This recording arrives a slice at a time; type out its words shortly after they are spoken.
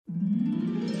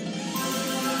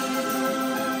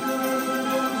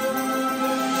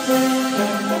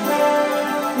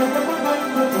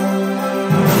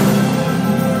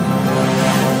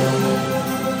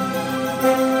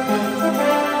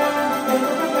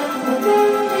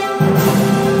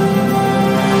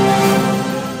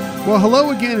Well,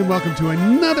 hello again and welcome to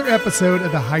another episode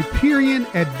of the Hyperion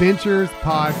Adventures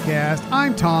Podcast.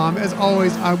 I'm Tom. As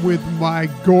always, I'm with my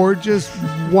gorgeous,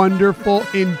 wonderful,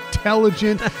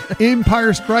 intelligent,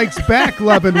 Empire Strikes Back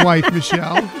loving wife,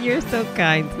 Michelle. You're so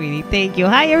kind, sweetie. Thank you.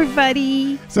 Hi,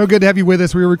 everybody. So good to have you with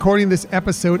us. We're recording this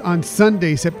episode on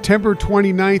Sunday, September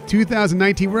 29th,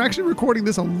 2019. We're actually recording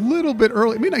this a little bit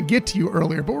early. It may not get to you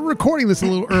earlier, but we're recording this a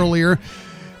little earlier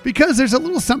because there's a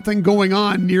little something going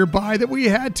on nearby that we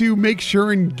had to make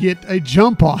sure and get a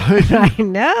jump on. I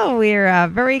know. We're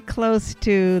very close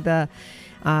to the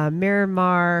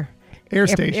Miramar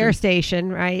Air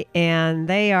Station, right? And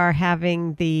they are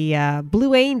having the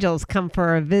Blue Angels come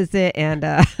for a visit and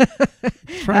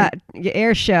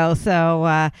air show.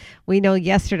 So we know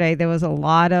yesterday there was a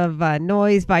lot of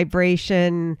noise,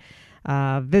 vibration,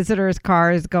 visitors'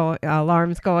 cars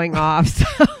alarms going off. So.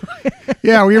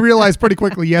 Yeah, we realized pretty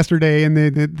quickly yesterday, and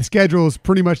the schedule is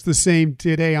pretty much the same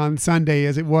today on Sunday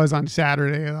as it was on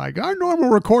Saturday. Like, our normal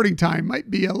recording time might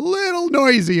be a little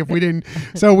noisy if we didn't.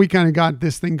 So we kind of got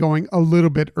this thing going a little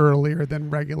bit earlier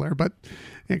than regular. But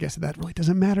I guess that really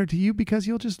doesn't matter to you because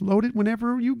you'll just load it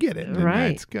whenever you get it. And right.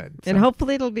 That's good. And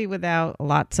hopefully it'll be without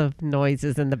lots of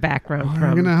noises in the background.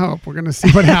 We're going to hope. We're going to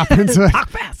see what happens. Talk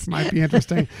fast. Might be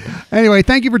interesting. Anyway,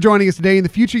 thank you for joining us today. In the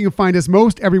future, you can find us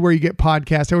most everywhere you get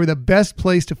podcasts. However, the best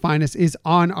place to find us is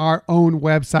on our own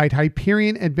website,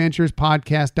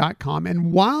 HyperionAdventuresPodcast.com.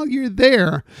 And while you're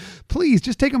there, please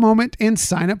just take a moment and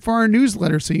sign up for our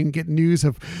newsletter so you can get news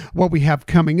of what we have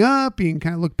coming up. You can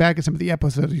kind of look back at some of the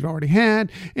episodes you've already had.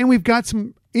 And we've got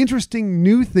some interesting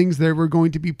new things that we're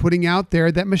going to be putting out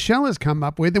there that Michelle has come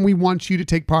up with, and we want you to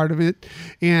take part of it.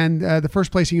 And the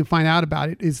first place you can find out about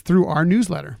it is through our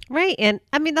newsletter. Right. And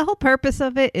I mean, the whole purpose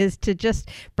of it is to just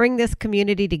bring this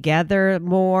community together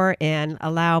more and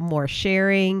allow more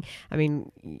sharing. I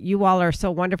mean, you all are so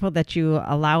wonderful that you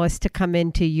allow us to come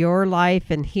into your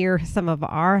life and hear some of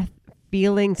our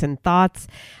feelings and thoughts,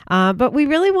 but we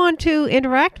really want to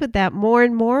interact with that more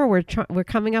and more. We're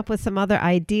coming up with some other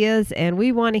ideas, and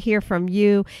we want to hear from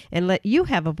you and let you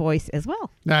have a voice as well.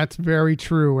 That's very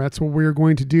true. That's what we're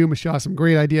going to do. Michelle has some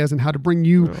great ideas on how to bring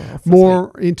you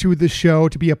more into the show,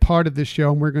 to be a part of the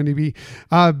show, and we're going to be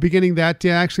beginning that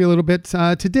actually a little bit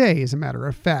today, as a matter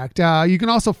of fact. You can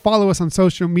also follow us on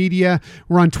social media.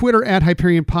 We're on Twitter at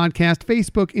Hyperion Podcast,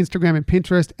 Facebook, Instagram, and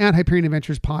Pinterest at Hyperion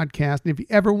Adventures Podcast. And if you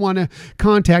ever want to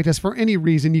contact us for any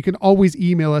reason, you can always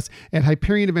email us at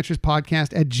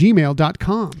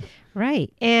HyperionAdventuresPodcast@gmail.com.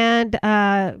 Right. And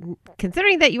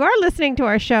considering that you are listening to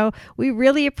our show, we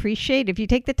really appreciate if you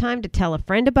take the time to tell a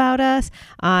friend about us.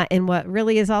 And what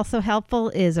really is also helpful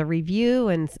is a review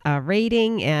and a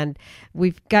rating. And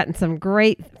we've gotten some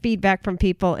great feedback from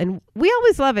people. And we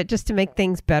always love it just to make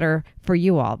things better for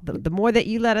you all. The more that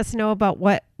you let us know about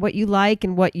what you like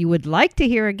and what you would like to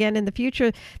hear again in the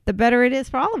future, the better it is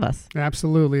for all of us.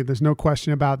 Absolutely. There's no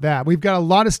question about that. We've got a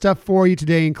lot of stuff for you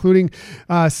today, including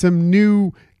some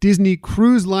new Disney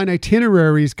Cruise Line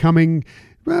itineraries coming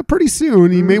pretty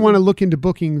soon. You may want to look into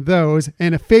booking those.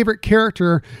 And a favorite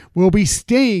character will be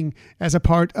staying as a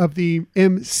part of the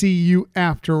MCU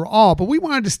after all. But we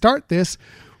wanted to start this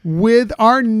with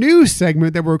our new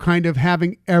segment that we're kind of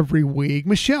having every week.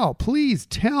 Michelle, please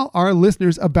tell our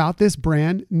listeners about this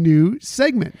brand new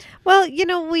segment. Well, you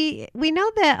know, we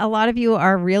know that a lot of you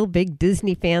are real big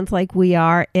Disney fans like we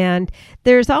are. And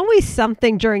there's always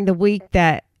something during the week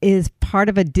that is part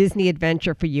of a Disney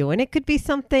adventure for you. And it could be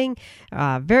something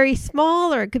very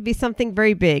small, or it could be something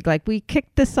very big. Like we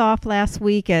kicked this off last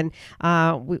week, and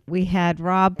we had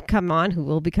Rob come on, who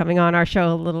will be coming on our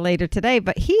show a little later today.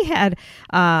 But he had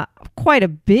quite a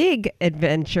big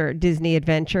adventure, Disney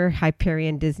adventure,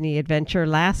 Hyperion Disney adventure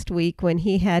last week when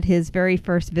he had his very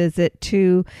first visit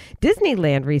to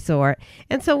Disneyland Resort.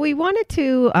 And so we wanted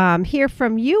to hear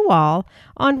from you all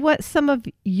on what some of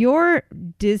your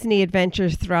Disney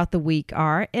adventures throughout the week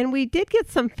are. And we did get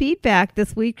some feedback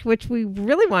this week, which we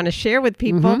really want to share with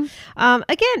people.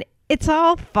 Again, it's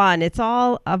all fun. It's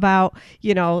all about,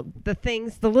 you know, the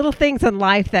little things in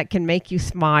life that can make you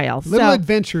smile. Little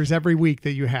adventures every week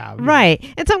that you have. Right.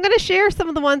 And so I'm going to share some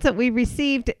of the ones that we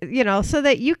received, you know, so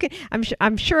that you can,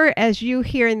 I'm sure as you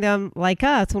hearing them like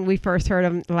us, when we first heard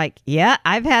them, like, yeah,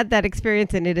 I've had that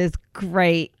experience and it is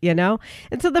great, you know?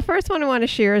 And so the first one I want to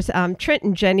share is Trent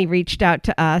and Jenny reached out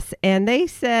to us, and they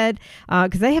said,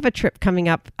 because they have a trip coming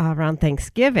up around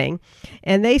Thanksgiving,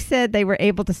 and they said they were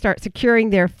able to start securing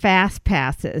their fast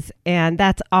passes, and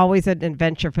that's always an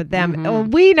adventure for them.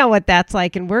 Mm-hmm. We know what that's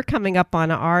like, and we're coming up on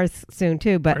ours soon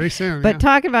too. But very soon, but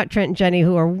talking about Trent and Jenny,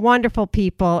 who are wonderful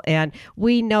people, and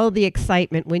we know the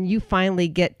excitement when you finally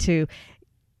get to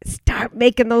start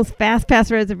making those fast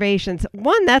pass reservations.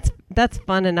 One, that's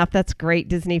fun enough. That's great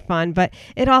Disney fun, but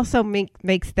it also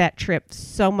makes that trip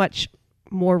so much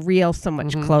more real, so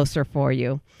much closer for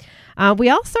you. We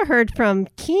also heard from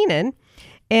Keenan,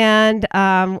 and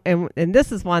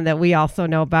this is one that we also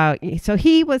know about. So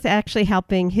he was actually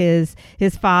helping his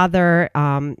father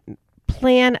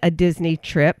plan a Disney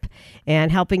trip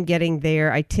and helping getting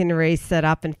their itineraries set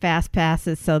up and fast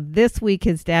passes. So this week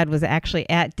his dad was actually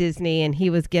at Disney, and he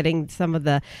was getting some of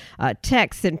the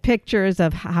texts and pictures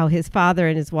of how his father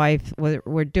and his wife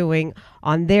were doing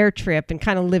on their trip and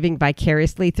kind of living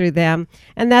vicariously through them.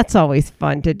 And that's always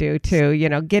fun to do too,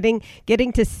 getting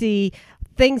to see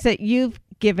things that you've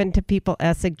given to people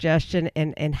as suggestion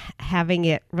and having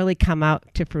it really come out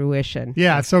to fruition.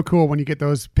 Yeah, it's so cool when you get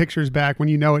those pictures back, when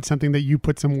you know it's something that you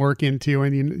put some work into,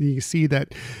 and you see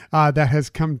that that has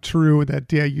come true, that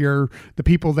the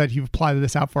people that you've applied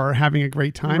this out for are having a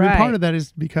great time. Right. And part of that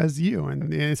is because you,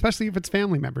 and especially if it's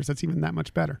family members, that's even that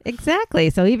much better.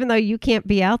 Exactly. So even though you can't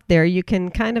be out there, you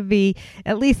can kind of be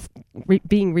at least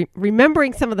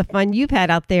remembering some of the fun you've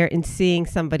had out there and seeing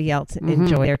somebody else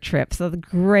enjoy their trip. So the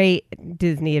great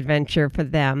Disney adventure for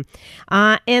them.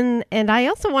 And I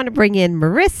also want to bring in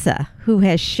Marissa, who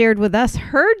has shared with us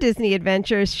her Disney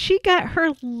adventures. She got her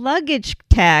luggage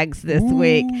tags this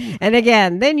week. And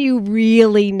again, then you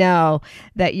really know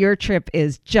that your trip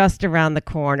is just around the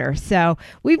corner. So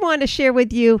we want to share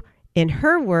with you, in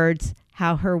her words,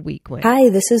 how her week went. Hi,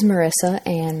 this is Marissa,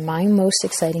 and my most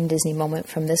exciting Disney moment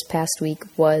from this past week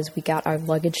was we got our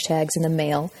luggage tags in the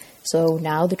mail. So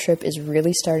now the trip is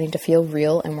really starting to feel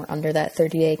real, and we're under that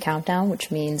 30-day countdown, which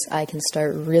means I can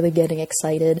start really getting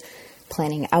excited,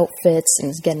 planning outfits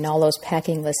and getting all those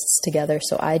packing lists together.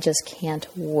 So I just can't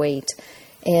wait.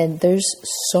 And there's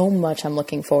so much I'm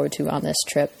looking forward to on this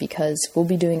trip, because we'll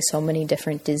be doing so many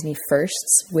different Disney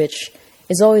firsts, which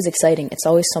is always exciting. It's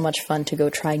always so much fun to go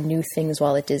try new things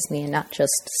while at Disney and not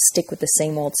just stick with the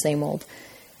same old, same old.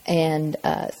 And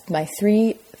my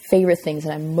 3 favorite things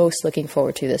that I'm most looking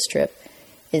forward to this trip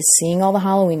is seeing all the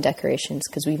Halloween decorations,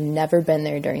 because we've never been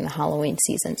there during the Halloween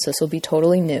season, so this will be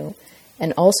totally new.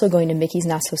 And also going to Mickey's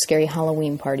Not So Scary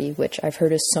Halloween Party, which I've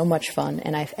heard is so much fun,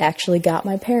 and I've actually got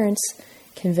my parents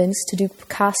convinced to do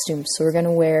costumes, so we're going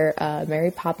to wear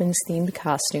Mary Poppins themed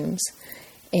costumes.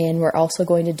 And we're also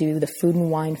going to do the Food and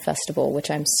Wine Festival,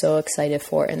 which I'm so excited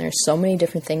for. And there's so many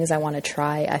different things I want to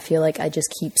try. I feel like I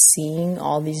just keep seeing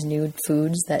all these new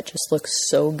foods that just look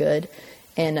so good.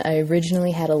 And I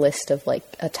originally had a list of like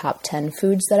a top 10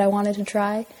 foods that I wanted to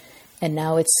try. And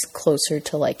now it's closer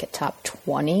to like a top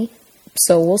 20.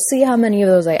 So we'll see how many of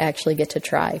those I actually get to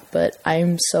try. But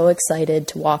I'm so excited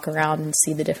to walk around and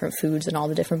see the different foods and all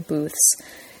the different booths.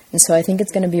 And so I think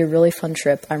it's going to be a really fun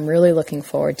trip. I'm really looking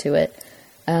forward to it.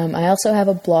 I also have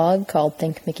a blog called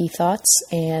Think Mickey Thoughts,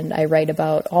 and I write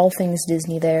about all things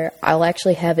Disney there. I'll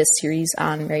actually have a series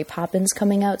on Mary Poppins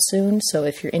coming out soon, so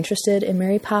if you're interested in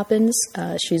Mary Poppins,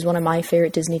 she's one of my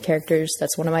favorite Disney characters.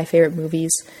 That's one of my favorite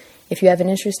movies. If you have an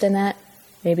interest in that,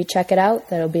 maybe check it out.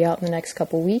 That'll be out in the next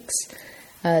couple weeks.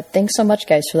 Thanks so much,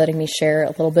 guys, for letting me share a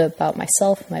little bit about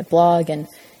myself, my blog, and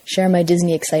share my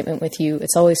Disney excitement with you.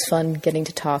 It's always fun getting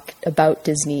to talk about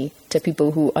Disney to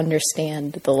people who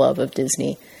understand the love of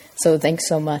Disney. So thanks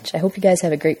so much. I hope you guys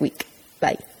have a great week.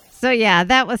 Bye. So yeah,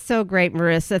 that was so great,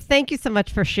 Marissa. Thank you so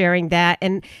much for sharing that.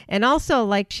 And also,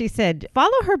 like she said,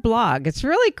 follow her blog. It's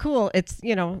really cool. It's,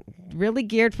 really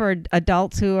geared for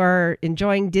adults who are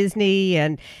enjoying Disney.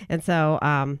 And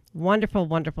so wonderful,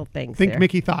 wonderful things. Think there.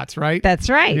 Mickey Thoughts, right? That's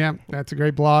right. Yeah, that's a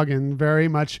great blog and very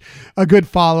much a good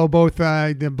follow, both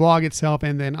the blog itself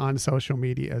and then on social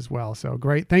media as well. So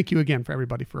great. Thank you again for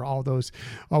everybody for all those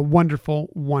wonderful,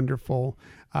 wonderful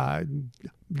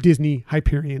Disney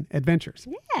Hyperion adventures.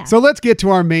 Yeah. So let's get to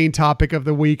our main topic of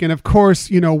the week. And of course,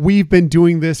 we've been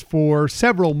doing this for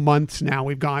several months now.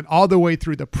 We've gone all the way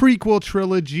through the prequel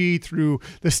trilogy, through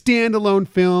the standalone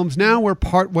films. Now we're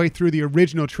partway through the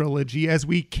original trilogy as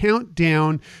we count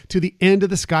down to the end of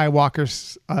the Skywalker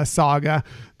saga,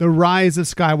 The Rise of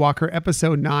Skywalker,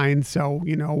 Episode 9. So,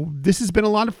 this has been a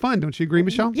lot of fun. Don't you agree,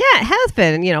 Michelle? Yeah, it has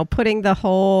been, putting the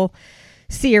whole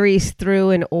series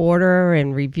through in order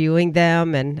and reviewing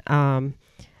them, and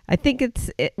I think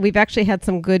we've actually had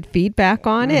some good feedback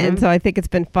on it, and so I think it's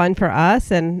been fun for us,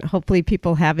 and hopefully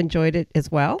people have enjoyed it as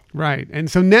well. Right.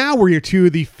 And so now we're to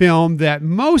the film that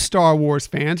most Star Wars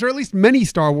fans, or at least many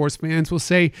Star Wars fans, will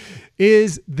say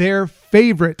is their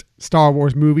favorite Star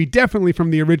Wars movie, definitely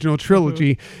from the original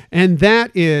trilogy, and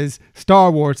that is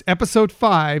Star Wars Episode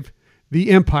 5,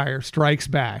 The Empire Strikes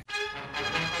Back.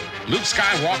 Luke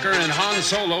Skywalker and Han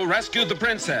Solo rescued the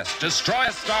princess, destroyed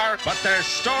a star, but their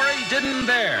story didn't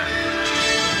there.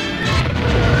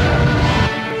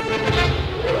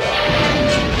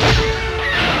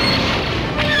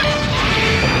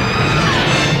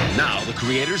 Now, the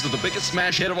creators of the biggest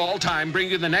smash hit of all time bring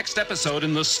you the next episode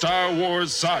in the Star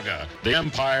Wars saga, The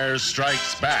Empire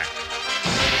Strikes Back.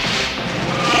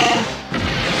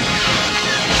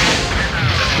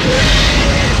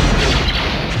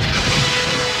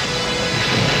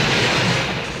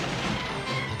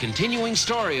 Continuing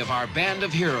story of our band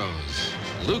of heroes: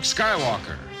 Luke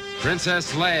Skywalker,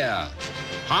 Princess Leia,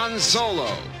 Han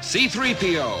Solo,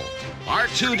 C-3PO,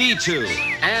 R2-D2,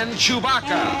 and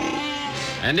Chewbacca.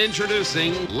 And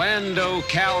introducing Lando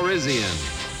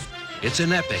Calrissian. It's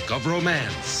an epic of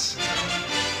romance,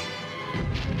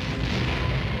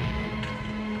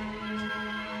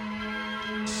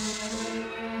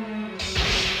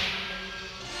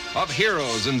 of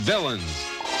heroes and villains,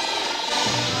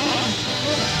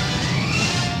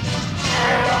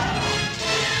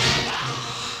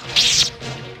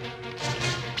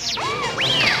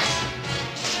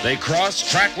 they cross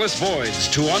trackless voids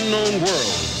to unknown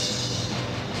worlds.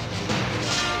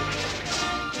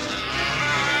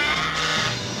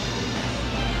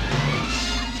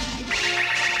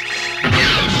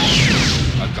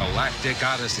 A galactic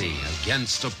odyssey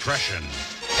against oppression.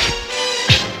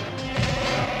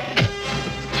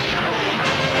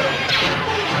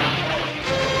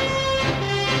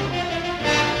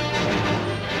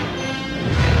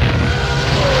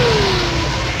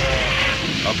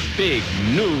 A big,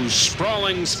 new,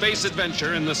 sprawling space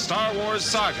adventure in the Star Wars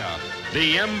saga,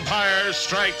 The Empire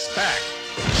Strikes Back.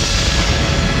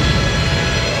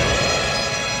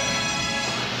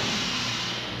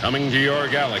 Coming to your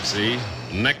galaxy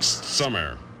next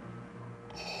summer.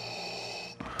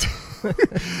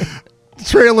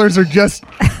 Trailers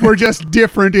were just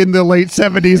different in the late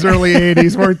 70s, early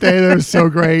 80s, weren't they? They were so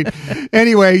great.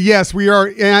 Anyway, yes, we are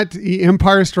at The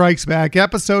Empire Strikes Back,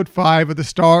 episode 5 of the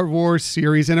Star Wars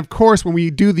series. And of course, when we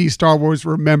do these Star Wars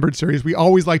Remembered series, we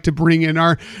always like to bring in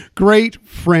our great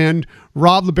friend,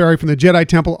 Rob LeBerry from the Jedi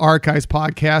Temple Archives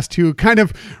podcast, to kind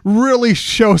of really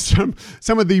show some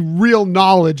of the real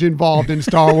knowledge involved in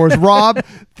Star Wars. Rob,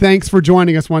 thanks for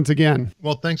joining us once again.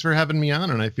 Well, thanks for having me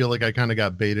on, and I feel like I kind of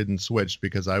got baited and switched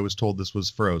because I was told this was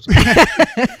Frozen.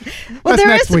 Well,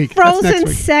 there is a Frozen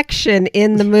section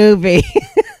in the movie.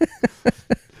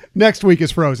 Next week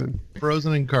is Frozen.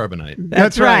 Frozen and Carbonite.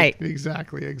 That's right.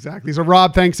 Exactly. So,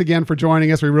 Rob, thanks again for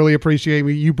joining us. We really appreciate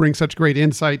it. You bring such great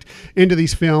insight into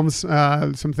these films,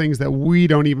 some things that we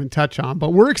don't even touch on. But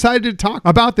we're excited to talk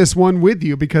about this one with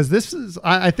you because this is,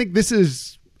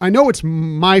 I know it's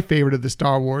my favorite of the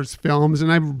Star Wars films,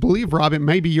 and I believe, Rob, it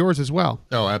may be yours as well.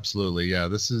 Oh, absolutely. Yeah,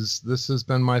 this has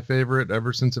been my favorite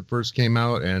ever since it first came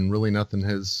out, and really nothing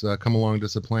has come along to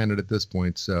supplant it at this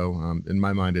point. So in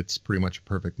my mind, it's pretty much a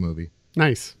perfect movie.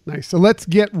 Nice. So let's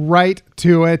get right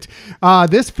to it.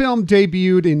 This film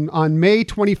debuted on May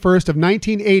 21st of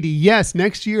 1980. Yes,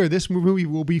 next year, this movie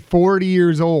will be 40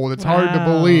 years old. It's hard to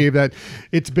believe that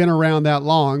it's been around that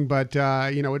long, but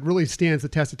it really stands the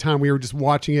test of time. We were just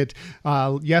watching it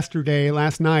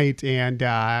last night, and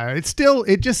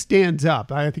it just stands up.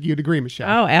 I think you'd agree,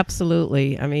 Michelle. Oh,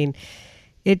 absolutely. I mean,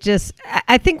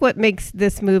 I think what makes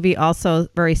this movie also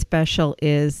very special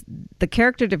is the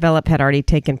character development had already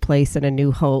taken place in A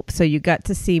New Hope. So you got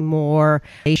to see more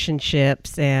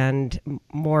relationships and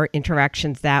more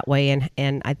interactions that way.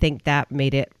 And I think that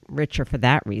made it richer for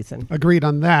that reason. Agreed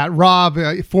on that. Rob,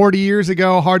 40 years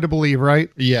ago, hard to believe, right?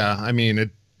 Yeah, I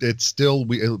mean, it's still,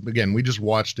 we just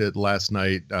watched it last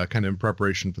night, kind of in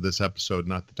preparation for this episode.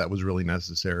 Not that was really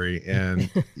necessary. And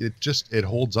it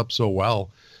holds up so well.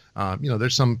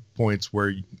 There's some points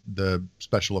where the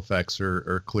special effects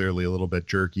are clearly a little bit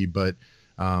jerky, but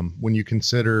when you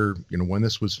consider, when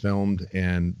this was filmed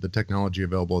and the technology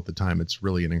available at the time, it's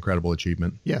really an incredible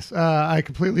achievement. Yes, I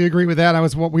completely agree with that.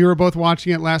 We were both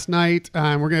watching it last night,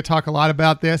 and we're going to talk a lot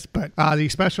about this, but the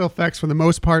special effects, for the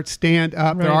most part, stand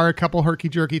up. Right. There are a couple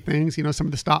herky-jerky things, some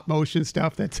of the stop-motion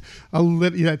stuff that's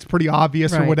that's pretty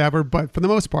obvious or whatever, but for the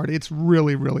most part, it's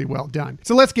really, really well done.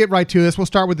 So let's get right to this. We'll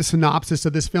start with the synopsis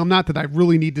of this film. Not that I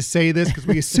really need to say this, because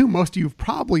we assume most of you have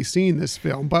probably seen this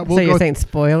film, but we'll So you're saying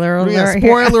spoiler alert?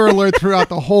 Yeah, spoiler alert throughout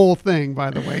the whole thing,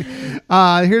 by the way.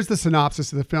 Here's the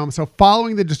synopsis of the film. So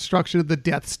following the destruction of the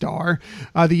Death Star,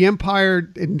 the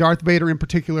Empire, and Darth Vader in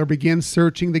particular, begins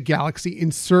searching the galaxy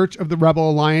in search of the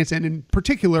Rebel Alliance, and in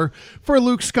particular for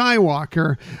Luke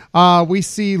Skywalker. We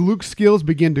see Luke's skills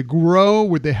begin to grow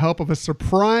with the help of a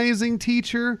surprising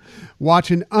teacher,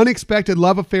 watch an unexpected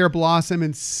love affair blossom,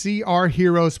 and see our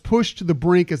heroes pushed to the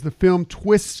brink as the film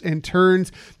twists and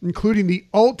turns, including the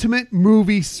ultimate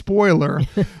movie spoiler.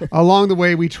 Along the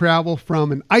way, we travel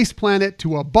from an ice planet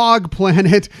to a bog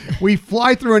planet. We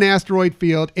fly through an asteroid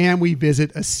field, and we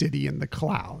visit a city in the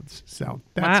clouds. So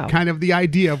that's kind of the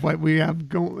idea of what we have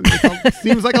going. It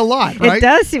seems like a lot, right? It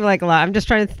does seem like a lot. I'm just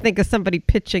trying to think of somebody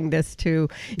pitching this to,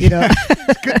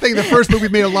 Good thing the first movie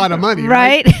made a lot of money,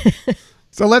 right?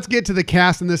 So let's get to the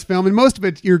cast in this film, and most of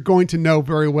it you're going to know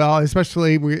very well,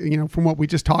 especially from what we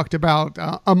just talked about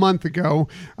a month ago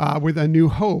with A New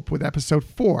Hope with Episode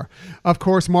 4. Of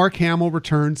course, Mark Hamill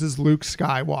returns as Luke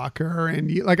Skywalker,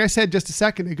 and like I said just a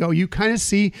second ago, you kind of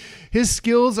see his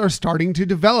skills are starting to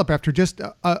develop after just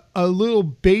a little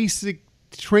basic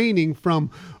training from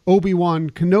Obi-Wan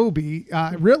Kenobi.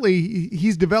 Really,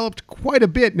 he's developed quite a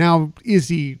bit. Now, is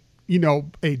he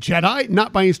a Jedi?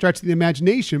 Not by any stretch of the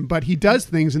imagination, but he does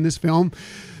things in this film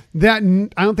that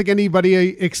I don't think anybody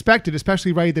expected,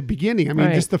 especially right at the beginning. I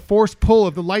mean, just the force pull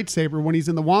of the lightsaber when he's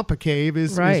in the Wampa cave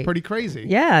is pretty crazy.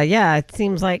 Yeah. It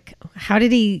seems like, how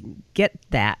did he get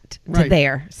that to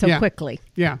there so quickly?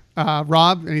 Yeah.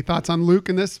 Rob, any thoughts on Luke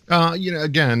in this?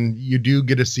 Again, you do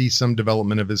get to see some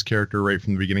development of his character right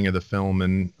from the beginning of the film.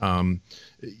 And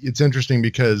it's interesting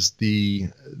because the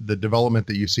development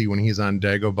that you see when he's on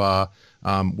Dagobah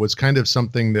was kind of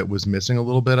something that was missing a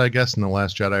little bit, I guess, in The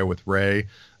Last Jedi with Rey,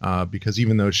 because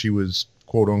even though she was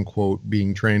quote unquote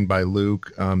being trained by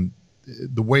Luke,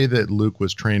 the way that Luke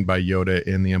was trained by Yoda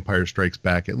in The Empire Strikes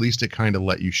Back, at least it kind of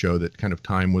let you show that kind of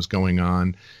time was going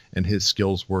on and his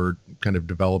skills were kind of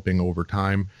developing over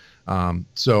time.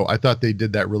 So I thought they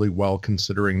did that really well,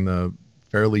 considering the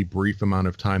fairly brief amount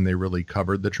of time they really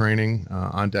covered the training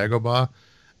on Dagobah.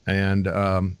 And,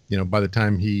 by the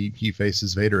time he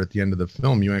faces Vader at the end of the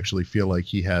film, you actually feel like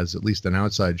he has at least an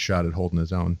outside shot at holding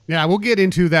his own. Yeah, we'll get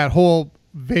into that whole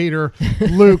Vader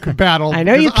Luke battle. I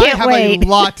know you can't wait. I have a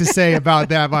lot to say about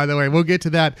that, by the way. We'll get to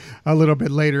that a little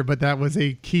bit later, but that was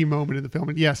a key moment in the film.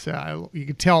 And yes, you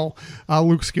can tell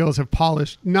Luke's skills have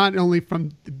polished, not only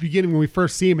from the beginning when we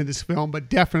first see him in this film, but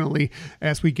definitely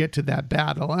as we get to that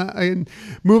battle. And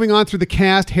moving on through the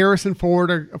cast, Harrison Ford,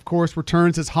 of course,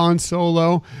 returns as Han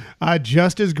Solo,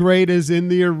 just as great as in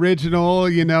the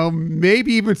original,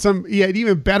 maybe even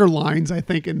even better lines, I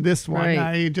think, in this one.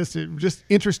 Right. Just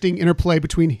interesting interplay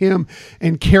between him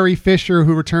and Carrie Fisher,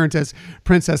 who returns as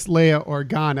Princess Leia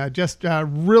Organa. Just a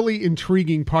really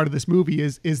intriguing part of this movie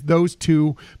is those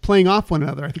two playing off one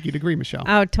another. I think you'd agree, Michelle.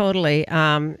 Oh, totally.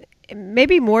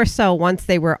 Maybe more so once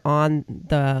they were on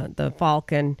the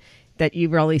Falcon, that you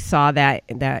really saw that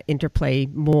interplay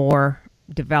more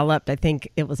developed. I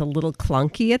think it was a little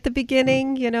clunky at the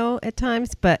beginning, at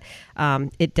times, but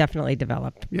it definitely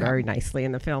developed very nicely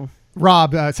in the film.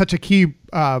 Rob, such a key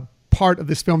part of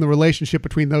this film, the relationship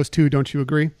between those two, don't you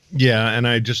agree? Yeah, and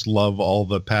I just love all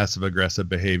the passive aggressive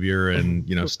behavior and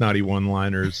snotty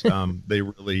one-liners. They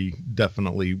really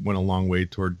definitely went a long way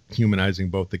toward humanizing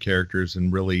both the characters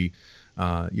and really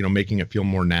making it feel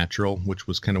more natural, which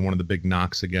was kind of one of the big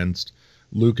knocks against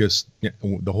Lucas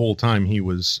the whole time he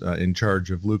was in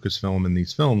charge of Lucasfilm in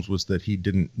these films, was that he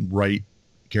didn't write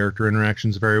character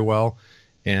interactions very well.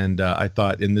 And I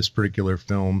thought in this particular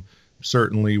film,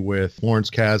 certainly with Lawrence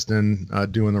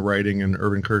Kasdan doing the writing and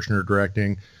Irvin Kershner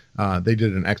directing, they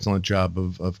did an excellent job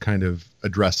of kind of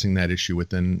addressing that issue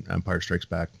within Empire Strikes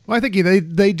Back. Well, I think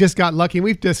they just got lucky.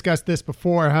 We've discussed this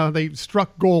before, how they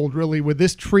struck gold really with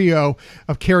this trio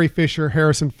of Carrie Fisher,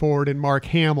 Harrison Ford, and Mark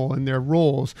Hamill in their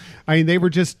roles. I mean, they were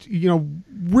just,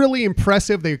 really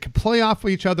impressive. They could play off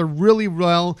of each other really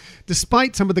well,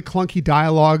 despite some of the clunky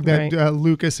dialogue that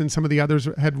Lucas and some of the others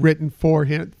had written for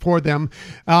them.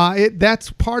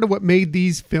 That's part of what made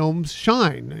these films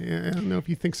shine. I don't know if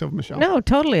you think so, Michelle. No,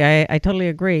 totally. I totally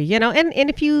agree. And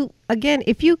if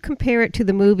you compare it to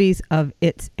the movies of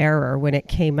its era when it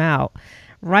came out,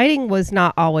 writing was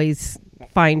not always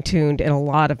fine-tuned in a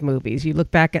lot of movies. You look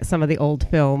back at some of the old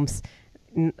films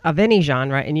of any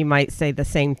genre, and you might say the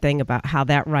same thing about how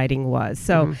that writing was.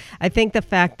 So I think the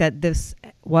fact that this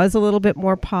was a little bit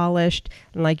more polished,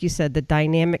 and like you said, the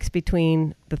dynamics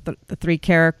between the three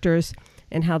characters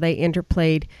and how they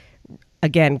interplayed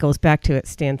again, goes back to it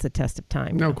stands the test of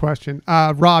time. No question.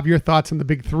 Rob, your thoughts on the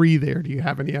big three there? Do you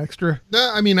have any extra?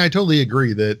 I mean, I totally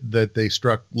agree that they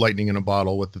struck lightning in a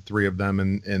bottle with the three of them,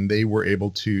 and they were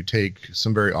able to take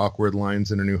some very awkward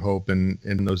lines in A New Hope and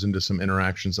those into some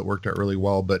interactions that worked out really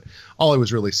well. But all I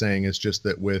was really saying is just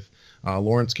that with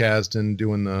Lawrence Kasdan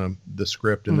doing the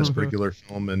script in this particular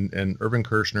film, and Irvin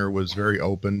Kershner was very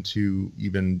open to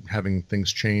even having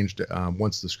things changed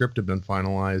once the script had been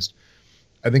finalized.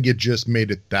 I think it just made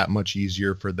it that much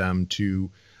easier for them to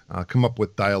come up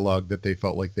with dialogue that they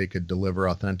felt like they could deliver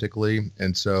authentically,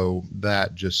 and so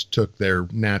that just took their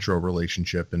natural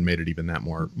relationship and made it even that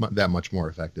much more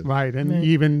effective. Right, and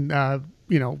even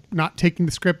not taking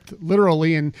the script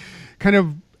literally and kind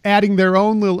of adding their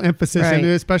own little emphasis in it.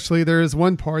 Especially there is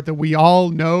one part that we all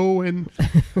know and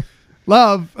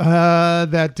love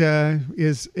that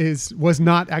was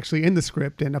not actually in the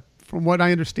script, and from what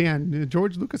I understand,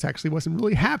 George Lucas actually wasn't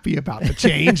really happy about the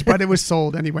change, but it was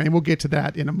sold anyway. And we'll get to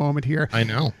that in a moment here. I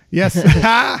know. Yes. Spoiler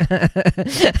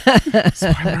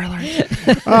alert.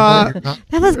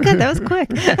 That was good. That was quick.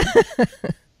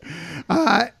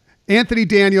 Anthony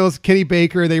Daniels, Kenny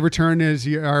Baker, they return as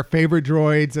our favorite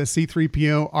droids,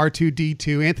 C-3PO,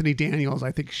 R2-D2. Anthony Daniels,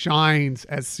 I think, shines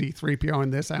as C-3PO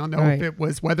in this. I don't know if it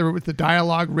was whether it was the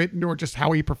dialogue written or just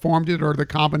how he performed it or the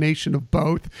combination of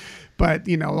both. But,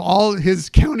 all his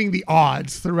counting the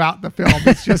odds throughout the film,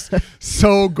 it's just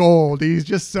so gold. He's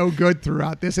just so good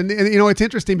throughout this. And it's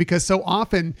interesting because so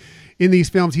often in these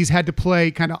films, he's had to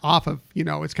play kind of off of,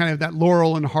 it's kind of that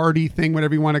Laurel and Hardy thing,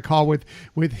 whatever you want to call with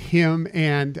him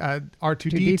and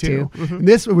R2-D2. And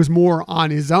this was more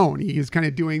on his own. He was kind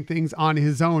of doing things on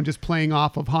his own, just playing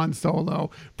off of Han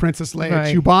Solo, Princess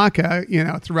Leia,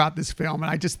 Chewbacca, throughout this film. And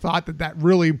I just thought that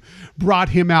really brought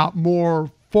him out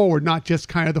more forward, not just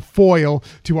kind of the foil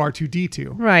to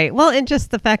R2-D2. Right. Well, and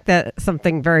just the fact that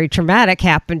something very traumatic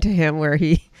happened to him where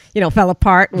he fell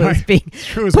apart and was being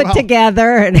put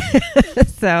together. And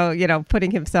so,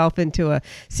 putting himself into a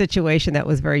situation that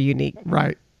was very unique.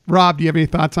 Right. Rob, do you have any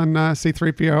thoughts on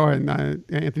C-3PO and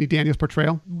Anthony Daniels'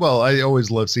 portrayal? Well, I always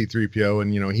love C-3PO,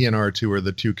 and he and R2 are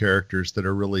the two characters that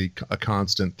are really a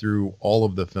constant through all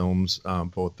of the films,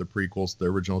 both the prequels, the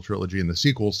original trilogy, and the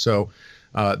sequels. So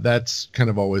that's kind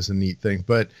of always a neat thing.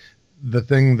 But the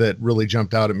thing that really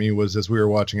jumped out at me was as we were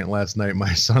watching it last night,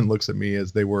 my son looks at me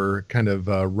as they were kind of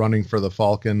running for the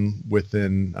Falcon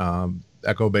within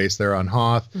Echo Base there on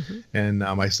Hoth. And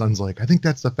my son's like, I think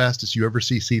that's the fastest you ever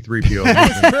see C-3PO.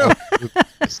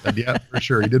 I said, yeah, for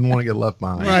sure. He didn't want to get left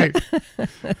behind. Right.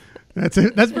 That's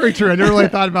very true. I never really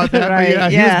thought about that. Right,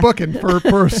 but he was booking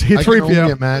for C-3PO. I can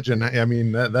only imagine. I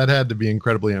mean, that had to be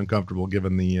incredibly uncomfortable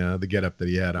given the getup that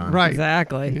he had on. Right.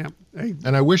 Exactly. Yeah.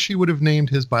 And I wish he would have named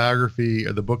his biography,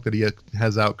 or the book that he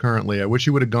has out currently. I wish he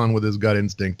would have gone with his gut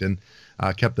instinct and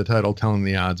kept the title Telling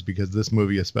the Odds, because this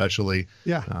movie especially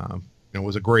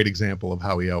was a great example of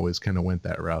how he always kind of went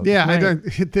that route. Yeah.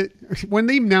 Right. When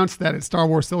they announced that at Star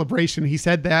Wars Celebration, he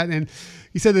said that, and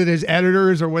he said that his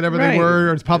editors or whatever they were,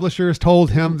 or his publishers told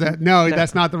him that, no,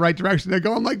 that's not the right direction to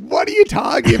go. I'm like, what are you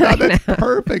talking about? That's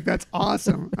perfect. That's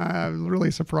awesome. I was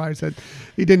really surprised that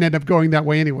he didn't end up going that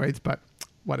way anyways, but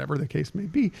whatever the case may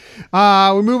be.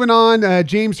 We're moving on.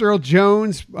 James Earl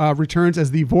Jones returns as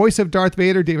the voice of Darth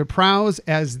Vader. David Prowse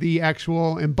as the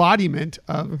actual embodiment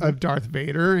of Darth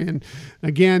Vader. And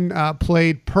again,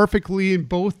 played perfectly in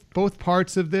both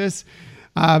parts of this.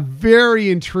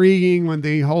 Very intriguing when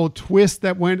the whole twist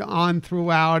that went on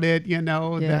throughout it,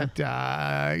 that,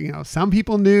 some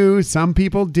people knew, some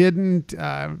people didn't,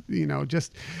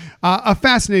 just a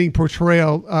fascinating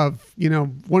portrayal of,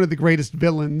 one of the greatest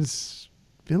villains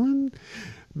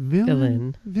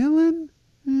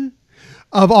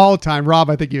of all time. Rob,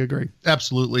 I think you agree.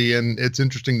 Absolutely. And it's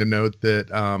interesting to note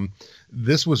that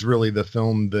this was really the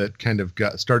film that kind of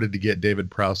started to get David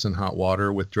Prowse in hot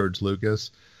water with George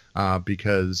Lucas,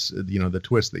 because, the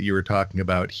twist that you were talking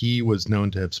about, he was known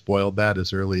to have spoiled that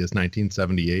as early as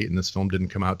 1978, and this film didn't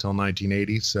come out till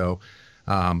 1980. So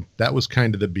that was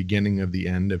kind of the beginning of the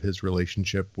end of his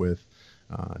relationship with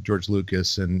George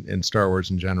Lucas and Star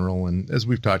Wars in general. And as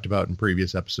we've talked about in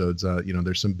previous episodes,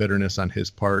 there's some bitterness on his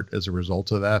part as a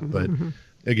result of that. But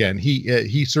again,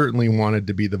 he certainly wanted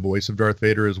to be the voice of Darth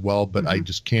Vader as well. But I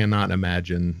just cannot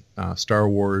imagine Star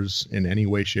Wars in any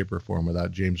way, shape, or form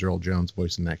without James Earl Jones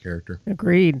voicing that character.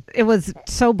 Agreed. It was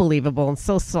so believable and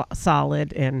so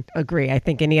solid, and agree. I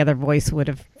think any other voice would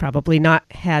have probably not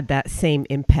had that same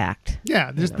impact.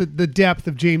 Yeah, there's the depth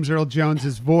of James Earl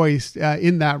Jones's voice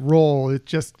in that role.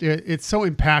 It's so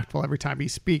impactful every time he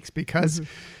speaks, because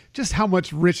just how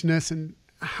much richness and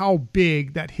how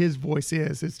big that his voice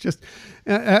is. It's just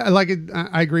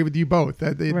I agree with you both.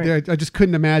 Right. I just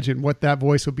couldn't imagine what that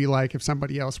voice would be like if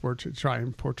somebody else were to try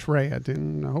and portray it,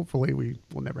 and hopefully we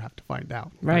will never have to find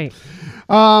out. Right.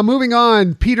 Moving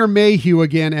on, Peter Mayhew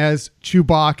again as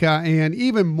Chewbacca, and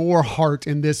even more heart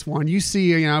in this one. You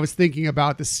see, I was thinking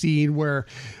about the scene where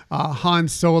Han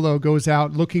Solo goes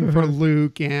out looking for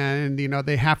Luke, and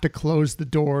they have to close the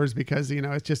doors because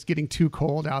it's just getting too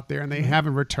cold out there, and they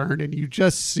haven't returned, and you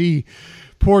just see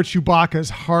poor Chewbacca's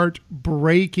heart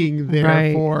breaking there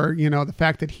Right. for the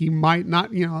fact that he might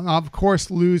not of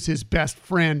course lose his best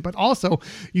friend, but also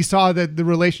you saw that the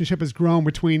relationship has grown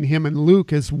between him and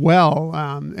Luke as well,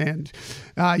 and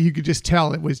you could just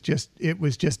tell it was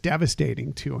just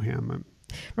devastating to him.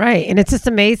 Right. And it's just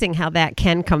amazing how that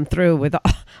can come through with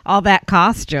all that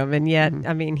costume. And yet,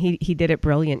 I mean, he did it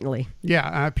brilliantly.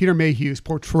 Yeah, Peter Mayhew's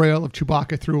portrayal of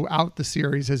Chewbacca throughout the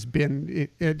series has been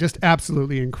just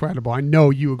absolutely incredible. I know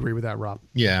you agree with that, Rob.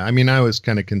 Yeah, I mean, I always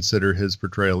kind of consider his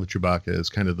portrayal of Chewbacca as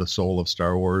kind of the soul of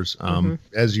Star Wars.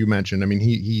 As you mentioned, I mean,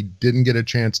 he didn't get a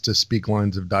chance to speak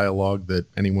lines of dialogue that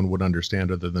anyone would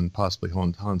understand other than possibly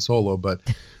Han Solo, but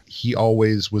he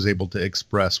always was able to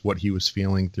express what he was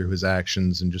feeling through his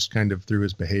actions and just kind of through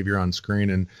his behavior on screen.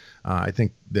 And I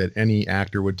think that any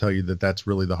actor would tell you that that's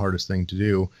really the hardest thing to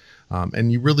do. And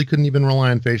you really couldn't even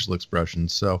rely on facial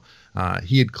expressions. So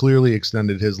he had clearly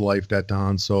extended his life debt to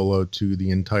Han Solo to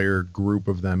the entire group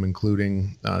of them,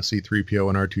 including C-3PO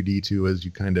and R2-D2, as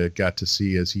you kind of got to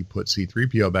see as he put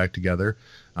C-3PO back together,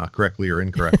 correctly or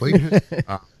incorrectly.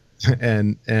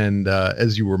 And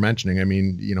as you were mentioning, I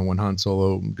mean, when Han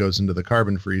Solo goes into the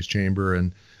carbon freeze chamber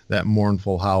and that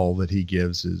mournful howl that he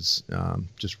gives is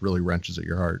just really wrenches at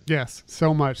your heart. Yes,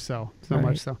 so much so.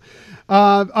 Much so.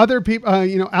 Other people,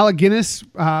 Alec Guinness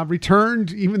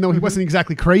returned, even though he wasn't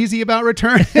exactly crazy about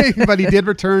returning, but he did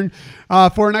return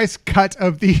for a nice cut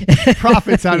of the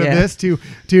profits out of this to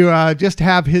just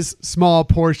have his small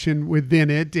portion within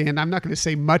it. And I'm not going to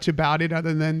say much about it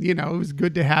other than, it was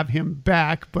good to have him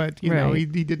back, but, he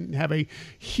didn't have a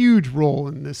huge role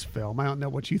in this film. I don't know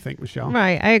what you think, Michelle.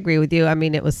 Right. I agree with you. I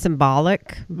mean, it was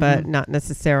symbolic, but not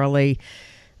necessarily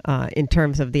in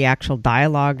terms of the actual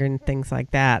dialogue and things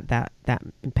like that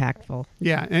impactful.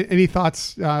 Yeah. Any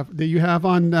thoughts that you have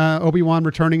on Obi-Wan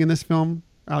returning in this film,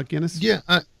 Alec Guinness? Yeah.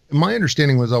 My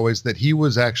understanding was always that he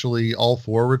was actually all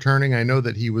for returning. I know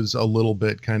that he was a little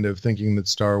bit kind of thinking that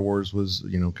Star Wars was,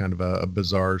 kind of a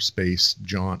bizarre space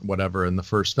jaunt, whatever, in the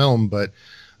first film, but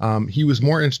he was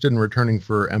more interested in returning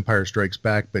for Empire Strikes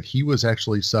Back, but he was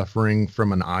actually suffering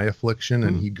from an eye affliction,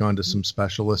 and he'd gone to some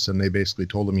specialists, and they basically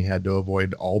told him he had to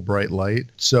avoid all bright light.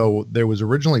 So there was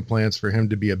originally plans for him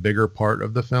to be a bigger part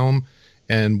of the film,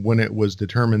 and when it was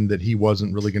determined that he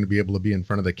wasn't really going to be able to be in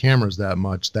front of the cameras that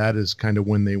much, that is kind of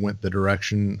when they went the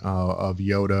direction of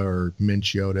Yoda, or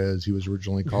Minch Yoda, as he was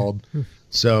originally called.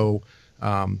 So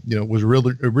it was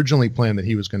really originally planned that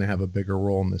he was going to have a bigger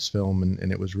role in this film,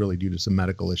 and it was really due to some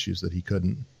medical issues that he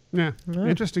couldn't. Yeah,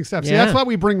 interesting stuff. See, Yeah. that's why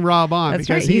we bring Rob on, That's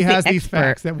because right. he He's the has these expert.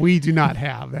 facts that we do not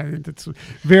have. And it's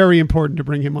very important to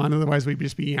bring him on. Otherwise, we'd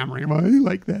just be yammering. Well, I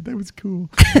like that. That was cool.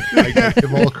 I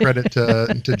give all credit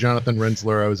to Jonathan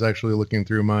Rensler. I was actually looking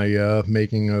through my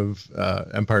making of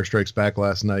Empire Strikes Back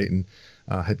last night, and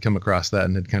had come across that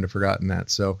and had kind of forgotten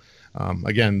that. So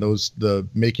again, the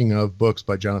making of books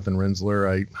by Jonathan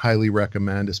Rensler, I highly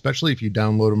recommend, especially if you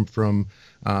download them from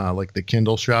like the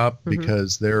Kindle shop,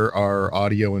 because there are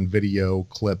audio and video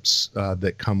clips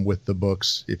that come with the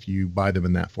books if you buy them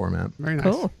in that format. Very nice.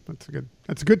 Cool.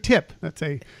 That's a good tip. That's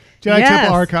a Jedi Yes.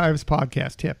 Temple Archives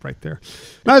podcast tip right there.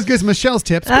 Not as good as Michelle's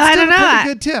tips, but I still don't know. a pretty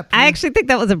good tip. I actually think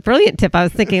that was a brilliant tip. I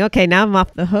was thinking, okay, now I'm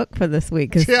off the hook for this week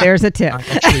because Yeah. there's a tip.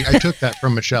 Actually, I took that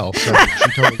from Michelle, so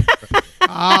she totally.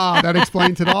 That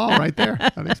explains it all right there.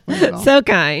 That explains it all. So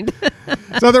kind.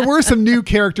 So there were some new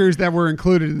characters that were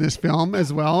included in this film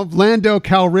as well. Lando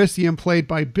Calrissian, played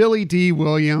by Billy D.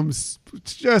 Williams,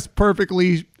 just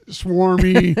perfectly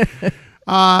swarmy,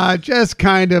 just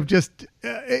kind of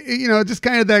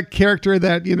that character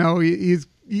that,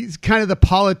 he's kind of the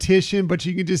politician, but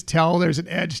you can just tell there's an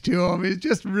edge to him. It's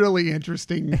just really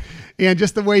interesting. And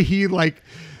just the way he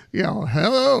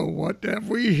hello, what have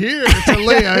we here? To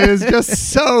Leia is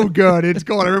just so good. It's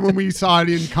going. I remember when we saw it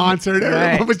in concert,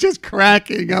 everyone was just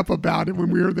cracking up about it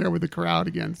when we were there with the crowd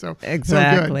again. So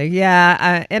Exactly.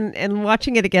 Yeah. And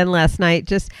watching it again last night,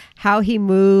 just how he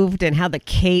moved and how the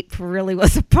cape really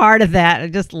was a part of that. I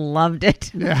just loved it.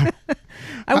 So good. Yeah.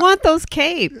 I want those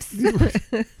capes.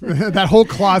 That whole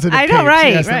closet of I know, capes,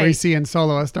 right, yes, that we right. see in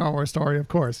Solo, A Star Wars Story, of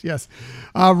course. Yes.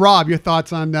 Rob, your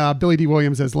thoughts on Billy D.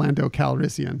 Williams as Lando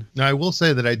Calrissian? Now, I will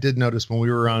say that I did notice when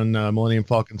we were on Millennium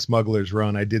Falcon Smuggler's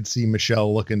Run, I did see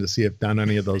Michelle looking to see if down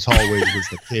any of those hallways was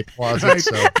the cape closet. Right.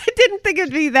 So I didn't think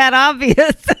it'd be that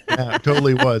obvious. yeah, it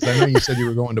totally was. I know you said you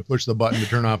were going to push the button to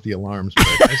turn off the alarms,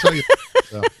 but I saw you.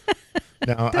 So.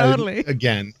 Now, Totally.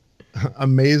 Again,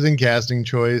 amazing casting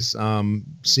choice.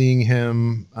 Seeing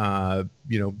him,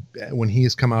 when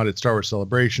he's come out at Star Wars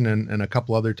Celebration and a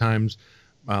couple other times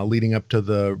leading up to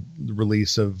the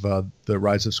release of The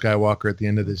Rise of Skywalker at the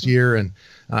end of this year. And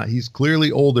he's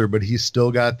clearly older, but he's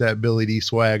still got that Billy D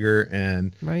swagger.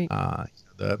 And Right.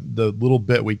 the little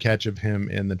bit we catch of him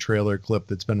in the trailer clip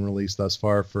that's been released thus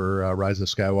far for Rise of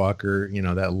Skywalker,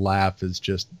 that laugh is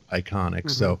just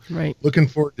iconic. So Right. looking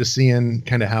forward to seeing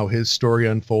kind of how his story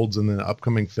unfolds in the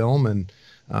upcoming film. And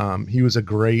he was a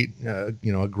great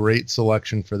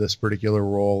selection for this particular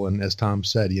role. And as Tom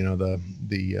said,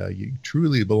 you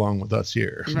truly belong with us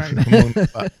here. Right. Among the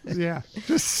five. Yeah.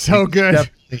 Just so good.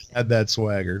 Definitely had that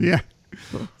swagger. Yeah.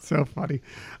 So funny.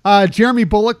 Jeremy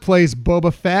Bullock plays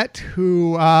Boba Fett,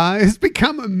 who has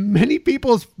become many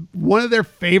people's one of their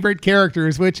favorite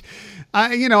characters, which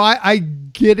I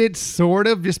get it sort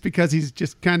of just because he's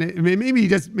just kind of, maybe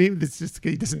it's just,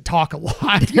 he doesn't talk a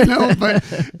lot, but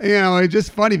it's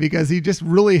just funny because he just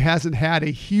really hasn't had a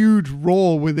huge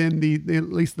role within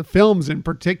at least the films in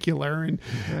particular. And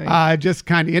Right. just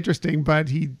kind of interesting, but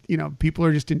people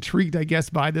are just intrigued, I guess,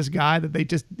 by this guy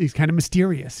that he's kind of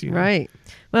mysterious. Right.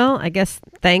 Well, I guess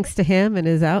thanks to him and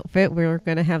his outfit, we're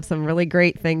going to have some really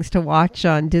great things to watch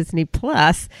on Disney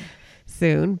Plus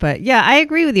soon. But yeah, I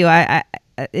agree with you.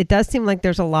 It does seem like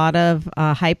there's a lot of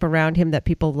hype around him, that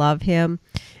people love him.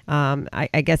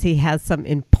 I guess he has some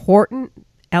important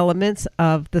elements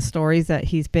of the stories that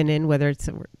he's been in, whether it's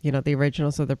the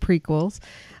originals or the prequels.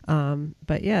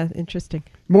 But yeah, interesting.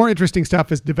 More interesting stuff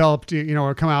has developed,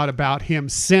 or come out about him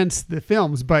since the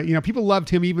films. But, people loved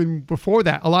him even before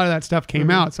that. A lot of that stuff came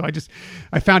out. So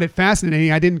I found it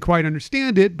fascinating. I didn't quite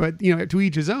understand it, but, to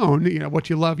each his own, what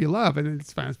you love, and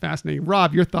it's fascinating.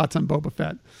 Rob, your thoughts on Boba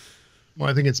Fett? Well,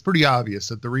 I think it's pretty obvious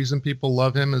that the reason people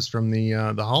love him is from the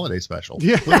holiday special.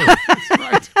 Yeah, Clearly. that's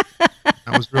right.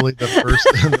 That was really the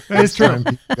first true. time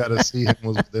people got to see him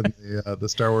was within the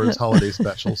Star Wars holiday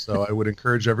special. So I would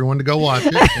encourage everyone to go watch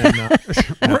it.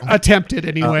 And, Or attempt it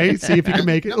anyway. See if you can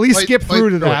make it. At least Fight- skip fight through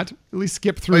to through that. it. At least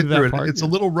skip through to that it. part. It's a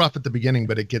little rough at the beginning,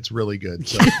 but it gets really good.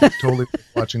 So totally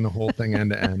watching the whole thing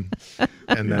end to end.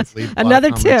 And then leave a lot of Another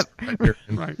comments tip. right here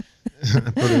and Right.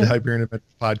 put it in the Hyperion Adventure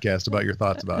podcast about your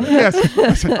thoughts about it. Yes.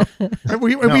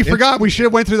 We forgot. We should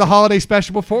have went through the holiday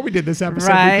special before we did this episode.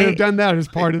 We could have Right. done that as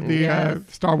part of the Yes.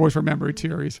 Star Wars Remembered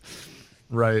series.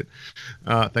 Right.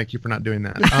 Thank you for not doing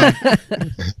that.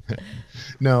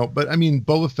 No, but I mean,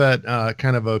 Boba Fett,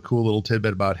 kind of a cool little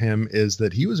tidbit about him is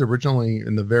that he was originally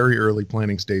in the very early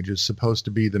planning stages supposed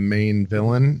to be the main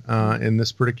villain in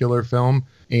this particular film.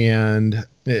 And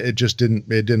it just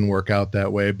didn't work out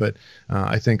that way. But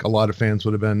I think a lot of fans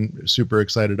would have been super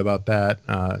excited about that.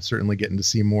 Certainly getting to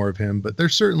see more of him, but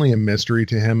there's certainly a mystery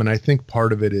to him. And I think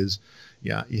part of it is,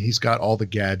 he's got all the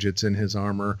gadgets in his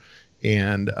armor.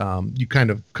 And you kind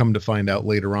of come to find out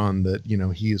later on that,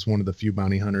 he is one of the few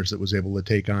bounty hunters that was able to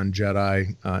take on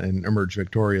Jedi and emerge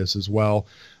victorious as well.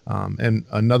 And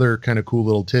another kind of cool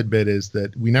little tidbit is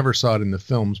that we never saw it in the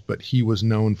films, but he was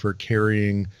known for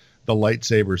carrying the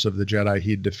lightsabers of the Jedi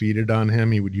he'd defeated on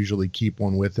him. He would usually keep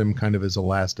one with him kind of as a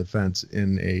last defense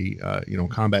in a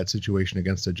combat situation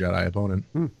against a Jedi opponent.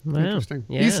 Wow. Interesting.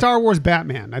 Yeah. He's Star Wars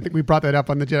Batman. I think we brought that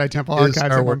up on the Jedi Temple He is Archives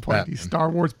Star at one Wars point. Batman. He's Star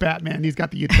Wars Batman. He's got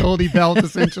the utility belt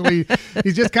essentially.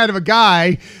 He's just kind of a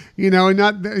guy, and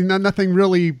not nothing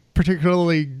really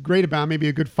particularly great about him. Maybe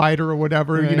a good fighter or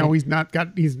whatever. Right.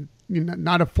 He's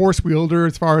not a force wielder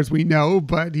as far as we know,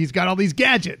 but he's got all these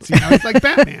gadgets. He's like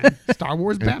Batman. Star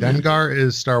Wars And Batman. Dengar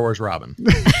is Star Wars Robin,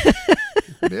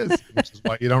 It is. which is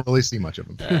why you don't really see much of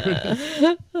him.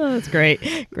 Oh, that's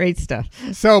great. Great stuff.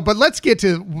 So, but let's get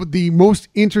to the most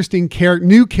interesting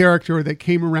new character that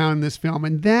came around in this film,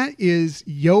 and that is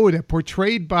Yoda,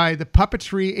 portrayed by the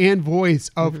puppetry and voice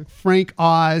of Frank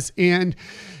Oz. And,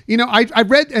 I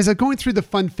read, as I'm going through the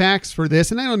fun facts for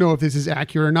this, and I don't know if this is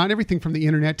accurate or not, everything from the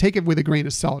internet, take it with a grain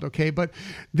of salt, okay? But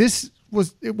this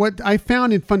what I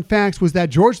found in fun facts was that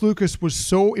George Lucas was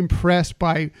so impressed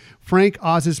by Frank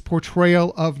Oz's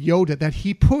portrayal of Yoda that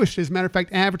he pushed, as a matter of fact,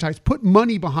 advertised, put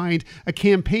money behind a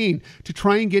campaign to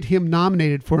try and get him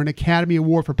nominated for an Academy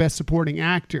Award for Best Supporting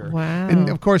Actor. Wow. And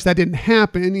of course that didn't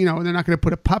happen, they're not going to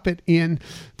put a puppet in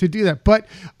to do that. But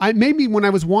it made me, when I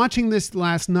was watching this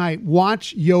last night,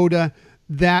 watch Yoda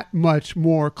that much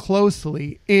more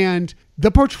closely. And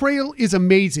the portrayal is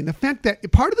amazing. The fact that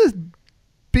part of the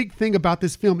big thing about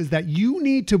this film is that you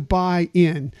need to buy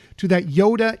in to that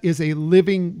Yoda is a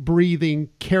living, breathing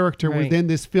character within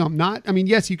this film.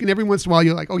 Yes, you can every once in a while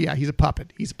you're like, oh yeah, he's a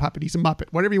puppet, he's a Muppet,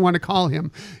 whatever you want to call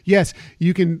him. Yes,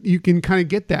 you can kind of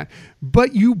get that,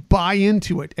 but you buy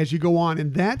into it as you go on,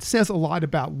 and that says a lot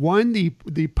about the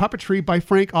puppetry by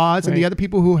Frank Oz and the other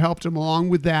people who helped him along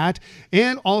with that,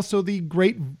 and also the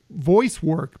great voice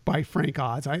work by Frank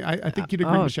Oz. I think you'd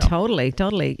agree, Michelle.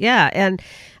 Totally, yeah, and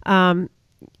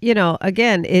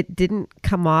again, it didn't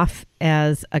come off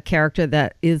as a character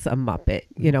that is a Muppet.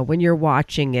 When you're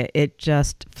watching it, it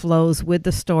just flows with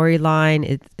the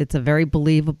storyline. It's a very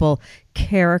believable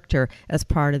character as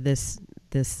part of this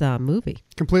movie.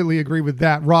 Completely agree with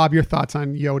that. Rob, your thoughts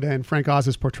on Yoda and Frank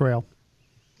Oz's portrayal?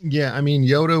 Yeah,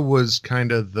 Yoda was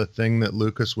kind of the thing that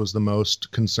Lucas was the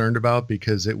most concerned about,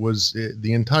 because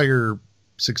the entire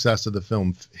success of the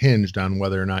film hinged on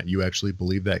whether or not you actually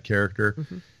believe that character.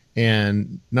 Mm-hmm.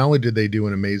 And not only did they do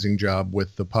an amazing job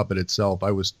with the puppet itself,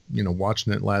 I was,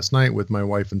 watching it last night with my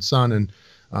wife and son,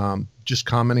 and just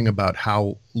commenting about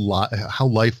how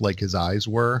lifelike his eyes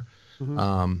were,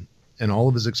 and all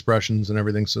of his expressions and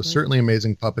everything. So certainly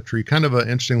amazing puppetry. Kind of an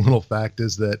interesting little fact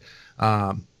is that,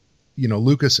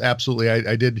 Lucas absolutely,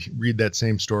 I did read that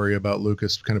same story about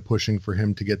Lucas kind of pushing for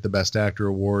him to get the Best Actor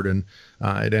award, and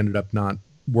it ended up not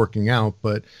working out.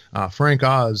 But Frank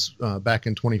Oz back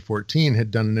in 2014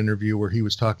 had done an interview where he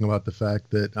was talking about the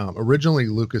fact that originally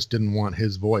Lucas didn't want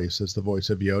his voice as the voice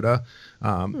of Yoda.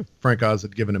 Frank Oz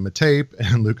had given him a tape,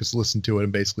 and Lucas listened to it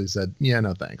and basically said, yeah,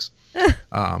 no thanks.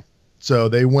 So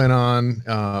they went on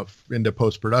into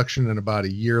post-production, and about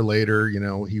a year later,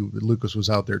 Lucas was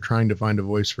out there trying to find a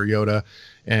voice for Yoda,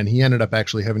 and he ended up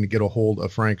actually having to get a hold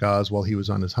of Frank Oz while he was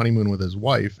on his honeymoon with his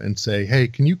wife and say, hey,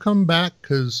 can you come back?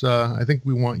 Because I think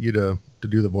we want you to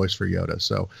do the voice for Yoda.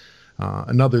 So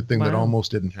another thing that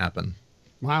almost didn't happen.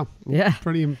 Wow. Yeah.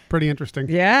 Pretty interesting.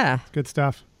 Yeah. Good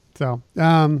stuff. So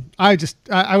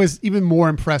I was even more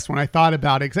impressed when I thought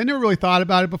about it, because I never really thought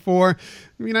about it before.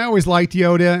 I always liked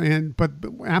Yoda, but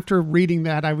after reading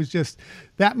that, I was just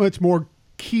that much more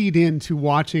keyed into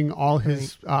watching all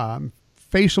his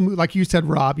facial moves, like you said,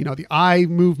 Rob, the eye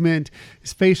movement,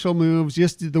 his facial moves,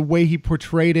 just the way he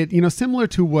portrayed it, similar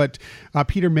to what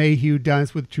Peter Mayhew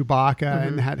does with Chewbacca,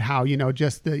 and how,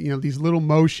 just the, these little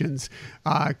motions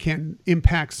can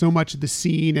impact so much of the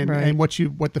scene and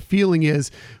what the feeling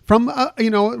is from,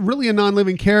 really a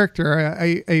non-living character,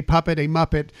 a puppet, a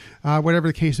Muppet, whatever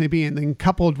the case may be. And then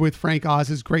coupled with Frank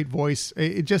Oz's great voice,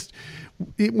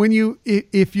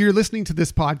 if you're listening to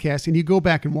this podcast and you go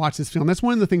back and watch this film, that's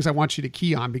one of the things I want you to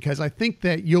key on, because I think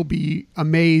that you'll be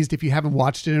amazed if you haven't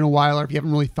watched it in a while, or if you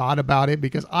haven't really thought about it,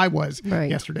 because I was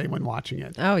yesterday when watching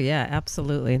it. Oh yeah,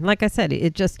 absolutely. And like I said,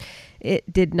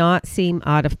 it did not seem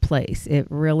out of place. It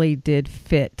really did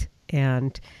fit.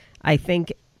 And I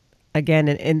think, again,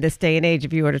 in this day and age,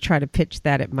 if you were to try to pitch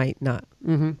that, it might not.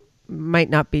 Might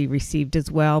not be received as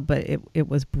well, but it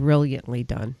was brilliantly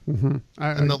done.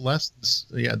 And the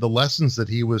lessons that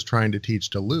he was trying to teach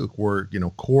to Luke were,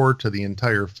 core to the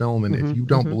entire film. And if you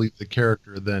don't believe the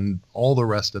character, then all the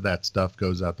rest of that stuff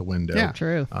goes out the window. Yeah,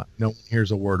 true. No one hears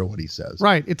a word of what he says.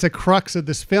 Right. It's a crux of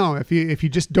this film. If you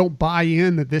just don't buy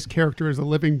in that this character is a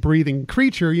living, breathing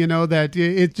creature, that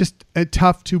it's just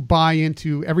tough to buy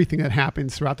into everything that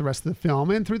happens throughout the rest of the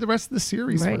film and through the rest of the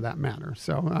series, for that matter.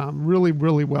 So really,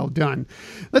 really well done.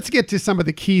 Let's get to some of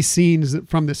the key scenes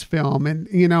from this film, and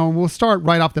we'll start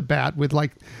right off the bat with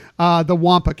the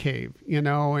Wampa Cave,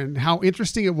 and how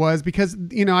interesting it was, because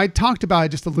I talked about it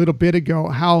just a little bit ago,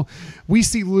 how we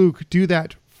see Luke do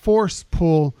that force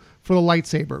pull for the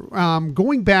lightsaber.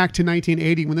 Going back to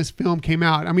 1980 when this film came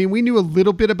out, we knew a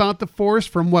little bit about the Force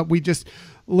from what we just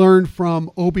learned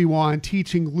from Obi-Wan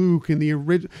teaching Luke in the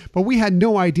original, but we had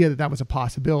no idea that was a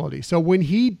possibility. So when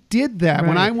he did that,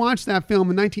 when I watched that film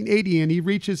in 1980 and he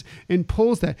reaches and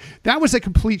pulls that was a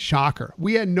complete shocker.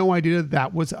 We had no idea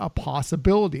that was a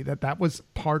possibility, that was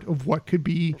part of what could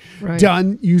be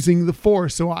done using the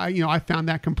Force. So I found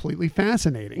that completely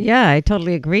fascinating. Yeah, I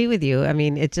totally agree with you.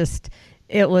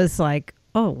 It was like,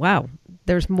 oh wow,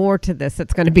 there's more to this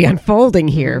that's going to be unfolding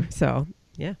here. So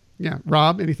yeah.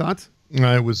 Rob, any thoughts?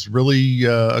 It was really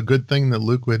a good thing that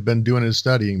Luke had been doing his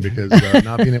studying, because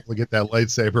not being able to get that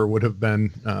lightsaber would have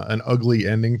been an ugly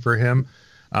ending for him.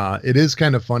 It is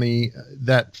kind of funny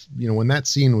that, when that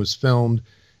scene was filmed,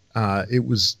 it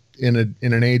was in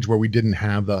an age where we didn't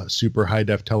have the super high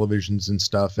def televisions and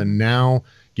stuff. And now,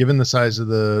 given the size of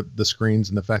the screens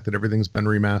and the fact that everything's been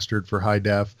remastered for high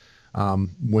def,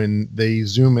 when they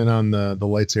zoom in on the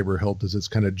lightsaber hilt as it's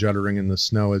kind of juddering in the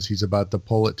snow as he's about to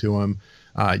pull it to him,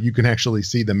 you can actually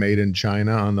see the Made in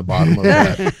China on the bottom of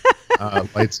that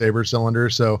lightsaber cylinder.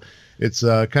 So it's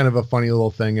kind of a funny little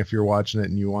thing if you're watching it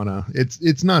and you want to.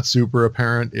 It's not super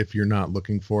apparent if you're not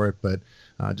looking for it, but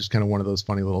just kind of one of those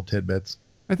funny little tidbits.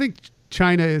 I think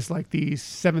China is like the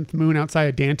seventh moon outside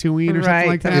of Dantooine or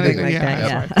Right, something like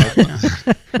that. something like That's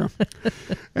right. Sure.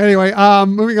 Anyway,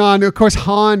 moving on. Of course,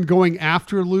 Han going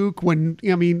after Luke.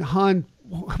 Han,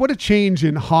 what a change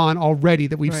in Han already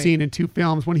that we've Right. seen in two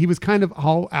films, when he was kind of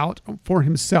all out for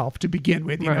himself to begin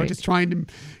with, Right. just trying to,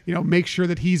 make sure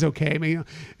that he's okay.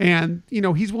 And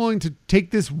he's willing to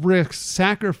take this risk,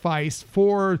 sacrifice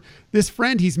for this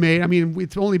friend he's made.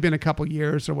 It's only been a couple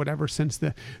years or whatever since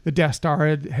the Death Star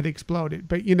had exploded.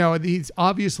 But, he's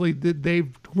obviously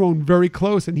they've grown very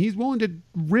close, and he's willing to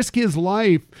risk his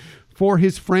life for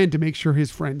his friend to make sure his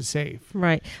friend's safe.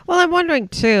 Right. Well, I'm wondering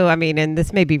too, and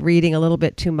this may be reading a little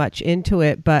bit too much into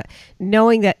it, but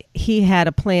knowing that he had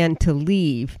a plan to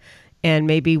leave and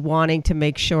maybe wanting to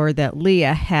make sure that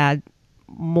Leia had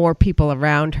more people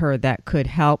around her that could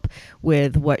help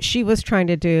with what she was trying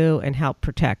to do and help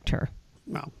protect her.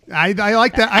 Well, I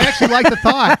like that. I actually like the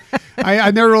thought.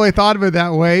 I never really thought of it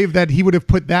that way, that he would have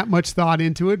put that much thought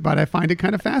into it, but I find it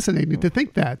kind of fascinating to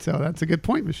think that. So that's a good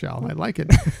point, Michelle. I like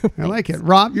it. I like it.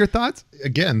 Rob, your thoughts?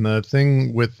 Again, the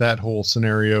thing with that whole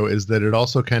scenario is that it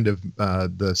also kind of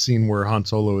the scene where Han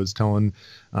Solo is telling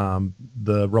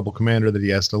the Rebel commander that he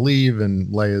has to leave, and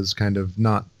Leia's kind of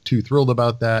not too thrilled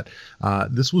about that.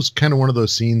 This was kind of one of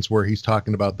those scenes where he's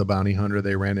talking about the bounty hunter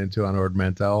they ran into on Ord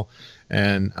Mantell,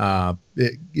 and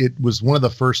it was one of the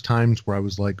first times where I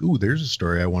was like, ooh, there's a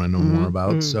story I want to know more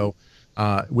about. So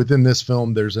within this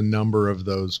film, there's a number of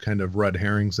those kind of red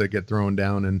herrings that get thrown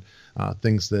down, and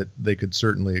things that they could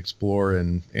certainly explore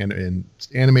in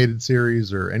animated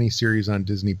series or any series on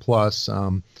Disney Plus.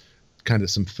 Kind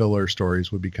of some filler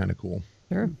stories would be kind of cool.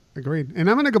 Sure. Agreed. And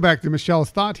I'm going to go back to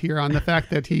Michelle's thought here on the fact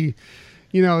that he,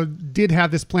 did have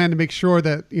this plan to make sure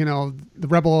that, the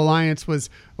Rebel Alliance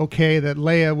was okay, that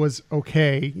Leia was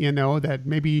okay, that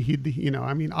maybe he'd,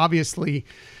 obviously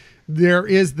there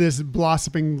is this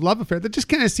blossoming love affair that just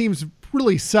kind of seems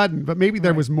really sudden, but maybe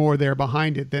there was more there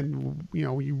behind it than,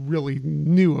 you really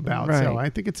knew about. Right. So I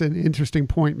think it's an interesting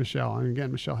point, Michelle. And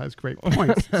again, Michelle has great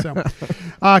points. So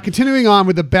continuing on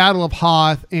with the Battle of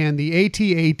Hoth and the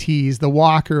AT-ATs, the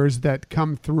walkers that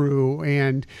come through.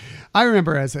 And I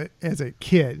remember as a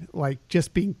kid, like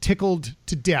just being tickled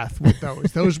to death with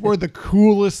those. Those were the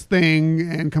coolest thing,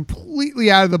 and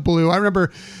completely out of the blue. I remember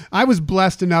I was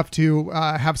blessed enough to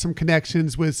have some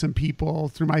connections with some people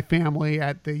through my family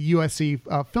at the USC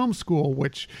Film School,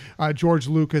 which George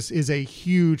Lucas is a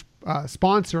huge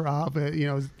sponsor of.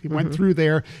 He went through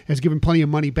there, has given plenty of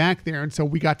money back there, and so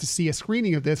we got to see a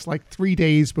screening of this like 3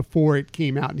 days before it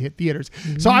came out and hit theaters.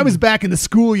 So I was back in the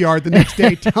schoolyard the next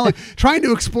day trying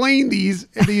to explain these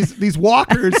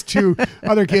walkers to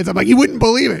other kids. I'm like, you wouldn't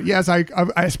believe it. Yes,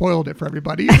 I spoiled it for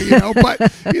everybody, but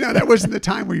that wasn't the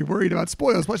time where you're worried about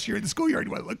spoils. Once you're in the schoolyard,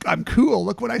 you went, look, I'm cool.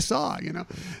 Look what I saw.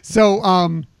 So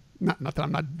not that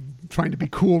I'm not trying to be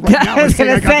cool right now. I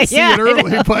got to see it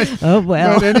early, but oh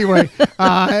well. But anyway,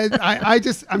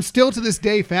 I'm still to this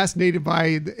day fascinated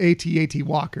by the AT-AT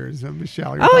walkers.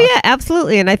 Michelle, your Oh thoughts? yeah,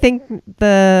 absolutely. And I think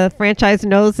the franchise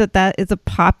knows that is a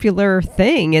popular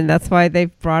thing, and that's why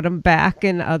they've brought them back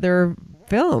in other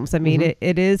films. I mean,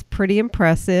 it is pretty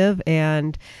impressive,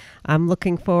 and I'm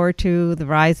looking forward to the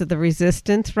Rise of the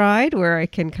Resistance ride, where I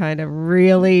can kind of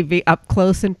really be up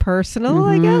close and personal,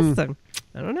 I guess. And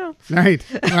I don't know. Right.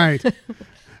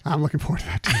 I'm looking forward to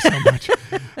that too so much.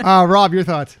 Rob, your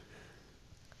thoughts?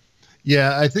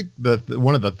 Yeah, I think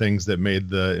one of the things that made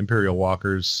the Imperial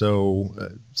Walkers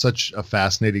such a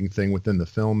fascinating thing within the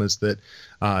film is that,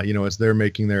 as they're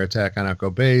making their attack on Echo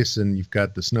Base, and you've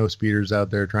got the snow speeders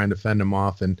out there trying to fend them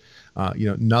off, and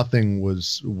nothing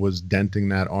was denting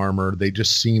that armor. They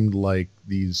just seemed like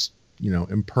these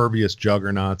impervious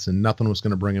juggernauts, and nothing was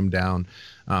going to bring them down,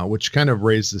 which kind of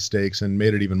raised the stakes and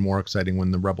made it even more exciting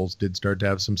when the rebels did start to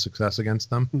have some success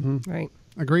against them. Right.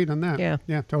 Agreed on that. Yeah.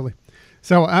 Totally.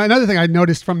 So another thing I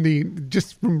noticed from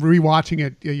rewatching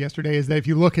it yesterday is that if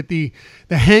you look at the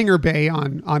hangar bay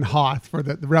on Hoth for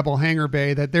the Rebel hangar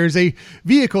bay, that there's a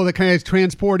vehicle that kind of is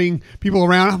transporting people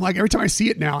around. I'm like, every time I see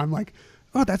it now, I'm like,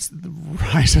 oh, that's the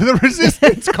Rise of the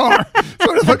Resistance car. That's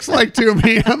what it looks like to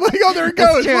me. I'm like, oh, there it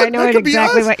goes. That's true. Look, I know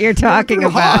exactly what you're talking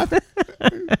about.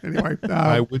 Anyway,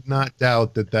 I would not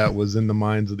doubt that was in the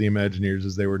minds of the Imagineers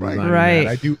as they were designing Right. that.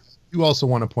 I do also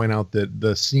want to point out that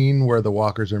the scene where the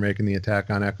walkers are making the attack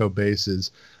on Echo Base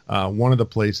is one of the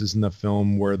places in the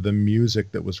film where the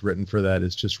music that was written for that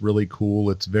is just really cool.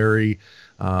 It's very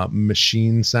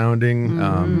machine sounding.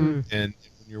 And when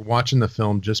you're watching the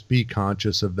film, just be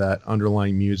conscious of that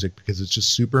underlying music because it's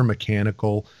just super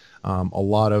mechanical, a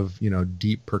lot of,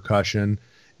 deep percussion.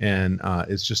 And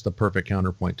it's just the perfect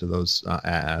counterpoint to those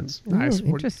ads. nice.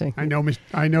 Interesting. I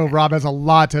know Rob has a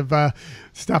lot of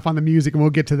stuff on the music, and we'll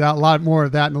get to that, a lot more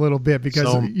of that in a little bit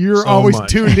because you're always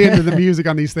much. tuned into the music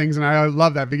on these things, and I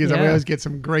love that because I Yeah. always get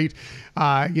some great,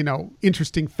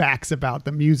 interesting facts about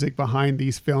the music behind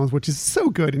these films, which is so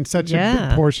good and such a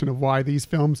big portion of why these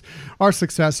films are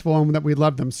successful and that we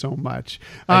love them so much.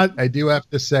 I do have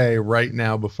to say right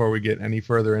now, before we get any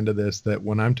further into this, that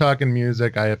when I'm talking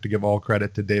music, I have to give all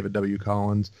credit to David W.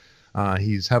 Collins.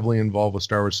 He's heavily involved with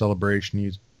Star Wars Celebration.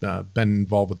 He's been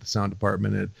involved with the sound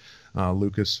department at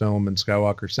Lucasfilm and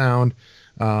Skywalker Sound.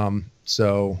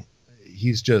 So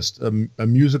he's just a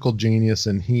musical genius,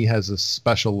 and he has a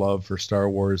special love for Star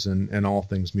Wars and all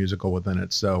things musical within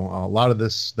it. So a lot of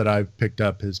this that I've picked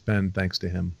up has been thanks to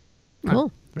him.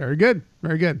 Cool. Very good.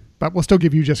 Very good. But we'll still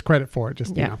give you just credit for it.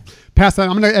 Just, pass that.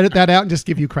 I'm going to edit that out and just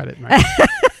give you credit. Right?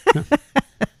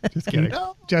 Just kidding.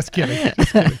 No. Just kidding.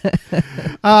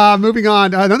 Moving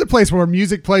on. Another place where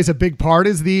music plays a big part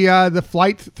is the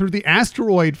flight through the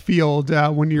asteroid field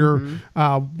when you're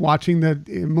watching the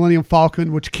Millennium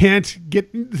Falcon, which can't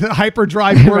get the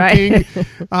hyperdrive working.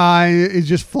 Is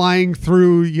just flying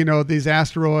through, these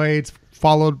asteroids,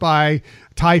 followed by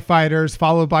TIE fighters,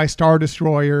 followed by Star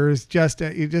Destroyers. Just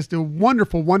a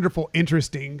wonderful, wonderful,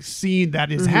 interesting scene that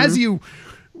has you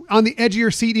on the edge of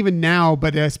your seat even now,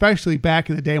 but especially back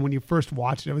in the day when you first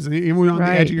watched it. It was on the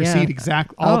edge of your seat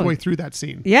exactly all the way through that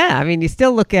scene. Yeah, I mean, you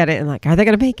still look at it and like, are they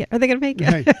going to make it? Are they going to make it?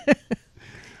 Right.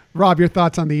 Rob, your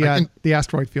thoughts on the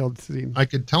asteroid field scene? I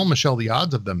could tell Michelle the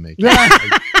odds of them making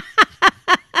it.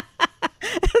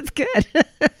 That's good.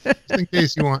 Just in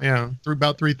case you want,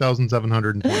 about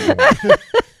 3,721.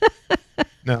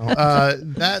 No,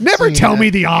 that Never scene, tell me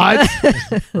the odds.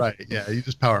 Right? Yeah, you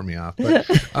just power me off. But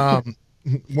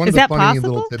one Is of the that funny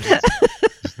possible? little tidbits.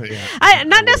 Yeah,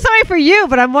 Not necessarily for you,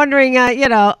 but I'm wondering,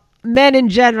 men in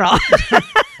general.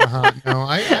 No,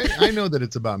 I know that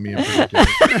it's about me in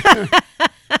particular.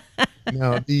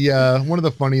 No, the one of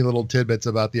the funny little tidbits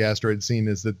about the asteroid scene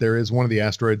is that there is one of the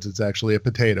asteroids that's actually a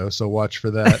potato. So watch for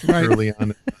that early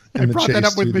on. I brought that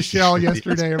up with through Michelle the-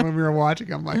 yesterday when we were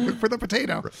watching. I'm like, look for the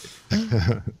potato.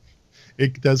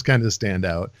 It does kind of stand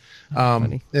out.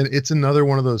 And it's another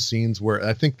one of those scenes where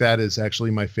I think that is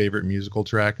actually my favorite musical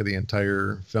track of the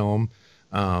entire film.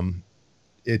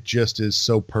 It just is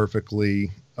so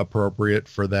perfectly appropriate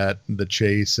for the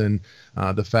chase and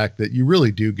the fact that you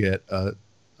really do get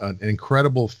an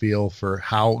incredible feel for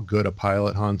how good a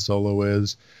pilot Han Solo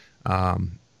is.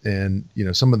 And,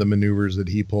 some of the maneuvers that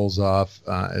he pulls off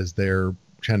as they're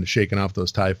kind of shaking off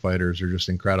those TIE fighters are just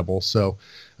incredible. So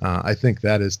I think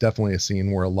that is definitely a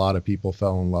scene where a lot of people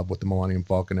fell in love with the Millennium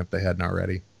Falcon if they hadn't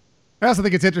already. I also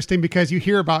think it's interesting because you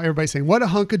hear about everybody saying, what a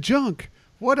hunk of junk.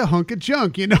 What a hunk of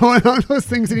junk, and all those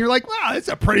things. And you're like, wow, it's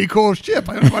a pretty cool ship.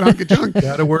 I don't know what hunk of junk.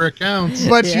 Gotta where it counts.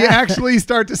 But you actually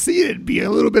start to see it be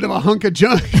a little bit of a hunk of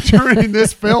junk during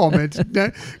this film. It's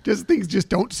just things just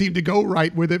don't seem to go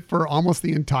right with it for almost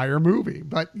the entire movie.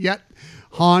 But yet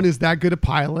Han is that good a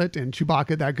pilot and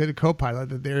Chewbacca that good a co-pilot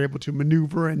that they're able to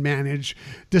maneuver and manage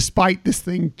despite this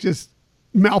thing just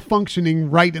malfunctioning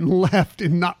right and left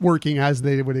and not working as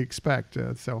they would expect.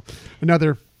 So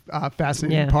another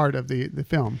fascinating part of the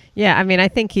film. Yeah, I mean, I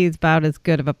think he's about as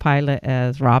good of a pilot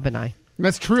as Rob and I.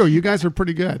 That's true. You guys are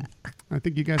pretty good. I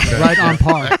think you guys are right on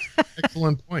par.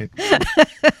 Excellent point.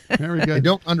 Very good. I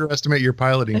don't underestimate your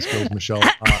piloting skills, Michelle.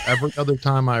 Every other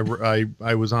time I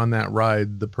was on that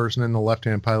ride, the person in the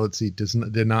left-hand pilot seat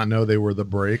did not know they were the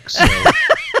brakes. So we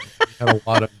had a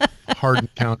lot of hard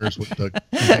encounters with the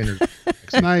containers.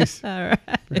 Nice. All right.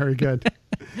 Very good.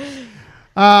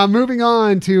 Moving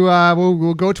on to,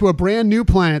 we'll go to a brand new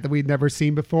planet that we'd never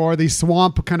seen before, the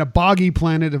swamp kind of boggy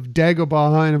planet of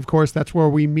Dagobah. And of course, that's where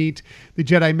we meet the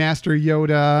Jedi Master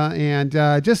Yoda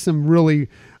and just some really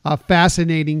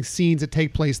fascinating scenes that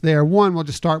take place there. One, we'll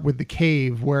just start with the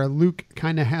cave where Luke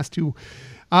kind of has to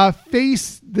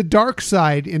face the dark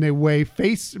side in a way.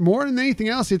 Face more than anything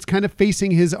else, it's kind of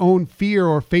facing his own fear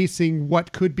or facing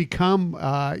what could become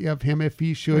of him if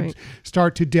he should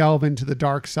start to delve into the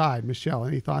dark side. Michelle,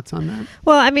 any thoughts on that?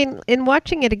 Well, I mean, in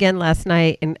watching it again last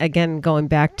night, and again going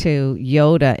back to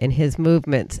Yoda and his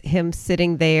movements, him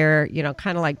sitting there,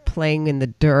 kind of like playing in the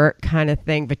dirt kind of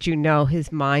thing, but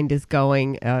his mind is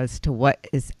going as to what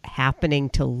is happening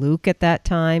to Luke at that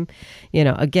time.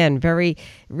 Again,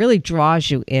 really draws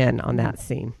you in on that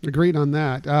scene. Agreed on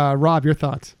that. Rob, your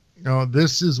thoughts? Oh,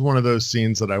 this is one of those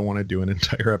scenes that I want to do an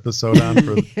entire episode on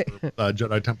for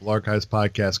Jedi Temple Archives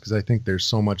podcast, because I think there's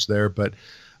so much there. But,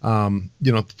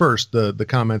 first, the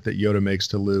comment that Yoda makes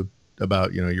to Luke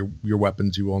about, your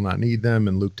weapons, you will not need them,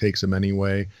 and Luke takes them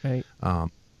anyway. Right.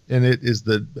 And it is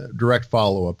the direct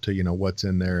follow-up to, what's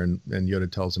in there. And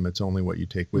Yoda tells him it's only what you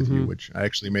take with you, which I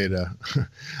actually made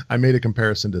a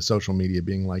comparison to social media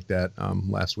being like that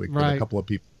last week that a couple of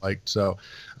people liked. So,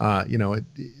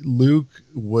 Luke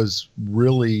was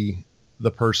really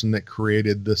the person that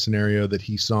created the scenario that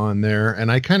he saw in there. And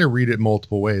I kind of read it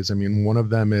multiple ways. I mean, one of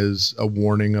them is a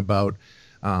warning about,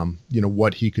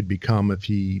 what he could become if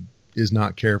he is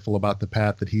not careful about the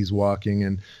path that he's walking.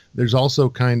 And there's also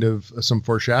kind of some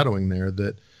foreshadowing there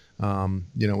that,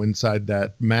 inside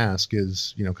that mask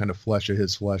is, kind of flesh of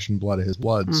his flesh and blood of his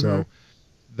blood. Mm-hmm. So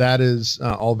that is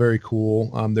all very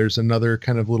cool. There's another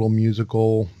kind of little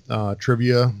musical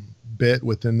trivia bit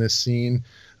within this scene.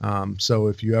 So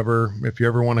if you ever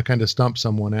want to kind of stump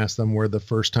someone, ask them where the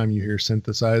first time you hear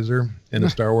synthesizer in a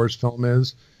Star Wars film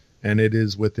is. And it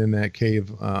is within that cave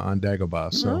on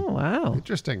Dagobah. So, oh, wow.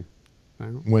 Interesting.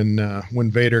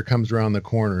 When Vader comes around the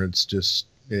corner, it's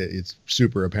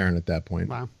super apparent at that point.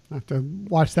 Wow. I have to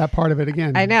watch that part of it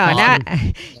again. I know.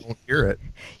 I don't hear it.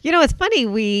 It's funny.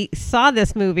 We saw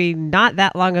this movie not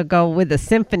that long ago with the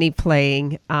symphony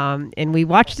playing, and we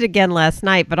watched it again last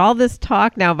night. But all this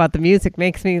talk now about the music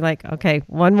makes me like, okay,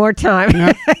 one more time.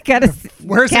 Yeah. I gotta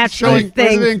Where's it showing?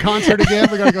 Where's it in concert again?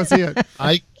 We gotta go see it.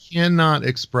 I cannot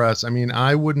express. I mean,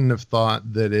 I wouldn't have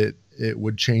thought that it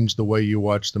would change the way you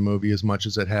watch the movie as much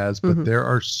as it has, but there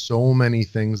are so many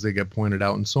things that get pointed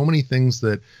out and so many things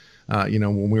that,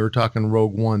 when we were talking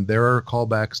Rogue One, there are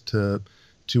callbacks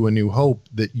to A New Hope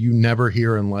that you never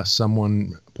hear unless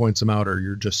someone points them out or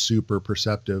you're just super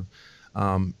perceptive.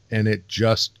 And it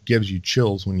just gives you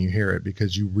chills when you hear it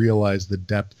because you realize the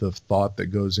depth of thought that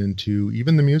goes into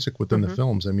even the music within the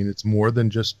films. I mean, it's more than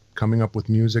just coming up with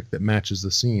music that matches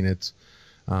the scene.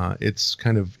 It's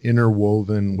kind of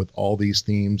interwoven with all these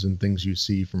themes and things you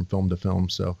see from film to film.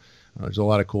 So there's a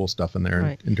lot of cool stuff in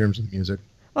there in terms of music.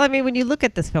 Well, I mean, when you look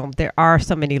at this film, there are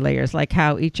so many layers, like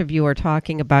how each of you are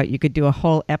talking about. You could do a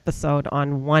whole episode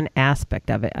on one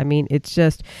aspect of it. I mean, it's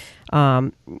just,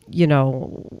 whether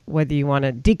you want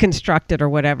to deconstruct it or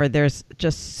whatever, there's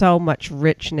just so much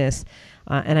richness.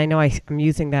 And I know I'm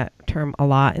using that term a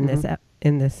lot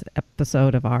in this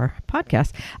episode of our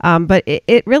podcast. But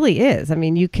it really is. I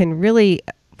mean, you can really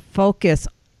focus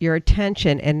your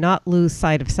attention and not lose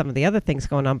sight of some of the other things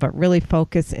going on, but really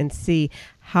focus and see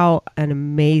how an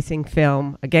amazing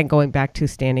film, again, going back to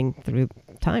Standing Through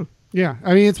Time. Yeah,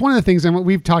 I mean, it's one of the things, and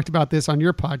we've talked about this on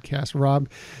your podcast, Rob,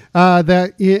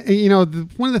 that,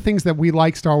 one of the things that we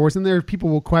like Star Wars, and there people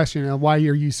will question, why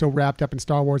are you so wrapped up in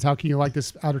Star Wars? How can you like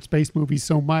this outer space movie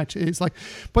so much? It's like,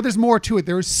 but there's more to it.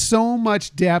 There is so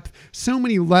much depth, so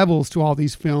many levels to all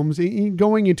these films,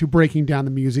 going into breaking down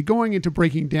the music, going into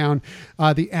breaking down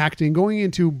the acting, going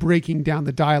into breaking down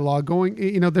the dialogue,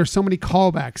 there's so many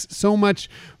callbacks, so much,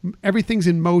 everything's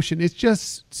in motion. It's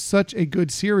just such a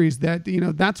good series that,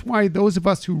 that's why those of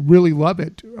us who really love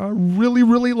it really,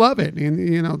 really love it.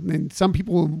 And some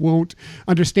people won't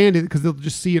understand it because they'll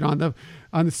just see it on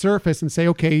the surface and say,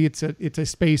 okay, it's a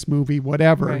space movie,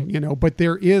 whatever, right. But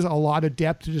there is a lot of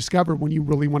depth to discover when you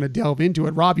really want to delve into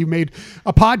it. Rob, you made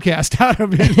a podcast out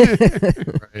of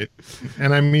it. Right.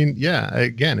 And I mean, yeah,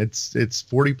 again, it's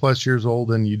 40 plus years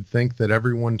old, and you'd think that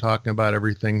everyone talking about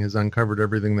everything has uncovered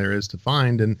everything there is to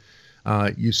find. And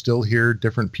you still hear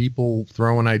different people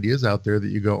throwing ideas out there that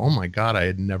you go, oh my God, I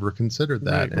had never considered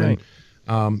that. Right.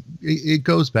 And it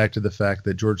goes back to the fact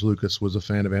that George Lucas was a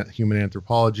fan of human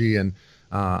anthropology. And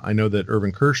I know that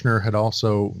Irvin Kershner had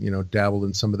also, dabbled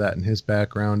in some of that in his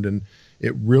background. And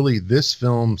it really, this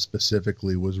film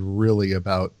specifically was really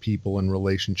about people and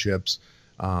relationships.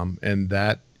 And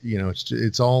that,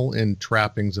 it's all in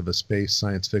trappings of a space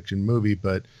science fiction movie,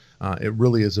 but it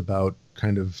really is about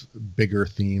kind of bigger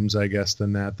themes, I guess,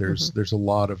 than that. There's a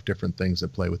lot of different things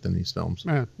that play within these films.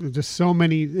 There's just so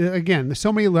many, again, there's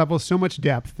so many levels, so much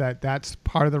depth that's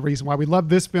part of the reason why we love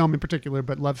this film in particular,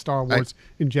 but love Star Wars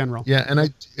in general. Yeah.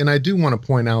 And I do want to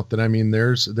point out that, I mean,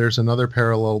 there's another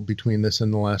parallel between this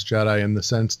and The Last Jedi in the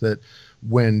sense that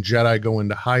when Jedi go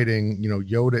into hiding, you know,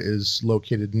 Yoda is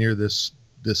located near this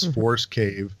force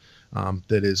cave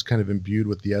that is kind of imbued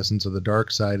with the essence of the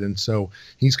dark side. And so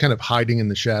he's kind of hiding in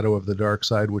the shadow of the dark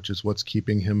side, which is what's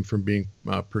keeping him from being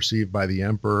perceived by the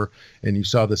Emperor. And you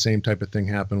saw the same type of thing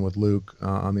happen with Luke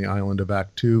on the island of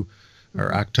Ahch-To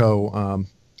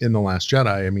in The Last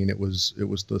Jedi. I mean, it was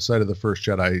the site of the first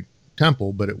Jedi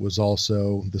temple, but it was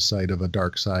also the site of a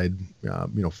dark side,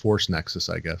 force nexus,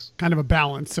 I guess. Kind of a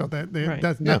balance, so that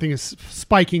Right. nothing is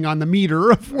spiking on the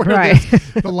meter of where Right.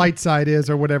 the light side is,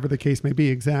 or whatever the case may be.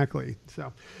 Exactly.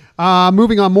 So,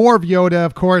 moving on, more of Yoda,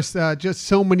 of course. Just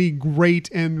so many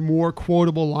great and more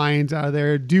quotable lines out of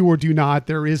there. "Do or do not.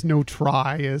 There is no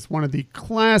try" is one of the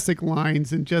classic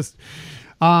lines, and just.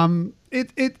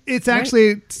 It's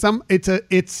actually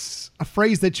it's a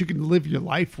phrase that you can live your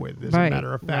life with, as a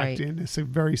matter of fact, and it's a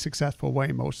very successful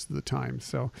way most of the time.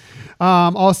 So,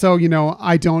 also,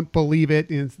 I don't believe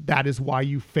it, and that is why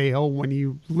you fail, when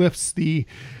he lifts the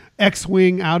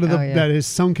X-wing out of that is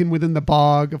sunken within the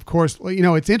bog. Of course,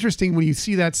 it's interesting when you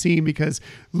see that scene, because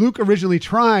Luke originally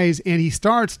tries and he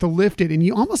starts to lift it, and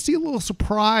you almost see a little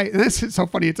surprise. And that's so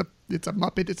funny. It's a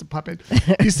Muppet. It's a puppet.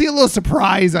 You see a little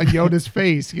surprise on Yoda's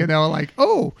face, like,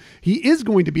 oh, he is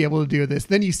going to be able to do this.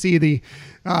 Then you see the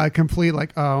complete,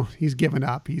 like, oh, he's given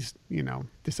up. He's,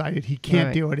 decided he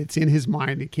can't do it. It's in his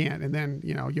mind. He can't. And then,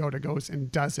 Yoda goes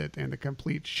and does it. And the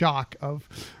complete shock of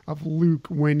Luke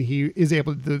when he is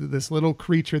able to do this little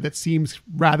creature that seems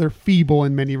rather feeble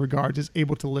in many regards is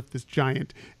able to lift this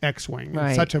giant X-wing. Right.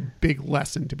 It's such a big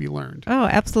lesson to be learned. Oh,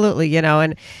 absolutely.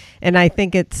 And I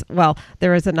think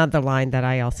there is another line that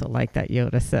I also like that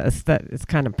Yoda says that is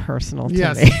kind of personal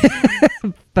to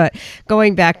me. But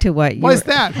going back to what is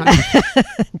that, honey?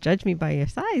 Judge me by your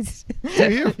size.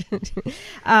 To you.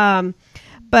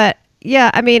 But yeah,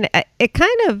 I mean, it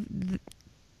kind of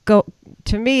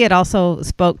to me, it also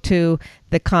spoke to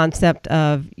the concept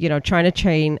of, trying to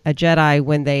train a Jedi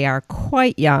when they are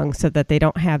quite young so that they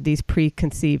don't have these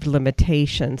preconceived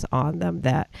limitations on them,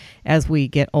 that as we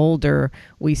get older,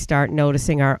 we start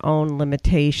noticing our own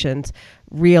limitations,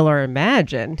 real or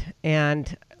imagined,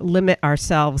 and limit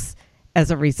ourselves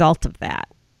as a result of that,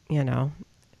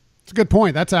 It's a good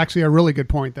point. That's actually a really good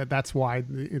point. That's why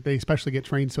they especially get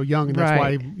trained so young, and that's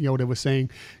why Yoda was saying,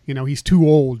 he's too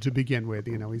old to begin with.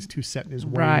 He's too set in his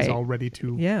ways already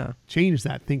to change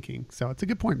that thinking. So it's a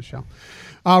good point, Michelle.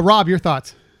 Rob, your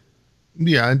thoughts?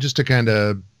 Yeah, and just to kind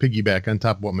of piggyback on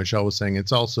top of what Michelle was saying,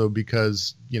 it's also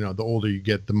because, the older you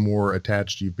get, the more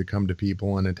attached you've become to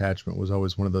people, and attachment was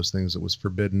always one of those things that was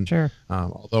forbidden. Sure.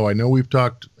 Although I know we've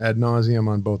talked ad nauseum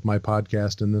on both my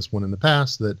podcast and this one in the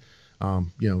past that,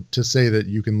 to say that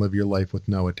you can live your life with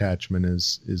no attachment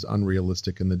is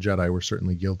unrealistic, and the Jedi were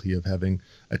certainly guilty of having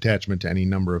attachment to any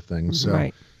number of things.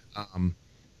 So,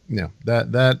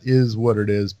 that is what it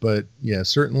is. But yeah,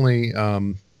 certainly,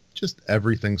 just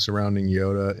everything surrounding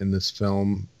Yoda in this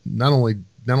film, not only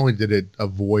did it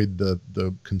avoid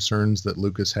the concerns that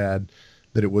Lucas had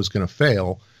that it was going to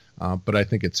fail, but I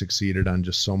think it succeeded on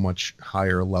just so much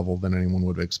higher level than anyone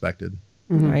would have expected.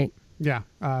 Mm-hmm. Right. Yeah,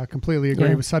 completely agree.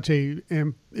 Yeah. It was such a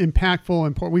impactful,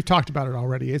 important. We've talked about it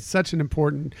already. It's such an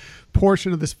important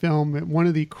portion of this film. One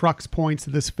of the crux points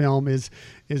of this film is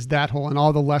that whole, and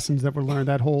all the lessons that were learned.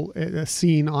 That whole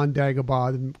scene on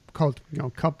Dagobah, and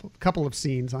couple of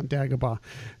scenes on Dagobah,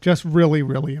 just really,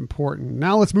 really important.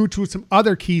 Now let's move to some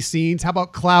other key scenes. How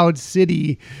about Cloud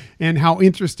City, and how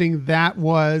interesting that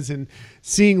was, and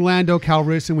seeing Lando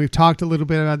Calrissian. We've talked a little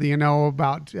bit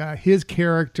about his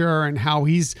character and how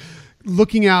he's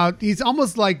looking out. He's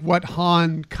almost like what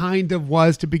Han kind of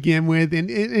was to begin with, and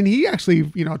he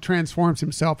actually transforms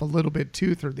himself a little bit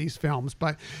too through these films,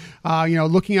 but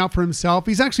looking out for himself.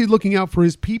 He's actually looking out for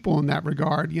his people in that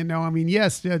regard.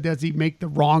 Yes, does he make the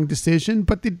wrong decision,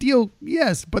 but the deal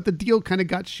kind of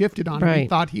got shifted on him. He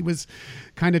thought he was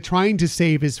kind of trying to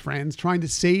save his friends, trying to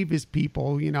save his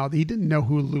people. He didn't know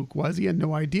who Luke was. He had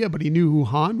no idea, but he knew who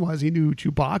Han was. He knew who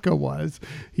Chewbacca was.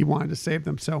 He wanted to save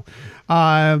them. So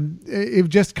it was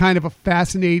just kind of a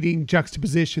fascinating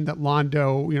juxtaposition that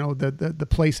Lando, the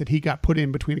place that he got put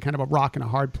in between kind of a rock and a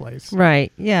hard place.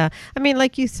 Right. Yeah. I mean,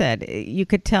 like you said, you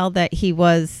could tell that he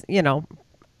was,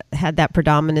 had that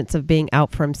predominance of being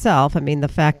out for himself. I mean, the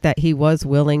fact that he was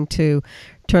willing to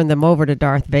turn them over to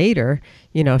Darth Vader,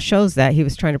 shows that he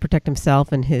was trying to protect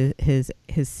himself and his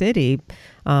city.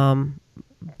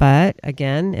 But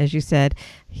again, as you said,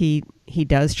 he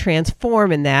does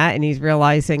transform in that, and he's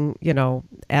realizing,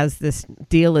 as this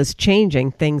deal is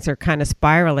changing, things are kind of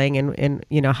spiraling, and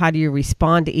how do you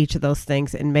respond to each of those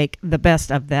things and make the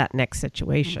best of that next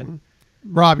situation?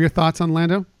 Rob, your thoughts on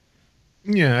Lando?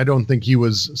 Yeah, I don't think he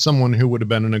was someone who would have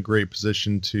been in a great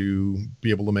position to be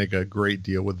able to make a great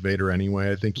deal with Vader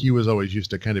anyway. I think he was always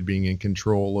used to kind of being in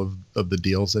control of the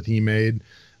deals that he made,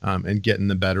 and getting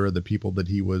the better of the people that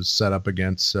he was set up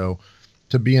against. So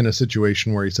to be in a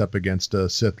situation where he's up against a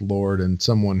Sith Lord and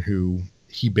someone who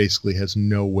he basically has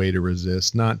no way to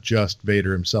resist, not just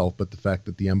Vader himself, but the fact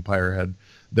that the Empire had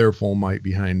their full might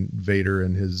behind Vader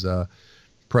and his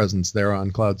presence there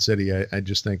on Cloud City, I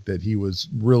just think that he was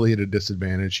really at a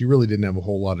disadvantage. He really didn't have a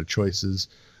whole lot of choices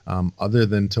other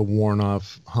than to warn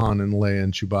off Han and Leia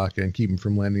and Chewbacca and keep him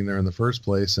from landing there in the first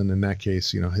place. And in that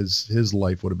case, his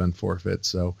life would have been forfeit.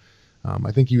 So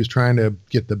I think he was trying to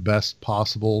get the best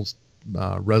possible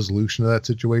resolution of that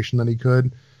situation that he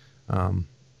could.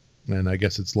 And I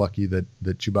guess it's lucky that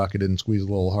Chewbacca didn't squeeze a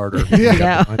little harder.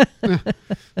 Yeah.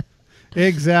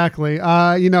 Exactly.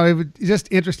 It was just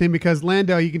interesting because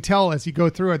Lando, you can tell as you go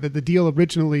through it that the deal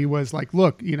originally was like,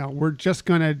 look, we're just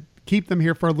going to keep them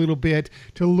here for a little bit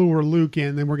to lure Luke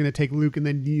in, then we're going to take Luke, and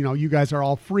then you guys are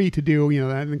all free to do,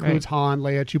 that includes Han,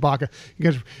 Leia, Chewbacca.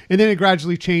 And then it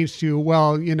gradually changed to,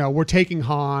 well, we're taking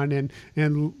Han and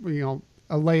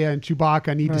Leia and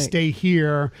Chewbacca need to stay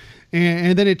here.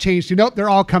 And then it changed to, nope, they're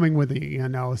all coming with me,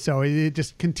 So it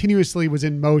just continuously was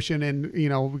in motion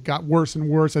and, got worse and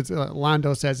worse, as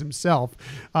Lando says himself,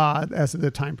 as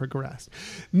the time progressed.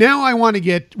 Now I want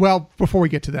to before we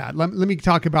get to that, let me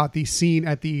talk about the scene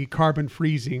at the carbon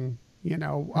freezing,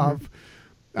 of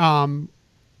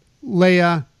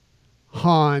Leia,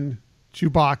 Han,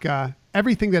 Chewbacca,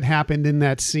 everything that happened in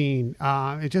that scene.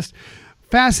 It just...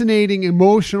 fascinating,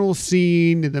 emotional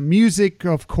scene. The music,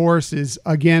 of course, is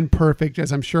again perfect,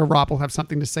 as I'm sure Rob will have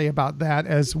something to say about that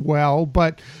as well.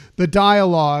 But the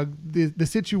dialogue, the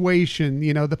situation,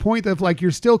 the point of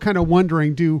you're still kind of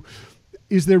wondering,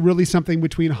 is there really something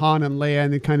between Han and Leia?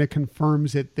 And it kind of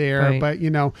confirms it there. Right. But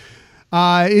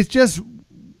it's just.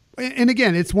 And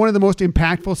again, it's one of the most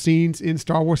impactful scenes in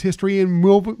Star Wars history and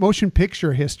motion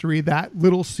picture history, that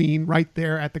little scene right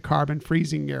there at the carbon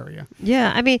freezing area.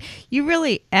 Yeah, I mean, you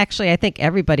really, I think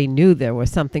everybody knew there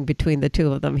was something between the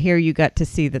two of them. Here you got to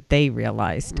see that they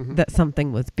realized that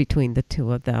something was between the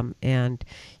two of them and,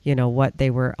 what they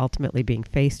were ultimately being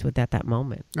faced with at that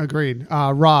moment. Agreed.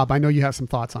 Rob, I know you have some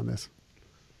thoughts on this.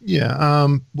 Yeah.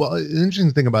 Well, the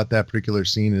interesting thing about that particular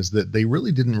scene is that they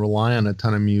really didn't rely on a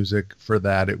ton of music for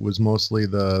that. It was mostly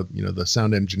the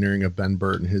sound engineering of Ben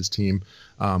Burtt and his team,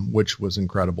 which was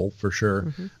incredible for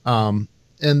sure. And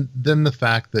then the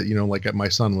fact that, my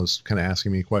son was kind of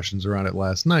asking me questions around it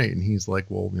last night, and he's like,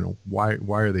 well, why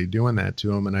are they doing that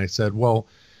to him? And I said, well,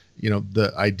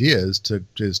 the idea is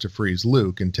to freeze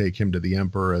Luke and take him to the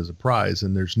Emperor as a prize.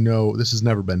 And this has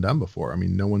never been done before. I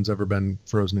mean, no one's ever been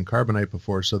frozen in carbonite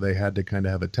before. So they had to kind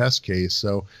of have a test case.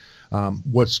 So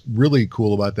what's really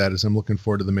cool about that is I'm looking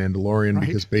forward to The Mandalorian,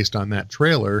 because based on that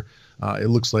trailer, it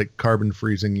looks like carbon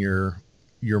freezing your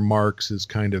marks has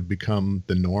kind of become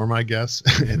the norm, I guess,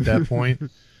 at that point.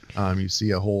 You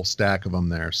see a whole stack of them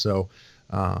there. So,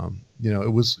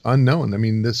 it was unknown. I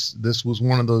mean, this was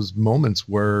one of those moments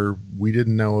where we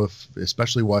didn't know if,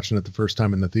 especially watching it the first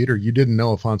time in the theater, you didn't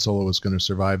know if Han Solo was going to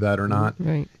survive that or not.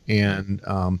 Right. And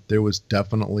there was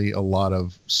definitely a lot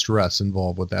of stress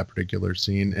involved with that particular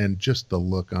scene, and just the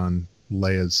look on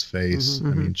Leia's face. I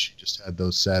mean, she just had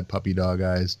those sad puppy dog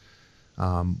eyes,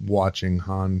 watching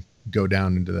Han go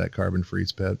down into that carbon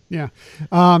freeze pit. Yeah.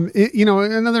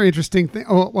 Another interesting thing,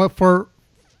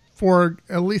 for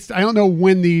at least, I don't know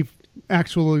when the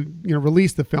actual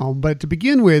released the film, but to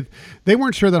begin with, they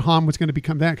weren't sure that Han was going to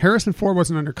become back. Harrison Ford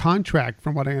wasn't under contract,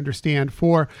 from what I understand,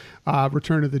 for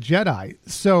Return of the Jedi.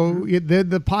 So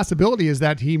the possibility is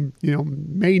that he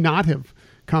may not have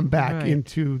come back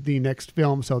into the next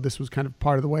film. So this was kind of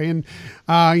part of the way. And,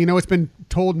 it's been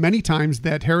told many times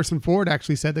that Harrison Ford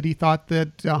actually said that he thought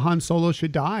that Han Solo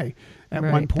should die at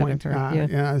one point.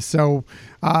 So,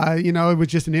 it was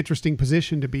just an interesting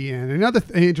position to be in. Another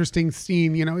interesting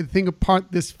scene, the thing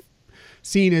apart this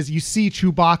scene is you see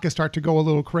Chewbacca start to go a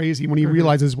little crazy when he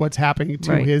realizes what's happening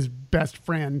to his best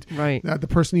friend, the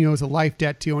person he owes a life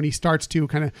debt to, and he starts to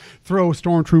kind of throw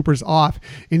stormtroopers off.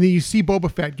 And then you see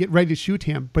Boba Fett get ready to shoot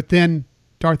him, but then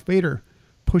Darth Vader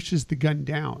pushes the gun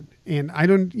down. And I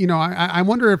don't, I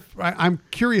wonder if, I'm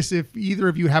curious if either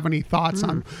of you have any thoughts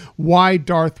on why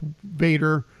Darth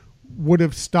Vader would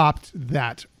have stopped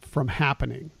that from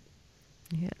happening.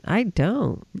 Yeah, I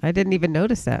don't. I didn't even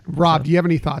notice that. Rob, do you have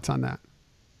any thoughts on that?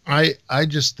 I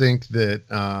just think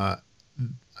that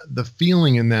the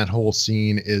feeling in that whole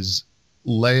scene is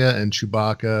Leia and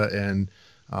Chewbacca and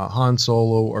Han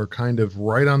Solo are kind of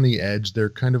right on the edge. They're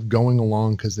kind of going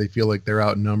along because they feel like they're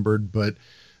outnumbered, but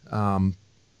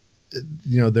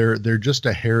they're just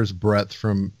a hair's breadth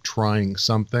from trying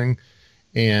something.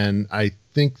 And I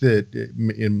think that,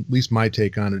 at least my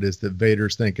take on it, is that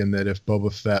Vader's thinking that if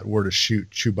Boba Fett were to shoot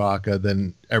Chewbacca,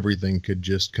 then everything could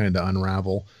just kind of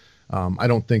unravel. I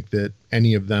don't think that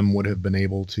any of them would have been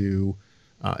able to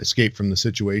escape from the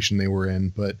situation they were in,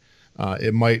 but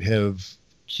it might have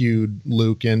cued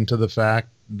Luke into the fact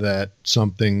that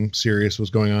something serious was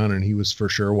going on and he was for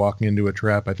sure walking into a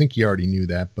trap. I think he already knew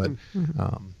that, but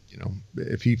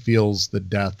if he feels the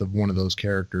death of one of those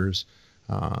characters,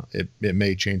 it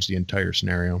may change the entire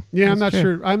scenario. Yeah, I'm not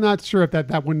sure. I'm not sure if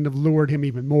that wouldn't have lured him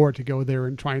even more to go there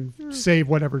and try and save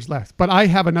whatever's left. But I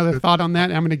have another thought on that.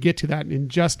 I'm going to get to that in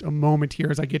just a moment here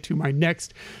as I get to my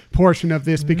next portion of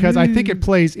this, because I think it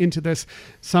plays into this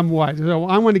somewhat. So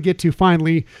I want to get to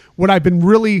finally what I've been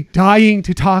really dying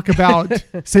to talk about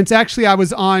since actually I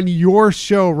was on your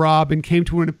show, Rob, and came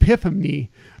to an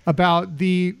epiphany about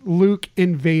the Luke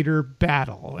and Vader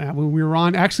battle. When we were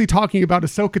on actually talking about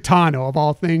Ahsoka Tano of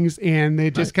all things, and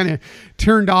they just kind of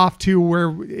turned off to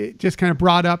where it just kind of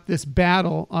brought up this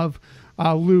battle of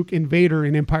Luke and Vader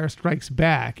in Empire Strikes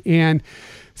Back. And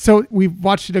so we've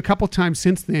watched it a couple times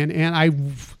since then, and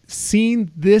I've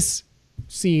seen this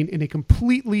scene in a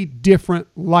completely different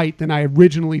light than I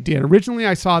originally did. Originally,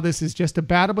 I saw this as just a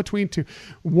battle between two,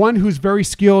 one who's very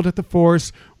skilled at the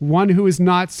Force, one who is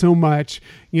not so much,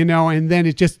 and then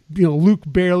it just, Luke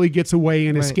barely gets away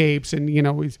and escapes,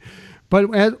 and,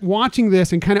 but as watching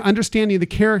this and kind of understanding the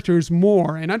characters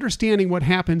more and understanding what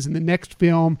happens in the next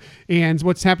film and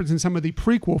what happens in some of the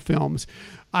prequel films,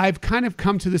 I've kind of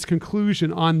come to this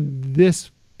conclusion on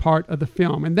this part of the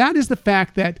film. And that is the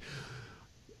fact that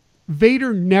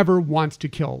Vader never wants to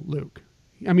kill Luke.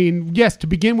 I mean, yes, to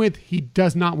begin with, he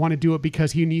does not want to do it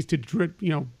because he needs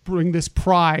to, bring this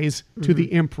prize to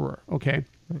the Emperor. Okay.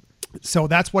 So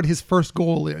that's what his first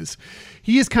goal is.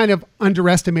 He is kind of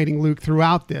underestimating Luke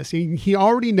throughout this. He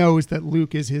already knows that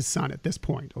Luke is his son at this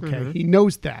point. Okay. He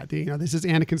knows that, this is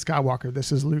Anakin Skywalker.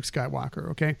 This is Luke Skywalker.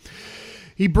 Okay.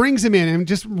 He brings him in, and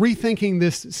just rethinking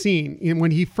this scene,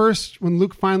 when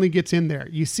Luke finally gets in there,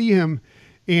 you see him.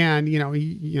 And,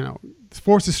 the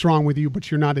Force is strong with you, but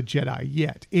you're not a Jedi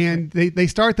yet. And they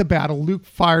start the battle. Luke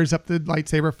fires up the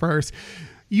lightsaber first.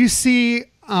 You see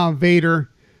Vader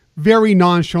very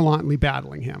nonchalantly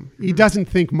battling him. He doesn't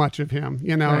think much of him.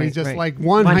 He's just like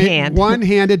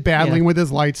one-handed battling with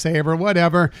his lightsaber,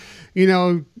 whatever.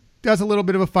 Does a little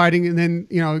bit of a fighting, and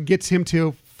then, gets him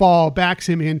to fall, backs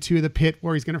him into the pit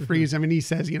where he's going to freeze him. And he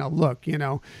says, look,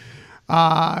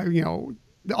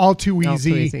 all too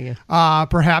easy.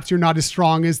 Perhaps you're not as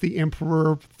strong as the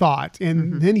Emperor thought.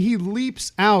 And then he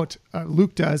leaps out,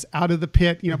 Luke does, out of the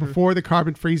pit, before the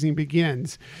carbon freezing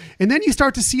begins. And then you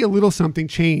start to see a little something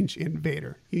change in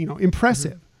Vader,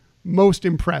 impressive, most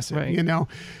impressive, and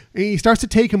he starts to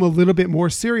take him a little bit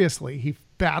more seriously. He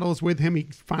battles with him. He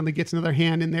finally gets another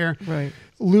hand in there. Right.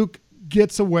 Luke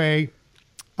gets away.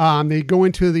 They go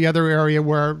into the other area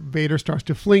where Vader starts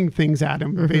to fling things at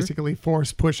him, basically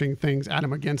force pushing things at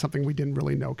him. Again, something we didn't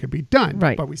really know could be done,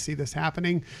 but we see this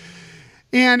happening.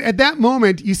 And at that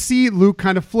moment, you see Luke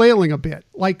kind of flailing a bit.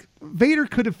 Like Vader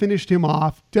could have finished him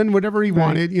off, done whatever he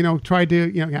wanted, tried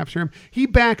to, capture him. He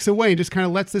backs away and just kind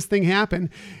of lets this thing happen.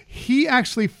 He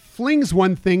actually flings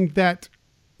one thing that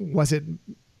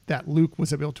Luke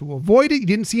was able to avoid it. You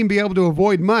didn't see him be able to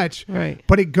avoid much,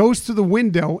 but it goes through the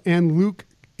window, and Luke,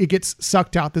 it gets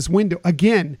sucked out this window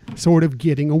again, sort of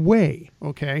getting away.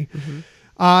 Okay.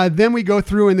 Then we go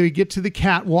through and we get to the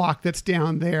catwalk that's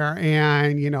down there,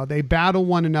 and, they battle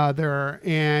one another,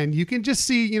 and you can just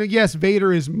see, yes,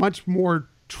 Vader is much more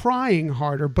trying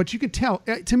harder, but you can tell,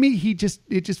 to me, it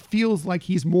just feels like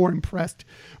he's more impressed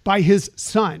by his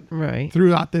son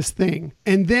throughout this thing.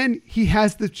 And then he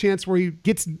has the chance where he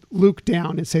gets Luke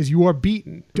down and says, "You are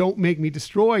beaten. Don't make me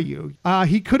destroy you."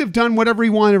 He could have done whatever he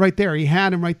wanted right there. He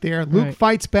had him right there. Luke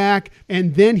fights back,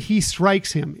 and then he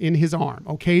strikes him in his arm.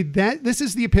 Okay. This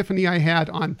is the epiphany I had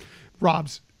on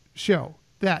Rob's show.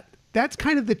 That's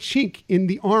kind of the chink in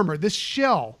the armor, this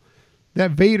shell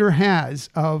that Vader has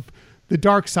of the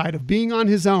dark side, of being on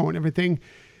his own, everything.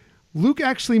 Luke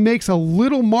actually makes a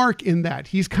little mark in that.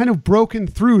 He's kind of broken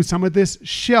through some of this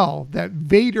shell that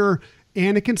Vader,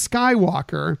 Anakin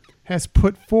Skywalker, has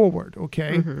put forward.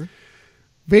 Okay.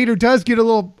 Vader does get a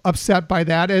little upset by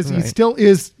that, as he still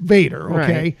is Vader.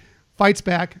 Okay. fights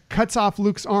back, cuts off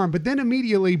Luke's arm, but then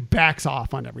immediately backs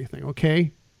off on everything,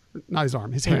 okay? Not his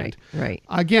arm, his hand. Right.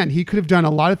 Again, he could have done a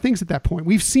lot of things at that point.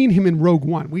 We've seen him in Rogue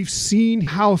One. We've seen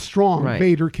how strong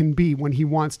Vader can be when he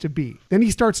wants to be. Then he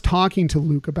starts talking to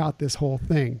Luke about this whole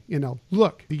thing.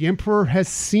 Look, the Emperor has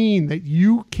seen that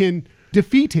you can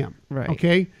defeat him. Right.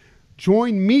 Okay?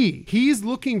 Join me. He's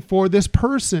looking for this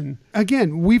person.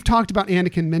 Again, we've talked about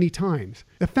Anakin many times.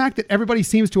 The fact that everybody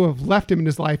seems to have left him in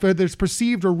his life, whether it's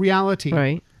perceived or reality.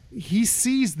 Right. He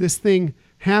sees this thing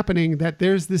happening, that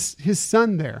there's his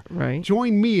son there. Right.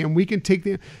 Join me and we can take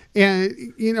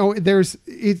there's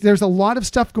a lot of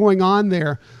stuff going on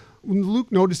there. When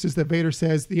Luke notices that Vader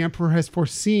says the Emperor has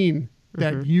foreseen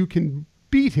that you can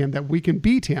beat him, that we can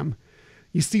beat him,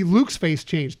 you see Luke's face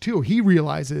change too. He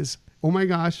realizes, oh my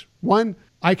gosh, 1,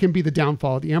 I can be the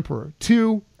downfall of the Emperor.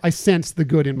 2, I sense the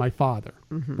good in my father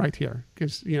right here.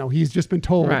 Because, he's just been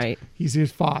told he's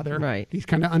his father. Right. He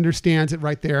kind of understands it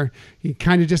right there. He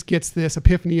kind of just gets this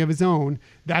epiphany of his own.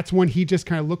 That's when he just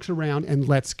kind of looks around and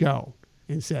lets go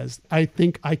and says, I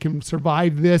think I can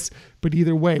survive this, but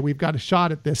either way, we've got a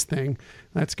shot at this thing.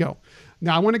 Let's go.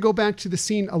 Now, I want to go back to the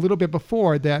scene a little bit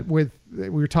before that we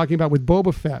were talking about with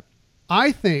Boba Fett.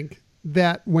 I think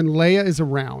that when Leia is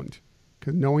around,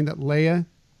 because knowing that Leia,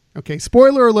 okay,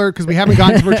 spoiler alert, because we haven't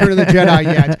gotten to Return of the Jedi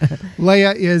yet.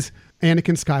 Leia is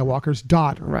Anakin Skywalker's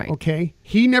daughter. Right. Okay.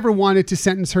 He never wanted to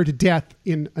sentence her to death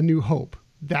in A New Hope.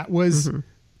 That was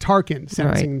Tarkin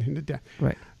sentencing him to death.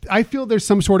 Right. I feel there's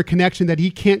some sort of connection that he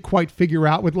can't quite figure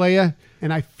out with Leia.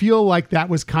 And I feel like there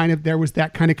was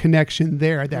that kind of connection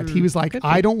there, that he was like,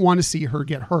 I don't want to see her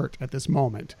get hurt at this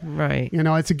moment. Right.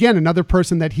 It's again, another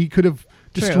person that he could have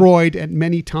destroyed at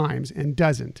many times and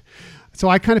doesn't. So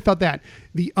I kind of felt that.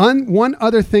 The one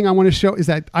other thing I want to show is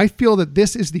that I feel that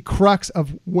this is the crux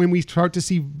of when we start to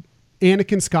see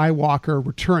Anakin Skywalker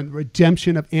return. The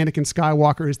redemption of Anakin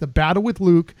Skywalker is the battle with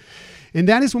Luke. And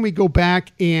that is when we go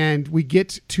back and we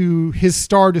get to his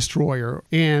Star Destroyer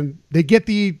and they get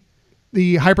the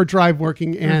hyperdrive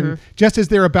working, and just as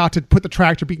they're about to put the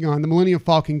tractor beam on, the Millennium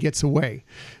Falcon gets away.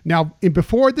 Now,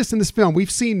 before this in this film,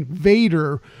 we've seen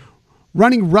Vader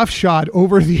running roughshod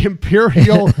over the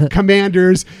Imperial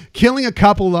commanders, killing a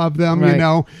couple of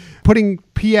them, putting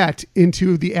Piet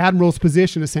into the Admiral's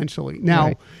position, essentially.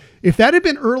 Now, if that had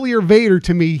been earlier Vader,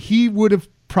 to me, he would have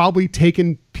probably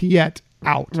taken Piet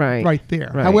out right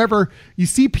there. Right. However, you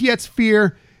see Piet's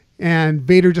fear, and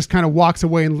Vader just kind of walks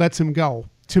away and lets him go.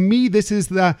 To me, this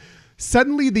is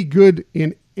suddenly the good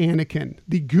in Anakin,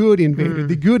 the good in Vader,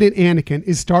 the good in Anakin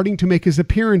is starting to make his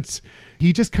appearance.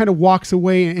 He just kind of walks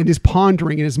away and is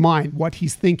pondering in his mind what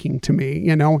he's thinking, to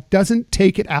me, doesn't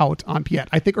take it out on Piet.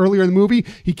 I think earlier in the movie,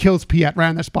 he kills Piet right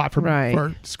on the spot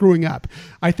for screwing up.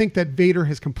 I think that Vader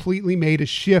has completely made a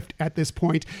shift at this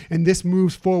point, and this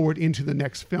moves forward into the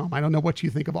next film. I don't know what you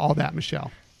think of all that,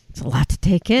 Michelle. It's a lot to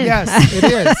take in. Yes, it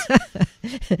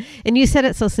is. And you said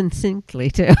it so succinctly,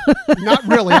 too. Not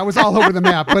really. I was all over the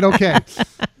map, but okay.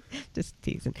 Just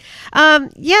teasing.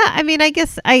 I mean, I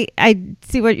guess I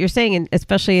see what you're saying, and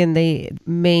especially in the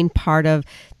main part of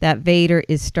that Vader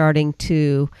is starting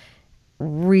to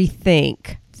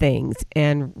rethink things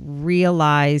and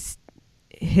realize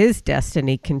his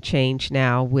destiny can change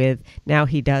now. Now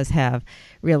he does have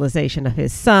realization of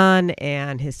his son,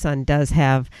 and his son does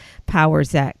have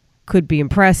powers that could be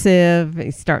impressive.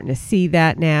 He's starting to see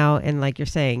that now. And like you're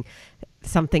saying,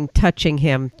 something touching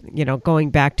him, going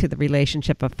back to the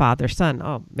relationship of father-son.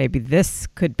 Oh, maybe this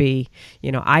could be,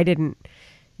 I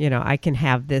can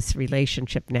have this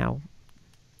relationship now.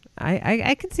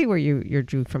 I can see where you're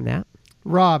drew from that.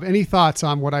 Rob, any thoughts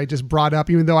on what I just brought up,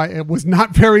 even though it was not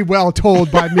very well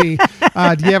told by me?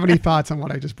 Do you have any thoughts on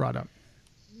what I just brought up?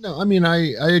 No, I mean,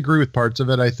 I agree with parts of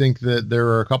it. I think that there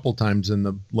are a couple times in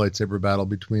the lightsaber battle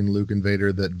between Luke and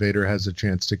Vader that Vader has a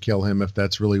chance to kill him if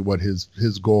that's really what his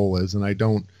goal is. And I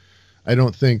don't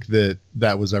think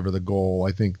that was ever the goal.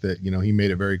 I think that, he made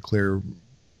it very clear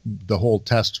the whole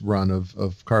test run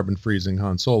of carbon freezing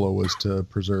Han Solo was to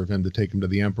preserve him, to take him to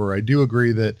the Emperor. I do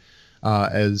agree that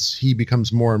as he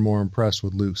becomes more and more impressed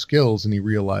with Luke's skills and he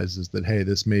realizes that, hey,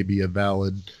 this may be a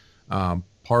valid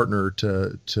partner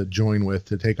to join with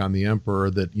to take on the Emperor,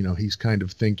 that he's kind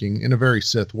of thinking in a very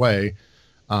Sith way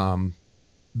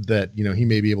that he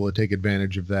may be able to take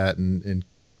advantage of that and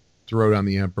throw down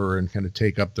the Emperor and kind of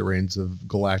take up the reins of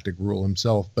galactic rule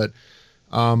himself. But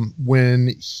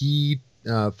when he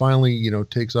finally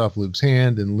takes off Luke's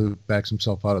hand and Luke backs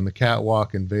himself out on the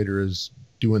catwalk and Vader is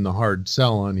doing the hard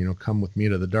sell on come with me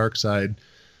to the dark side,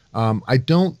 I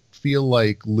don't feel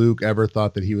like Luke ever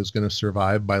thought that he was going to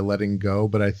survive by letting go,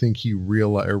 but I think he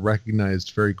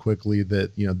recognized very quickly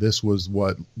that, this was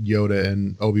what Yoda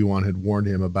and Obi-Wan had warned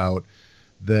him about,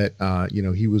 that,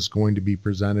 he was going to be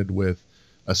presented with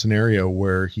a scenario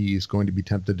where he's going to be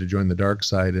tempted to join the dark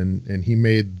side. And he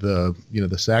made the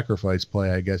sacrifice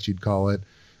play, I guess you'd call it,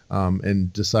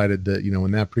 and decided that,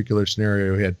 in that particular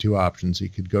scenario, he had two options. He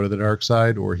could go to the dark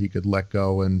side, or he could let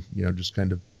go and, just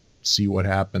kind of see what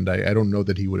happened. I don't know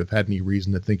that he would have had any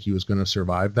reason to think he was going to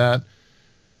survive that.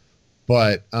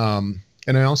 But,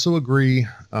 and I also agree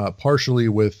partially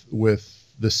with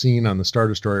the scene on the Star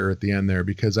Destroyer at the end there,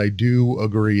 because I do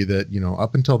agree that,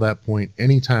 up until that point,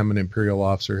 anytime an Imperial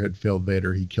officer had failed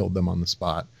Vader, he killed them on the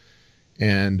spot.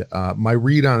 And my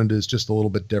read on it is just a little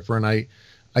bit different.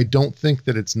 I don't think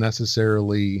that it's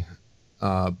necessarily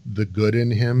the good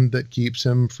in him that keeps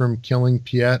him from killing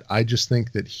Piet. I just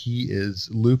think that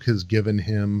Luke has given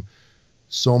him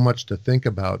so much to think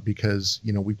about, because,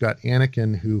 we've got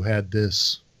Anakin, who had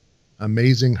this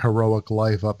amazing heroic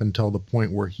life up until the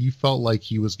point where he felt like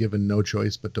he was given no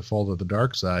choice but to fall to the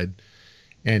dark side.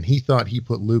 And he thought he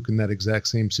put Luke in that exact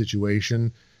same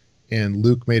situation, and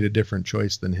Luke made a different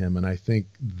choice than him. And I think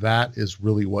that is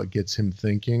really what gets him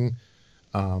thinking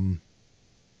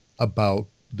about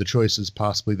the choices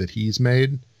possibly that he's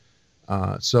made.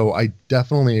 So I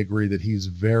definitely agree that he's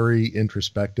very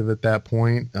introspective at that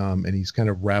point, and he's kind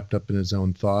of wrapped up in his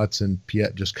own thoughts, and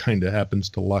Piet just kind of happens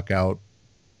to luck out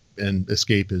and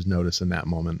escape his notice in that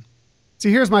moment. So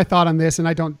here's my thought on this, and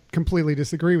I don't completely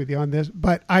disagree with you on this,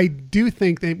 but I do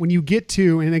think that when you get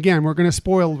to, and again, we're going to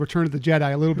spoil Return of the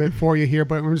Jedi a little bit for you here,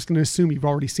 but I'm just going to assume you've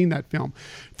already seen that film.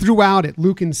 Throughout it,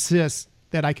 Luke insists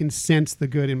that I can sense the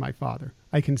good in my father.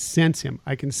 I can sense him.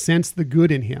 I can sense the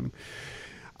good in him.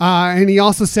 And he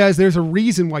also says there's a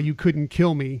reason why you couldn't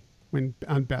kill me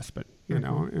on Bespin,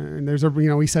 and there's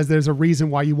he says there's a reason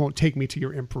why you won't take me to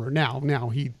your emperor. Now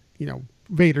he,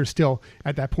 Vader still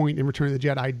at that point in Return of the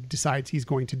Jedi decides he's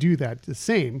going to do that the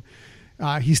same.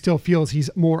 He still feels he's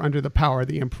more under the power of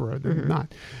the emperor than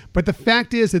not. But the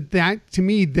fact is that to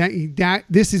me, that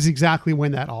this is exactly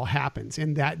when that all happens.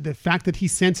 And that the fact that he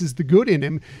senses the good in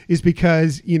him is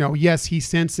because, yes, he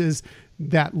senses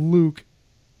that Luke,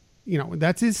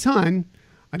 that's his son.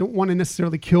 I don't want to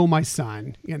necessarily kill my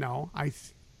son.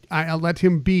 I'll let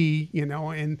him be,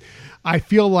 and I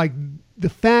feel like the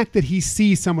fact that he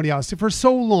sees somebody else for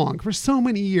so long, for so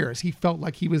many years, he felt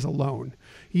like he was alone.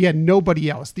 He had nobody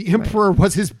else. The emperor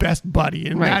was his best buddy,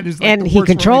 and that is and he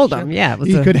controlled him. Yeah,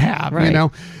 he could have,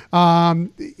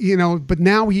 But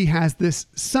now he has this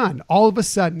son. All of a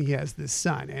sudden, he has this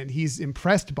son, and he's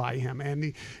impressed by him.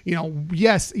 And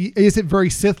yes, is it very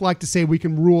Sith-like to say we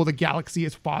can rule the galaxy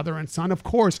as father and son? Of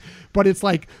course, but it's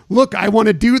like, look, I want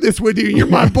to do this with you. You're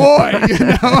my boy.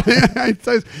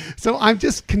 So I'm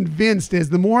just convinced, as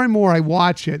the more and more I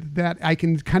watch it, that I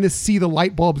can kind of see the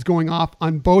light bulbs going off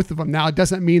on both of them. Now, it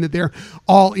doesn't mean that they're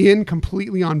all in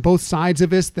completely on both sides of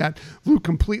this, that Luke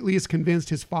completely is convinced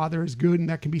his father is good and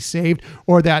that can be saved,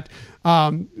 or that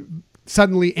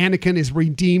suddenly Anakin is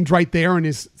redeemed right there and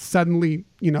is suddenly,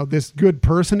 this good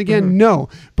person again. No,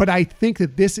 but I think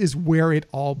that this is where it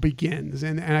all begins.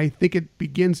 And I think it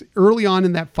begins early on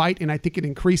in that fight, and I think it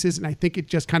increases, and I think it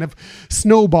just kind of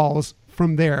snowballs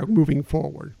from there moving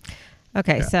forward.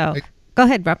 Okay, so go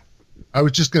ahead, Rob. I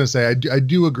was just going to say, I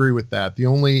do agree with that. The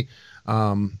only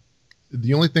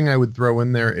thing I would throw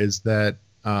in there is that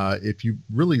if you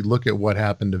really look at what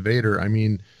happened to Vader, I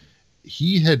mean,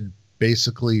 he had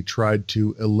basically tried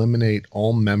to eliminate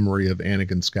all memory of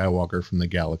Anakin Skywalker from the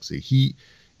galaxy.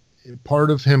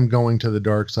 Part of him going to the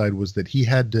dark side was that he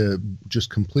had to just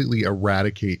completely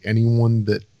eradicate anyone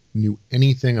that knew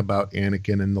anything about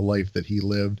Anakin and the life that he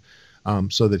lived,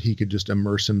 so that he could just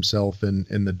immerse himself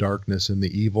in the darkness and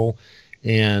the evil.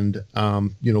 And,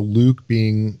 Luke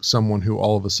being someone who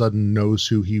all of a sudden knows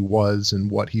who he was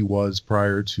and what he was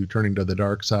prior to turning to the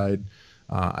dark side,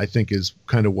 I think is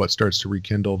kind of what starts to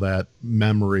rekindle that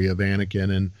memory of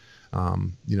Anakin and,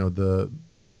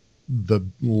 the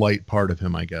light part of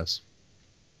him, I guess.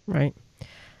 Right.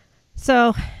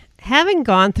 So having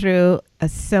gone through a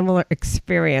similar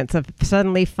experience of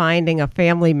suddenly finding a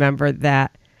family member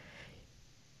that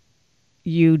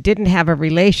you didn't have a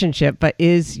relationship but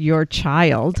is your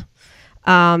child,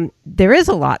 there is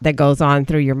a lot that goes on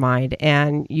through your mind,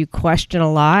 and you question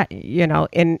a lot,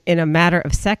 in a matter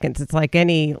of seconds. It's like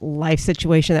any life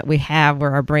situation that we have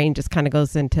where our brain just kind of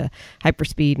goes into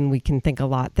hyperspeed and we can think a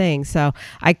lot of things. So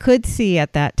I could see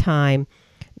at that time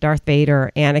Darth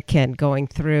Vader, Anakin going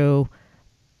through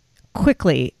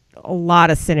quickly a lot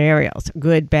of scenarios,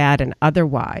 good, bad, and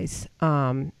otherwise,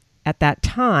 at that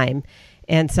time.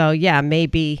 And so, yeah,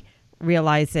 maybe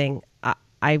realizing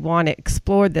I want to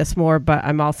explore this more, but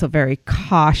I'm also very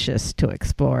cautious to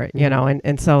explore it,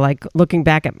 and so like looking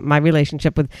back at my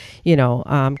relationship with,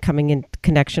 coming in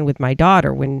connection with my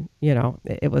daughter when,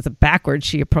 it was a backwards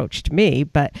she approached me,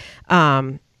 but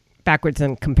backwards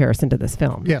in comparison to this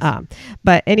film. Yes.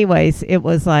 But anyways, it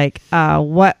was like,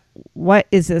 what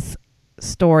is this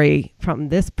story from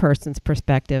this person's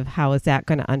perspective? How is that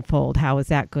going to unfold? How is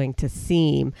that going to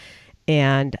seem?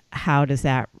 And how does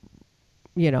that,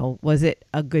 was it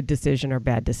a good decision or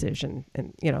bad decision?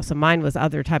 And, so mine was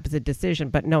other types of decision,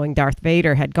 but knowing Darth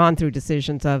Vader had gone through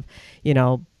decisions of,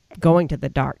 going to the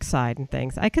dark side and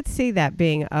things, I could see that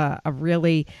being a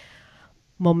really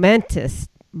momentous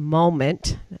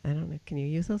moment. I don't know. Can you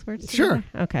use those words together?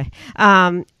 Sure. Okay.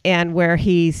 And where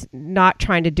he's not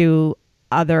trying to do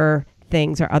other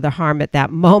things or other harm at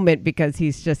that moment because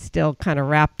he's just still kind of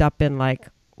wrapped up in like,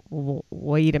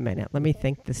 wait a minute, let me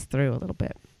think this through a little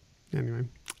bit. Anyway,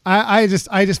 I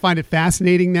just find it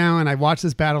fascinating now, and I watch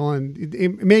this battle,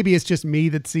 and maybe it's just me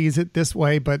that sees it this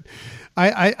way, but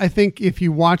I think if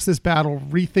you watch this battle,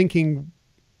 rethinking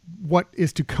what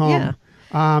is to come,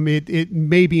 it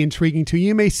may be intriguing to you.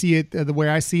 You may see it the way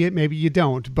I see it, maybe you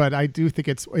don't, but I do think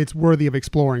it's worthy of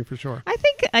exploring for sure. I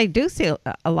think I do see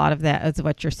a lot of that as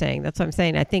what you're saying. That's what I'm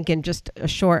saying. I think in just a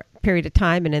short period of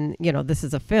time, and in this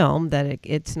is a film that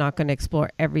it's not going to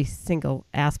explore every single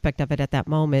aspect of it at that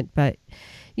moment, but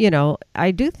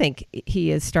I do think he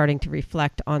is starting to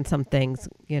reflect on some things,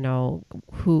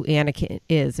 who Anakin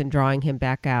is, and drawing him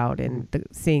back out and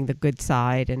seeing the good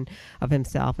side and of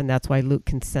himself, and that's why Luke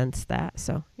can sense that.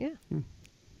 So yeah.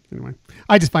 Anyway,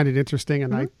 I just find it interesting,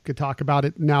 and I could talk about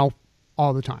it now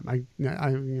all the time. I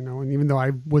and even though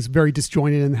I was very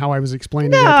disjointed in how I was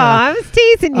explaining it, I was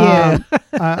teasing you.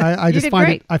 I just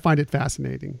find it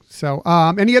fascinating. So,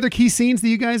 any other key scenes that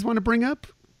you guys want to bring up?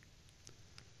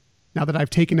 Now that I've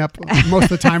taken up most of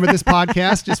the time of this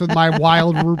podcast, just with my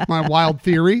wild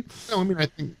theory. No, I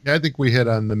mean, I think we hit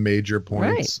on the major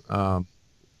points. Right.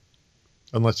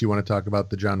 Unless you want to talk about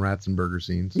the John Ratzenberger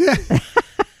scenes. Yeah,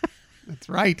 that's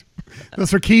right.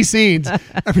 Those are key scenes.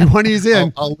 Everyone he's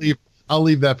in. I'll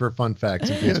leave that for fun facts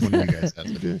in case one of you guys has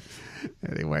it.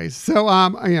 Anyways,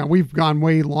 so we've gone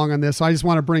way long on this. So I just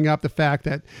want to bring up the fact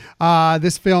that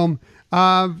this film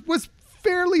was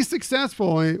fairly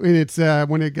successful in its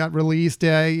when it got released.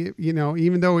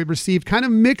 Even though it received kind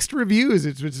of mixed reviews,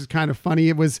 which is kind of funny.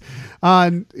 It was,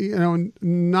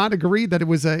 not agreed that it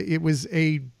was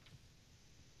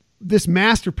this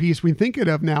masterpiece we think it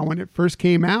of now. When it first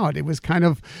came out, it was kind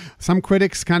of, some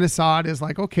critics kind of saw it as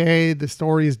like, okay, the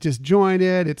story is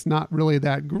disjointed, it's not really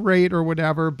that great or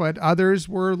whatever, but others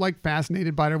were like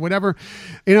fascinated by it or whatever.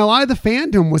 And a lot of the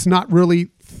fandom was not really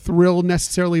thrilled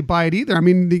necessarily by it either. I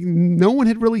mean, no one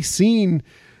had really seen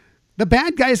the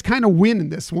bad guys kind of win in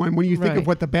this one when you think of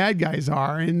what the bad guys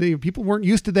are, and people weren't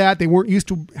used to that. They weren't used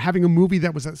to having a movie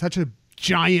that was such a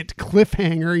giant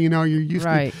cliffhanger. You're used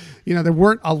to, there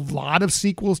weren't a lot of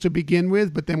sequels to begin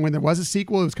with, but then when there was a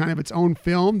sequel, it was kind of its own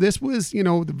film. This was,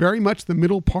 very much the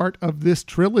middle part of this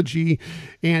trilogy,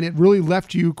 and it really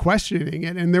left you questioning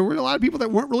it. And there were a lot of people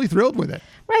that weren't really thrilled with it.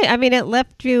 Right. I mean, it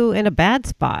left you in a bad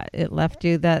spot. It left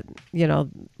you that,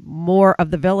 more of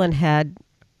the villain had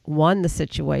won the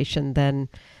situation than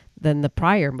the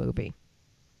prior movie.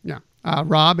 Yeah.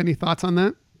 Rob, any thoughts on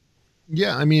that?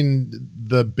 Yeah, I mean,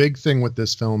 the big thing with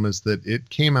this film is that it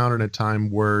came out at a time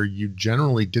where you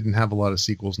generally didn't have a lot of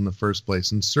sequels in the first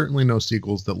place, and certainly no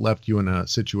sequels that left you in a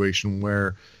situation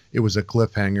where it was a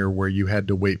cliffhanger where you had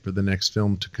to wait for the next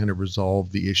film to kind of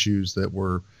resolve the issues that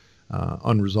were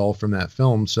unresolved from that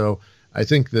film. So I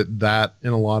think that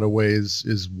in a lot of ways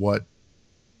is what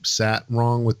sat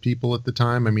wrong with people at the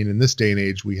time. I mean, in this day and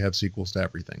age, we have sequels to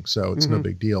everything, so it's no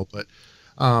big deal. But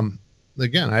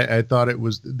again, I thought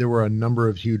there were a number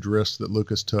of huge risks that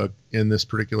Lucas took in this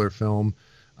particular film.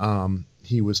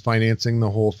 He was financing the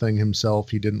whole thing himself.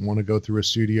 He didn't want to go through a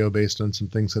studio based on some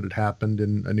things that had happened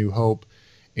in A New Hope,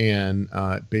 and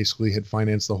basically had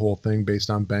financed the whole thing based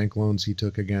on bank loans he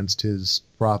took against his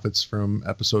profits from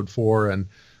Episode 4 and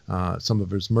some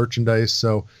of his merchandise.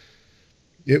 So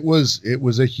it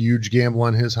was a huge gamble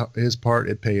on his part.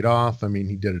 It paid off. I mean,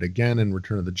 he did it again in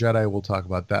Return of the Jedi. We'll talk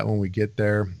about that when we get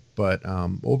there. But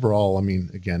overall, I mean,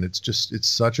 again, it's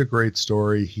such a great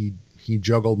story. He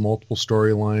juggled multiple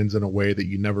storylines in a way that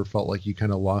you never felt like you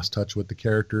kind of lost touch with the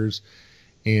characters.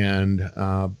 And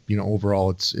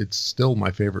overall, it's still my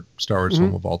favorite Star Wars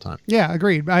film of all time. Yeah,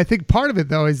 agreed. I think part of it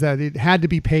though is that it had to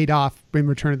be paid off in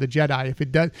Return of the Jedi.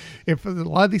 If a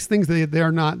lot of these things that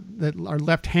are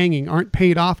left hanging aren't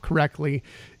paid off correctly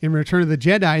in Return of the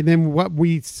Jedi, then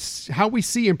how we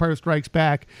see Empire Strikes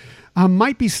Back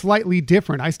might be slightly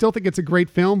different. I still think it's a great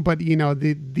film, but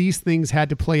these things had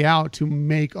to play out to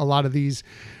make a lot of these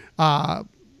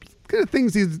kind of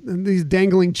things, these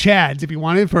dangling chads, if you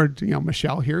wanted, for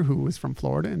Michelle here, who was from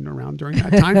Florida and around during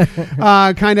that time,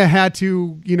 kind of had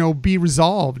to be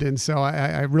resolved. And so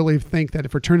I really think that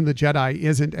if Return of the Jedi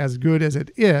isn't as good as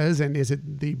it is, and is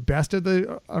it the best of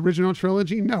the original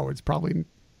trilogy? No, it's probably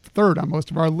third on most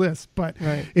of our lists, but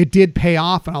it did pay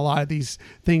off on a lot of these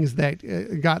things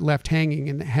that got left hanging,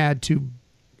 and it had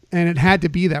to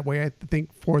be that way, I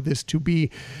think, for this to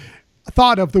be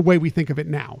thought of the way we think of it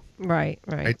now. Right.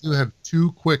 I do have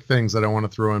two quick things that I want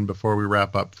to throw in before we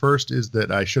wrap up. First is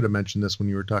that I should have mentioned this when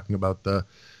you were talking about the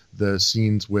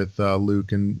scenes with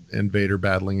Luke and Vader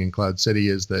battling in Cloud City,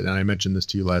 is that, and I mentioned this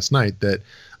to you last night, that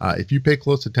if you pay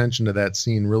close attention to that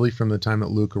scene, really from the time that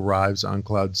Luke arrives on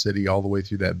Cloud City all the way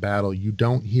through that battle, you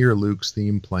don't hear Luke's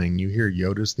theme playing. You hear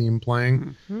Yoda's theme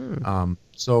playing. Mm-hmm.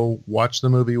 So watch the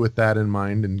movie with that in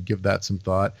mind and give that some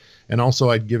thought. And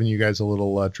also, I'd given you guys a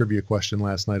little trivia question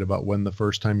last night about when the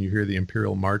first time you hear the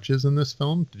Imperial March is in this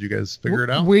film. Did you guys figure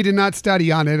it out? We did not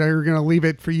study on it. We're going to leave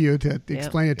it for you to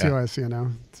explain it to us,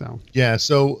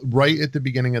 So right at the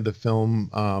beginning of the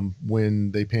film,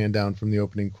 when they pan down from the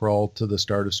opening crawl to the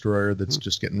Star Destroyer that's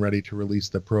just getting ready to release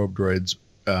the probe droids,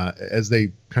 as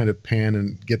they kind of pan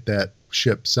and get that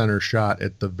ship center shot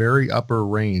at the very upper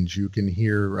range, you can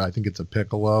hear, I think it's a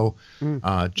piccolo,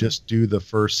 just do the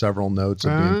first several notes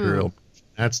of the Imperial.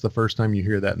 That's the first time you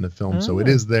hear that in the film. So it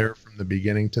is there from the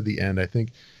beginning to the end. I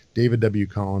think David W.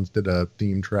 Collins did a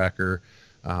theme tracker,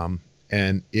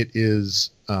 and it is,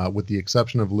 with the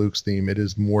exception of Luke's theme, it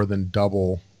is more than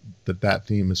double that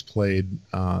theme is played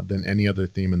than any other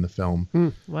theme in the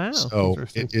film. Wow. So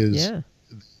it is, the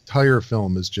entire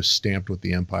film is just stamped with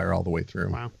the Empire all the way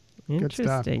through. Wow.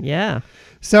 Interesting. Yeah.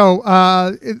 So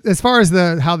as far as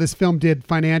how this film did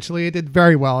financially, it did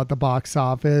very well at the box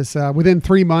office. Within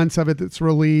 3 months of its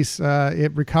release,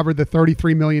 it recovered the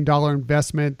 $33 million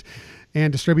investment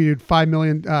and distributed $5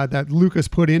 million that Lucas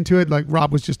put into it, like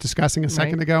Rob was just discussing a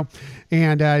second ago,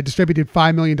 and distributed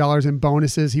 $5 million in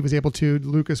bonuses.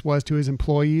 Lucas was to his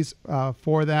employees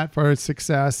for its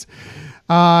success.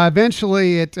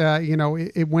 Eventually, it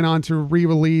went on to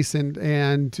re-release, and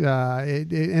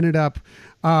it ended up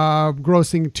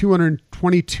grossing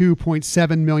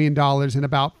 $222.7 million and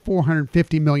about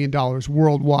 $450 million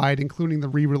worldwide, including the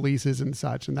re-releases and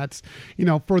such. And that's,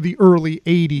 for the early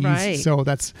 80s. Right. So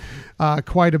that's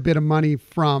quite a bit of money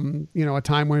from, a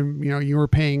time when, you were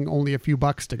paying only a few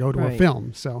bucks to go to a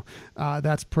film. So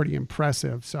that's pretty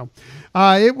impressive. So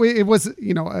it was,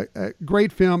 a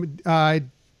great film.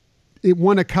 It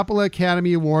won a couple of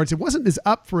Academy Awards. It wasn't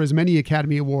up for as many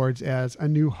Academy Awards as A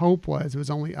New Hope was. It was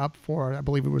only up for, I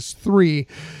believe it was 3.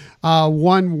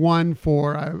 One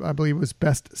for, I believe it was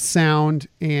Best Sound,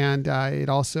 and it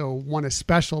also won a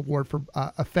special award for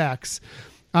effects.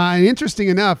 And interesting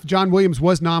enough, John Williams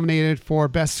was nominated for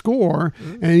Best Score,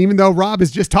 and even though Rob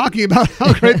is just talking about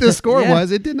how great the score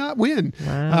was, it did not win.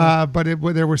 Wow. But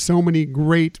there were so many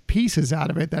great pieces out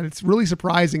of it that it's really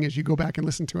surprising as you go back and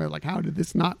listen to it. Like, how did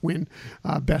this not win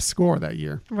Best Score that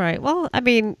year? Right. Well, I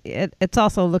mean, it's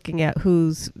also looking at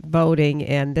who's voting,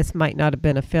 and this might not have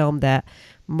been a film that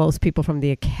most people from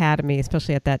the Academy,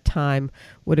 especially at that time,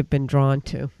 would have been drawn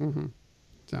to. Mm-hmm.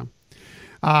 So.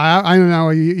 I don't know.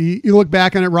 You look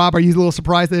back on it, Rob. Are you a little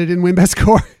surprised that it didn't win Best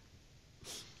Score?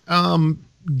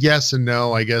 Yes and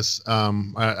no. I guess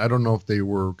I don't know if they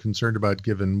were concerned about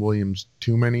giving Williams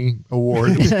too many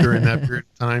awards during that period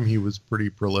of time. He was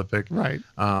pretty prolific, right?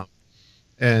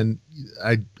 And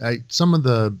some of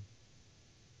the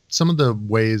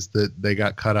ways that they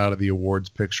got cut out of the awards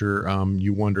picture,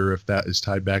 you wonder if that is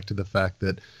tied back to the fact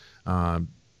that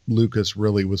Lucas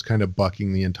really was kind of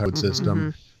bucking the entire system. Mm-hmm.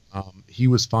 He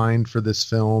was fined for this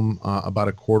film about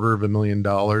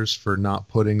 $250,000 for not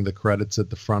putting the credits at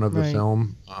the front of the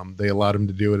film. They allowed him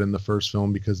to do it in the first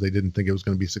film because they didn't think it was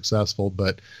going to be successful,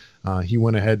 but he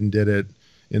went ahead and did it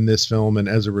in this film, and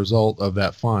as a result of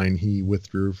that fine, he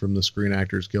withdrew from the Screen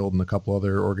Actors Guild and a couple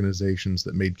other organizations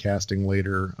that made casting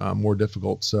later more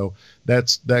difficult. So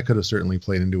that could have certainly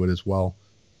played into it as well.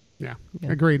 Yeah.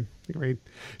 Agreed.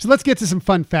 So let's get to some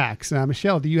fun facts.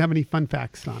 Michelle, do you have any fun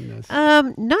facts on this?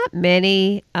 Not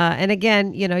many. And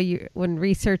again, when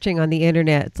researching on the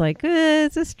internet, it's like,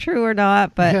 is this true or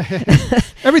not? But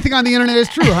Everything on the internet is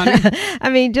true, honey. I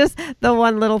mean, just the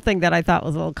one little thing that I thought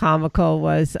was a little comical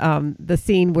was the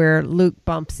scene where Luke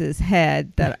bumps his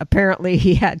head, that apparently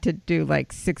he had to do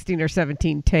like 16 or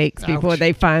 17 takes before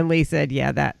they finally said,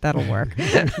 yeah, that'll work.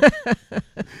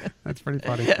 That's pretty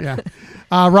funny. Yeah.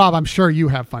 Rob, I'm sure you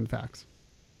have fun facts.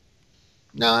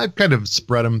 No, I've kind of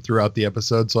spread them throughout the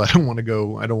episode, so I don't want to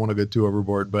go too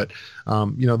overboard. But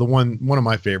the one of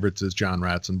my favorites is John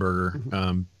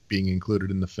Ratzenberger being included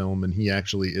in the film, and he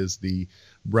actually is the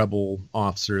rebel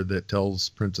officer that tells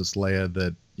Princess Leia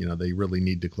that they really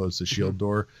need to close the shield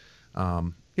door.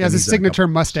 He has a signature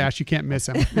mustache; you can't miss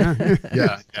him.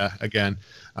 Yeah. Again,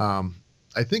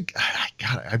 I think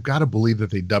I've got to believe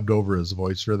that they dubbed over his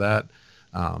voice for that.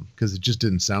 Because it just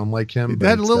didn't sound like him.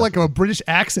 That a little like a British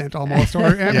accent almost,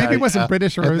 or maybe it wasn't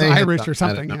British or it was Irish or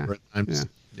something.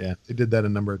 Yeah, they did that a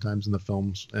number of times in the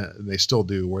films. They still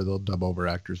do, where they'll dub over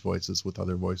actors' voices with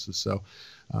other voices. So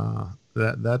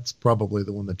that's probably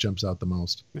the one that jumps out the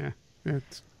most. Yeah.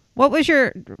 What was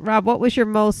your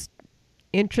most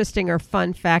interesting or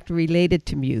fun fact related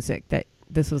to music that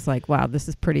this was like, wow, this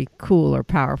is pretty cool or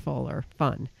powerful or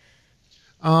fun?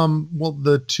 Well,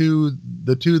 the two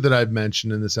that I've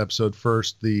mentioned in this episode,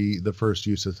 first, the first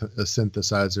use of a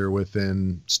synthesizer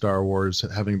within Star Wars,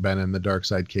 having been in the Dark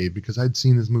Side Cave, because I'd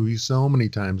seen this movie so many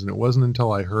times, and it wasn't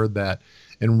until I heard that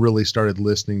and really started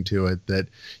listening to it that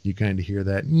you kind of hear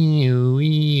that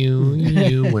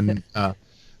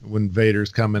when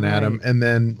Vader's coming at him. And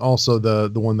then also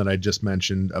the one that I just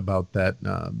mentioned about that,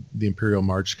 the Imperial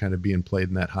March kind of being played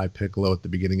in that high piccolo at the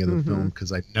beginning of the film,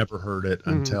 because I never heard it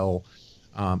until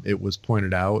it was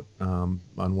pointed out on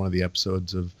one of the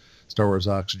episodes of Star Wars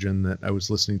Oxygen that I was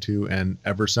listening to, and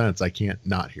ever since I can't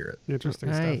not hear it.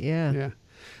 Interesting stuff. Yeah.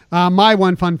 My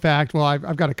one fun fact, well,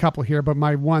 I've got a couple here, but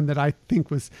my one that I think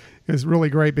is really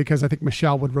great, because I think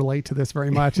Michelle would relate to this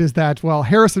very much, is that, well,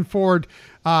 Harrison Ford,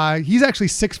 he's actually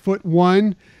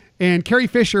 6'1", and Carrie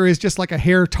Fisher is just like a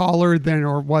hair taller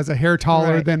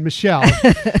than Michelle.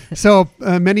 So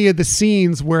many of the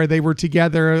scenes where they were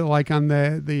together, like on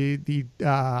the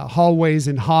hallways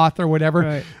in Hoth or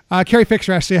whatever, Carrie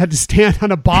Fisher actually had to stand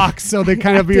on a box so they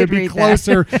kind of would be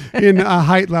closer in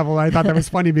height level. I thought that was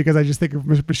funny, because I just think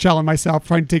of Michelle and myself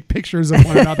trying to take pictures of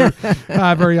one another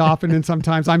very often. And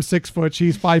sometimes I'm 6 foot,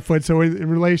 she's 5 foot. So in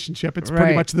relationship, it's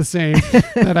pretty much the same.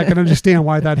 That I can understand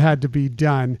why that had to be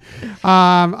done.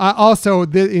 Also,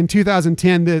 in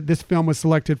 2010, this film was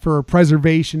selected for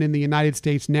preservation in the United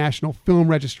States National Film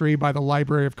Registry by the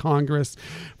Library of Congress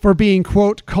for being,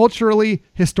 quote, culturally,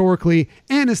 historically,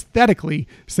 and aesthetically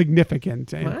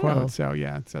significant, end quote. So,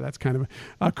 so that's kind of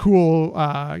a cool,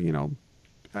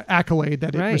 accolade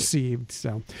that it received.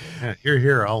 So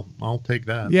here, I'll take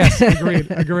that. Yes,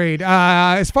 agreed.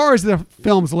 As far as the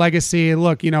film's legacy,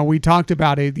 look, we talked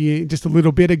about it just a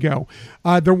little bit ago.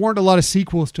 There weren't a lot of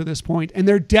sequels to this point, and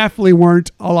there definitely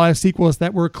weren't a lot of sequels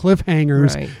that were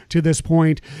cliffhangers to this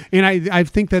point. And I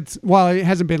think that's, while it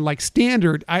hasn't been like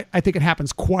standard, I think it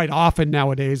happens quite often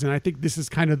nowadays, and I think this is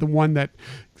kind of the one that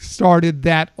started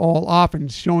that all off, and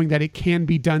showing that it can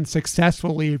be done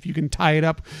successfully if you can tie it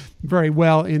up very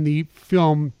well in the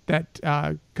film that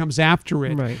comes after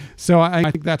it. So I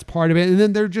think that's part of it. And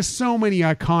then there are just so many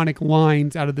iconic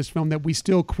lines out of this film that we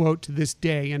still quote to this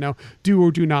day. Do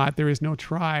or do not, there is no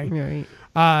try.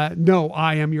 No,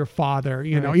 I am your father.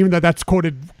 Even though that's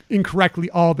quoted incorrectly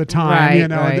all the time.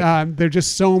 There are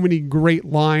just so many great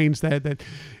lines that and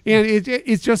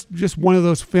it's just one of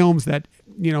those films that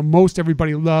most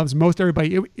everybody loves.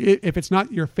 If it's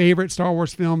not your favorite Star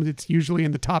Wars film, it's usually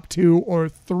in the top 2 or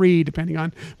 3, depending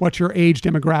on what your age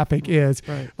demographic is.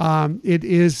 It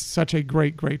is such a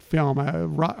great film.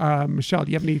 Michelle,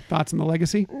 do you have any thoughts on the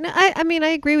legacy? No, I mean, I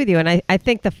agree with you. And I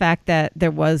think the fact that there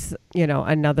was,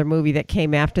 another movie that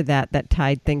came after that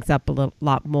tied things up a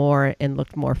lot more and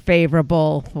looked more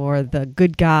favorable for the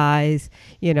good guys,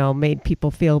 made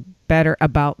people feel better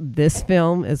about this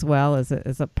film as well as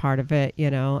a part of it,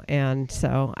 and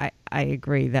so I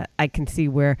agree that I can see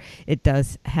where it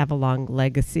does have a long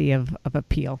legacy of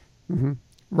appeal.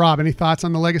 Rob, any thoughts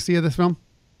on the legacy of this film?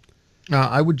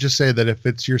 I would just say that if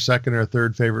it's your second or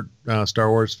third favorite Star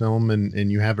Wars film and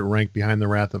you have it ranked behind The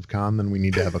Wrath of Khan, then we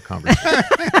need to have a conversation.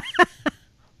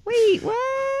 Wait, what?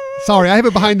 Sorry, I have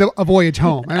it behind A Voyage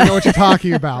Home. I don't know what you're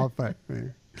talking about, but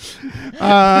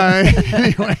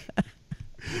anyway.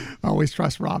 Always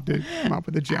trust Rob to come up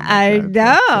with a gem. Like I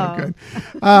that. know. So good.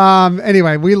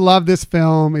 Anyway, we love this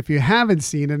film. If you haven't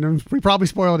seen it, and we probably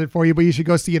spoiled it for you, but you should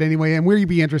go see it anyway. And we'd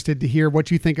be interested to hear what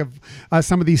you think of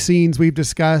some of these scenes we've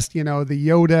discussed. You know, the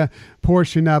Yoda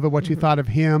portion of it, what you thought of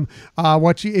him.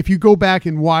 If you go back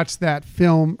and watch that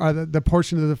film, or the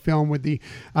portion of the film with the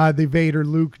Vader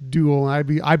Luke duel,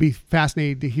 I'd be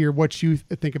fascinated to hear what you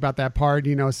think about that part.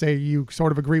 You know, say you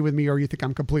sort of agree with me, or you think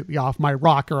I'm completely off my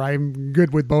rocker. I'm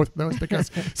good with both of those because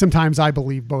sometimes I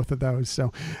believe both of those.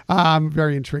 So I'm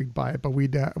very intrigued by it, but we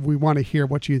want to hear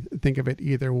what you think of it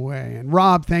either way. And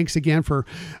Rob, thanks again for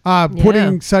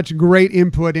putting such great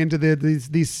input into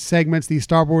these segments. These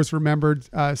Star Wars Remembered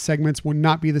segments would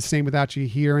not be the same without you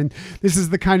here. And this is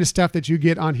the kind of stuff that you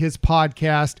get on his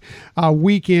podcast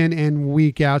week in and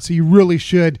week out. So you really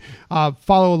should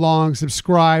follow along,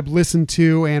 subscribe, listen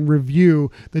to, and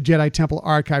review the Jedi Temple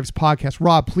Archives podcast.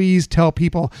 Rob, please tell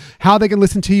people how they can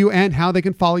listen to you and how they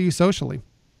can follow you socially.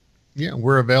 Yeah,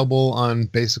 we're available on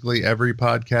basically every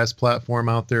podcast platform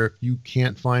out there. If you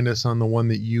can't find us on the one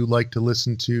that you like to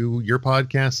listen to your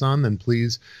podcasts on, then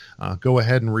please go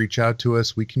ahead and reach out to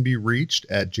us. We can be reached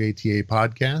at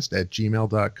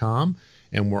jtapodcast@gmail.com.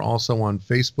 And we're also on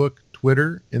Facebook,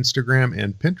 Twitter, Instagram,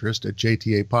 and Pinterest at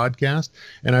JTA Podcast.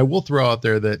 And I will throw out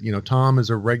there that, you know, Tom is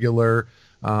a regular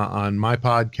on my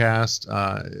podcast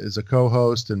as a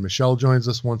co-host, and Michelle joins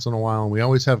us once in a while, and we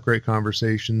always have great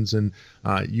conversations. And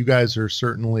you guys are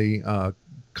certainly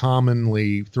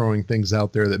commonly throwing things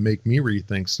out there that make me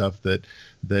rethink stuff that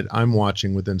I'm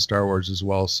watching within Star Wars as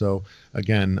well. So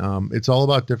again, it's all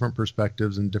about different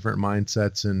perspectives and different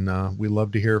mindsets, and we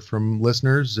love to hear from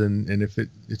listeners. And if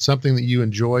it's something that you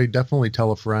enjoy, definitely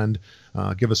tell a friend,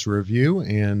 give us a review.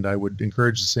 And I would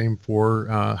encourage the same for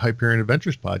Hyperion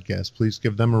Adventures podcast. Please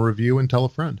give them a review and tell a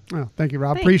friend. Oh, thank you,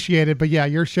 Rob. Appreciate it. But yeah,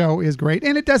 your show is great,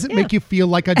 and it doesn't make you feel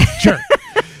like a jerk.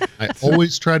 I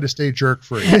always try to stay jerk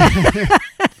free.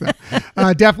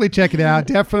 Definitely check it out.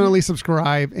 Definitely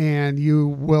subscribe, and you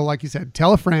will, like you said,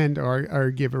 tell a friend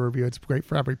or give a review. It's great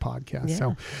for every podcast. Yeah.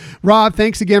 So, Rob,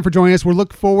 thanks again for joining us. We're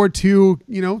looking forward to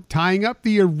tying up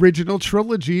the original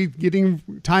trilogy,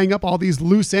 tying up all these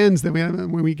loose ends that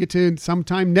when we get to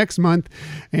sometime next month,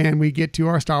 and we get to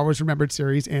our Star Wars Remembered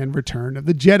series and Return of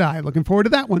the Jedi. Looking forward to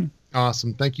that one.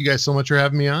 Awesome. Thank you guys so much for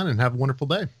having me on, and have a wonderful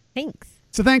day. Thanks.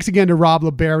 So thanks again to Rob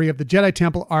LeBerry of the Jedi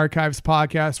Temple Archives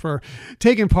podcast for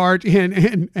taking part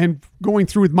and going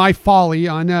through with my folly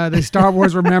on the Star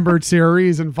Wars Remembered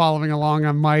series and following along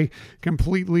on my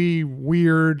completely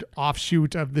weird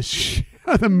offshoot of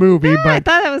the movie. Yeah, I but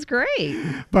thought that was great.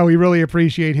 But we really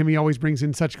appreciate him. He always brings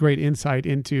in such great insight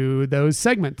into those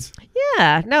segments.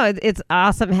 Yeah, no, it's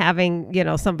awesome having,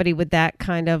 somebody with that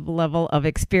kind of level of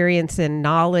experience and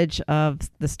knowledge of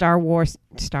the Star Wars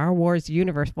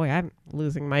universe. Boy, I'm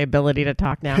losing my ability to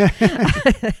talk now.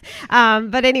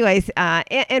 But anyways,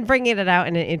 and bringing it out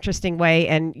in an interesting way.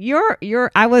 And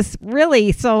I was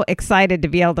really so excited to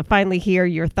be able to finally hear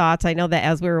your thoughts. I know that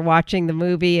as we were watching the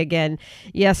movie again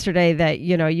yesterday, that,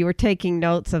 you were taking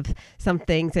notes of some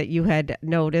things that you had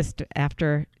noticed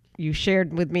after you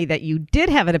shared with me that you did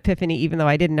have an epiphany, even though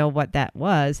I didn't know what that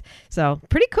was. So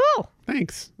pretty cool.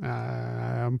 Thanks.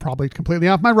 I'm probably completely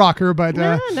off my rocker, but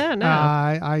no.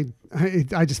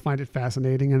 I just find it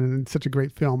fascinating, and it's such a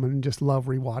great film, and just love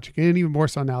rewatching it. And even more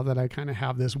so now that I kind of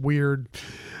have this weird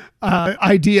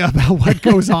idea about what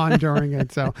goes on during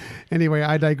it. So anyway,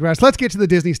 I digress. Let's get to the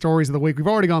Disney stories of the week. We've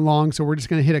already gone long, so we're just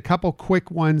going to hit a couple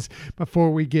quick ones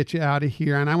before we get you out of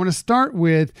here. And I want to start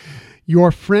with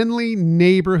your friendly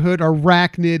neighborhood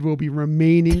arachnid will be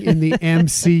remaining in the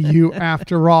MCU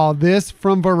after all. This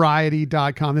from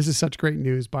Variety.com. This is such great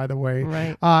news, by the way.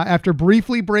 Right. After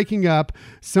briefly breaking up,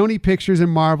 Sony Pictures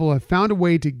and Marvel have found a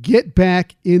way to get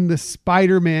back in the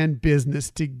Spider-Man business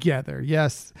together.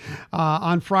 Yes.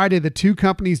 On Friday, the two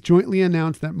companies jointly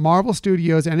announced that Marvel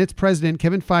Studios and its president,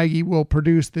 Kevin Feige, will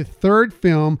produce the third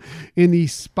film in the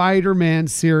Spider-Man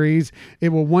series. It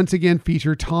will once again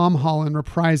feature Tom Holland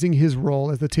reprising his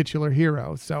role as the titular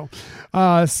hero. So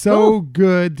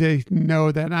good to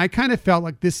know that. And I kind of felt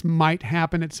like this might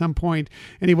happen at some point.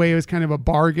 Anyway, it was kind of a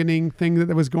bargaining thing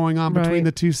that was going on between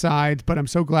the two sides, but I'm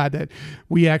so glad that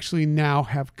we actually now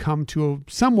have come to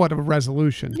somewhat of a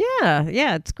resolution.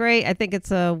 Yeah, it's great. I think it's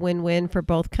a win-win for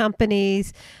both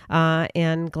companies,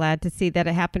 and glad to see that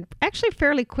it happened actually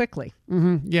fairly quickly.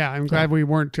 Yeah, I'm glad we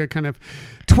weren't kind of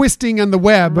twisting on the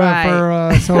web Right.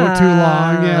 for so too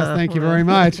long. Yes, thank you very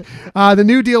much. The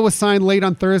new deal was signed late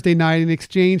on Thursday night. In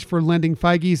exchange for lending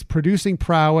Feige's producing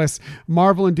prowess,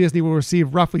 Marvel and Disney will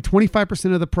receive roughly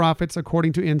 25% of the profits,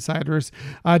 according to insiders.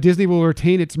 Disney will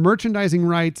retain its merchandising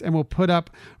rights and will put up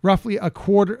roughly a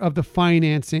quarter of the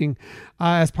financing.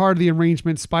 As part of the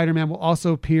arrangement, Spider-Man will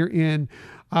also appear in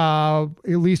at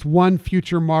least one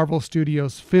future Marvel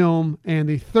Studios film, and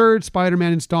the third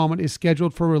Spider-Man installment is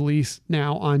scheduled for release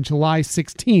now on July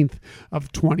 16th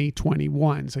of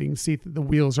 2021. So you can see that the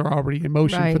wheels are already in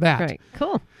motion for that. Right.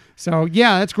 Cool. So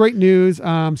yeah, that's great news.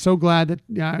 I'm so glad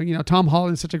that Tom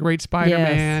Holland is such a great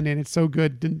Spider-Man, and it's so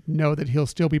good to know that he'll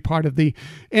still be part of the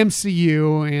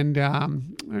MCU. And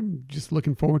I'm just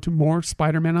looking forward to more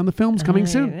Spider-Man on the films coming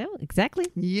soon. Yeah, exactly.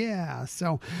 Yeah.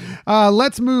 So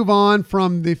let's move on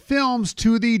from the films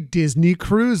to the Disney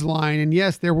Cruise Line. And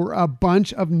yes, there were a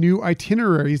bunch of new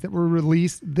itineraries that were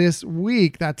released this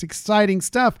week. That's exciting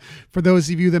stuff for those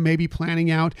of you that may be planning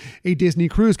out a Disney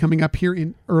cruise coming up here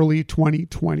in early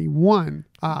 2021.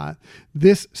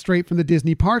 This straight from the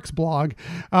Disney Parks blog.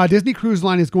 Disney Cruise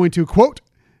Line is going to, quote,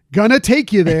 "gonna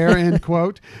take you there," end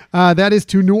quote. That is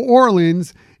to New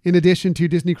Orleans, in addition to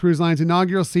Disney Cruise Line's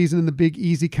inaugural season and the Big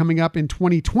Easy coming up in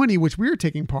 2020, which we're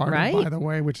taking part in, by the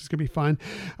way, which is going to be fun.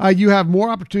 You have more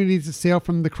opportunities to sail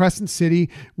from the Crescent City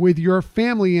with your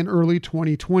family in early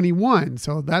 2021.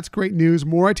 So that's great news.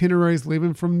 More itineraries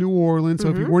leaving from New Orleans. So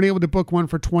if you weren't able to book one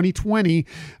for 2020,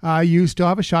 you still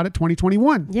have a shot at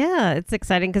 2021. Yeah, it's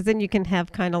exciting because then you can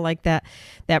have kind of like that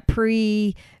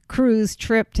pre-cruise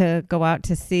trip to go out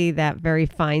to see that very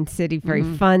fine city, very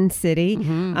fun city.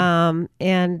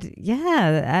 And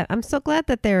yeah, I'm so glad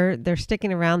that they're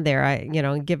sticking around there.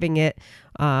 And giving it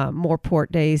more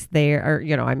port days there, or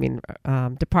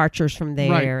departures from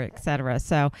there, etc.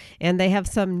 So, and they have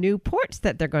some new ports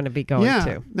that they're going to be going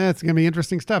to. That's going to be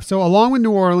interesting stuff. So, along with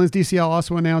New Orleans, DCL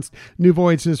also announced new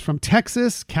voyages from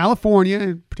Texas, California,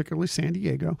 and particularly San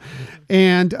Diego,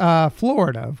 and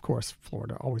Florida. Of course,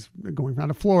 Florida, always going out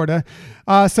of Florida.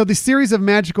 So, the series of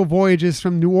magical voyages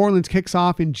from New Orleans kicks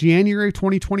off in January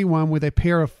 2021 with a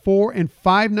pair of 4- and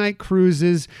 5-night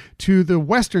cruises to the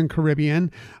Western Caribbean.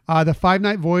 The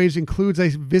 5-night voyage includes a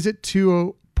visit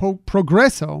to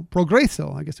Progreso,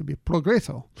 I guess it would be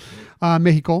Progreso,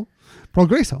 Mexico.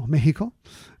 Progreso, Mexico.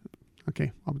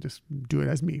 Okay, I'll just do it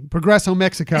as me. Progreso,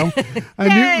 Mexico.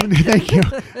 Thank you.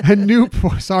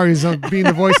 Sorry, so being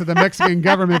the voice of the Mexican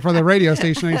government for the radio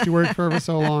station I used to work for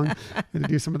so long. Had to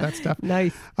do some of that stuff.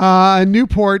 Nice. A new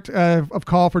port of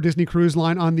call for Disney Cruise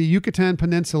Line on the Yucatan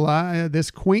Peninsula.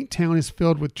 This quaint town is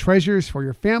filled with treasures for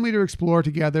your family to explore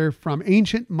together, from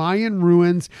ancient Mayan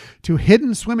ruins to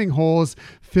hidden swimming holes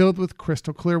filled with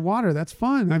crystal clear water. That's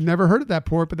fun. I've never heard of that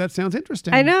port, but that sounds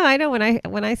interesting. I know.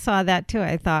 When I saw that too,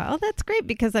 I thought, oh, that's great,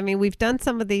 because we've done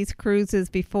some of these cruises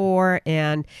before,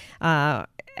 and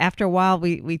after a while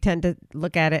we tend to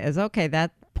look at it as, okay,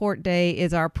 that port day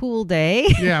is our pool day.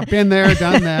 Yeah, been there,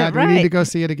 done that. Right. We need to go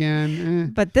see it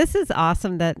again. But this is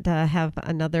awesome that have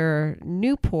another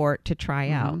new port to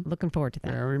try out. Looking forward to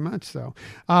that. Very much so.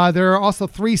 There are also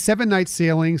 3 7-night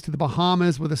sailings to the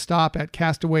Bahamas with a stop at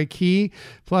Castaway Cay,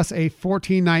 plus a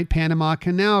 14-night Panama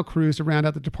Canal cruise to round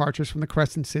out the departures from the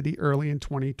Crescent City early in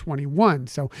 2021.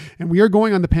 So, and we are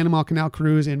going on the Panama Canal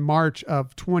cruise in March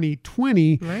of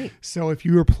 2020. Right. So if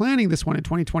you were planning this one in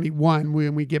 2021,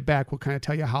 when we get back, we'll kind of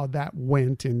tell you how that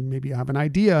went, and maybe you have an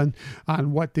idea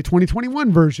on what the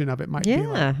 2021 version of it might be like.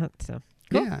 Yeah. So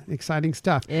cool. Yeah, exciting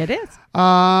stuff. It is.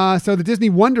 So the Disney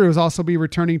Wonder will also be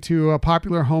returning to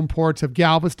popular home ports of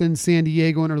Galveston, San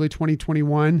Diego in early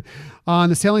 2021. On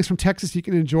the sailings from Texas, you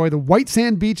can enjoy the white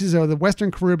sand beaches of the Western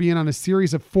Caribbean on a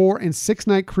series of 4- and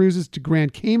 6-night cruises to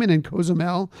Grand Cayman and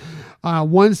Cozumel.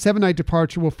 One 7-night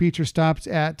departure will feature stops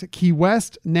at Key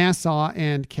West, Nassau,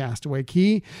 and Castaway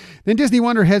Cay. Then Disney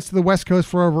Wonder heads to the West Coast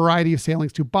for a variety of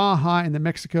sailings to Baja and the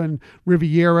Mexican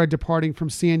Riviera, departing from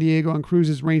San Diego on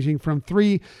cruises ranging from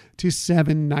 3 to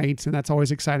 7 nights. And that's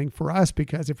always exciting for us,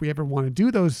 because if we ever want to do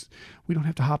those, we don't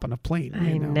have to hop on a plane.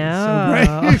 I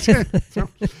know. So,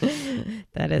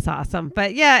 that is awesome.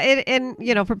 But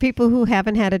yeah, for people who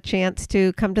haven't had a chance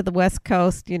to come to the West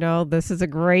Coast, this is a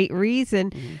great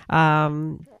reason.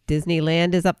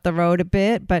 Disneyland is up the road a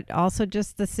bit, but also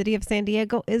just the city of San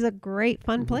Diego is a great,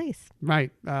 fun place.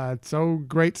 Right. So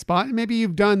great spot. Maybe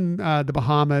you've done the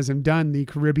Bahamas and done the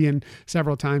Caribbean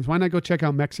several times. Why not go check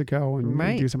out Mexico and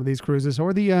do some of these cruises?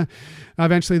 Or the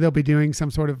eventually they'll be doing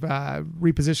some sort of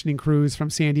repositioning cruise from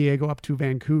San Diego up to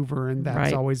Vancouver. And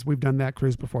that's always, we've done that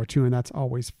cruise before too. And that's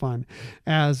always fun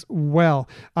as well.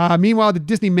 Meanwhile, the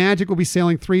Disney Magic will be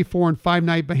sailing 3, 4, and 5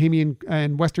 night Bahamian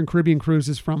and Western Caribbean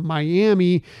cruises from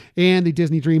Miami, and the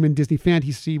Disney Dream and Disney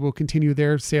Fantasy will continue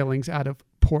their sailings out of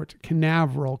Port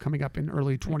Canaveral coming up in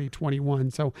early 2021.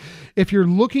 So if you're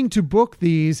looking to book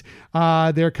these,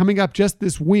 they're coming up just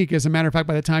this week. As a matter of fact,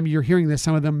 by the time you're hearing this,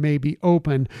 some of them may be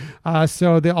open.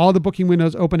 So all the booking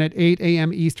windows open at 8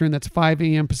 a.m. Eastern. That's 5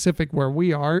 a.m. Pacific where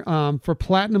we are. For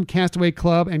Platinum Castaway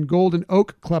Club and Golden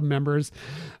Oak Club members,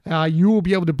 you will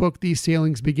be able to book these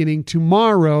sailings beginning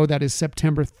tomorrow. That is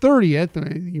September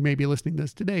 30th. You may be listening to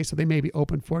this today, so they may be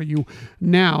open for you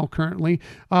now currently.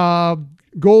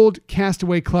 Gold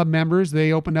Castaway Club members,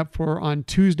 they opened up for on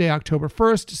Tuesday, October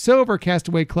 1st. Silver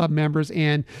Castaway Club members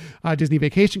and Disney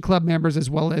Vacation Club members, as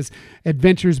well as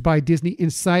Adventures by Disney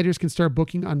Insiders, can start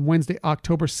booking on Wednesday,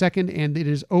 October 2nd, and it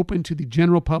is open to the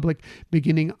general public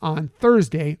beginning on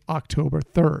Thursday, October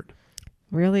 3rd.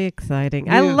 Really exciting.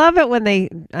 Yeah. I love it when they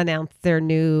announce their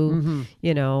new,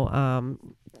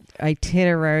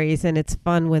 itineraries, and it's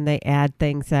fun when they add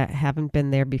things that haven't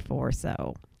been there before.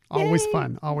 So always yay.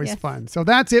 fun, always fun. So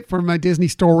that's it for my Disney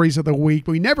stories of the week.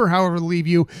 We never, however, leave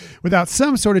you without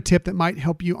some sort of tip that might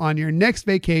help you on your next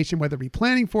vacation, whether it be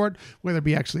planning for it, whether it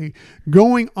be actually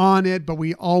going on it. But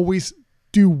we always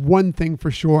do one thing for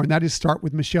sure, and that is start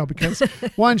with Michelle, because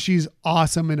one, she's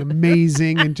awesome and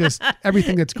amazing and just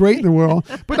everything that's great in the world,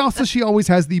 but also she always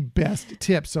has the best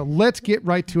tips. So let's get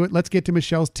right to it. Let's get to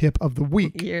Michelle's tip of the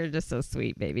week. You're just so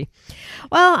sweet, baby.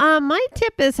 Well, my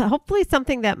tip is hopefully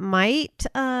something that might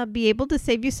be able to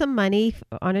save you some money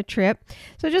on a trip.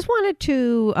 So I just wanted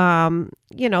to,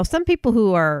 some people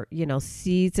who are,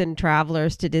 seasoned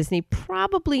travelers to Disney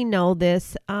probably know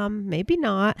this, maybe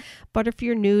not, but if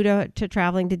you're new to traveling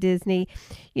to Disney,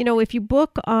 if you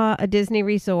book a Disney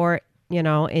resort,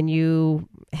 and you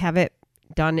have it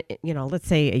done, let's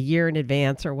say a year in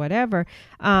advance or whatever,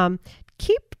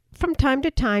 keep from time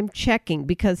to time checking,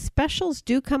 because specials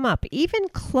do come up even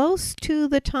close to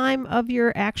the time of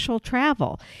your actual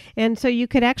travel. And so you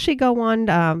could actually go on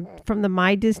from the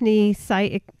My Disney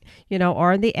site,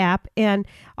 or the app, and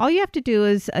all you have to do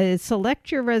is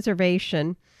select your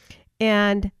reservation,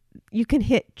 and you can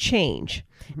hit change.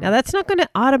 Now, that's not going to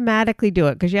automatically do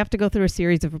it because you have to go through a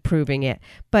series of approving it.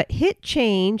 But hit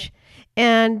change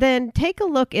and then take a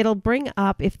look. It'll bring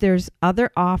up if there's other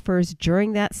offers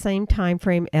during that same time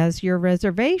frame as your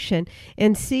reservation,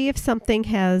 and see if something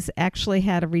has actually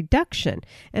had a reduction.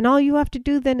 And all you have to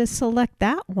do then is select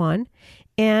that one,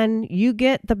 and you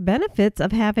get the benefits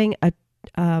of having a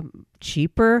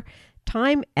cheaper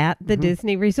time at the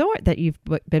Disney resort that you've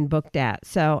been booked at.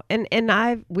 So, and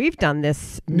we've done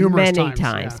this Numerous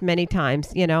many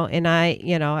times, and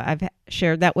I've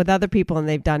shared that with other people and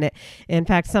they've done it. In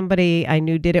fact, somebody I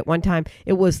knew did it one time.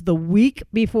 It was the week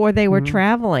before they were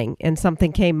traveling and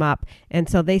something came up. And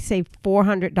so they saved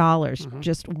 $400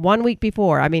 just 1 week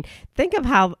before. I mean, think of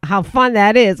how fun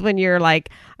that is when you're like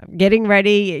getting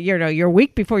ready, you're a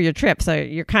week before your trip. So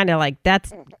you're kind of like,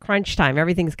 that's crunch time.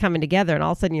 Everything's coming together. And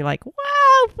all of a sudden you're like, wow,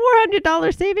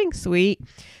 $400 saving. Sweet.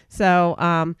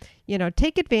 So,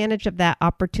 take advantage of that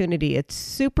opportunity. It's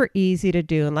super easy to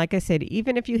do. And like I said,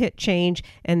 even if you hit change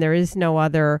and there is no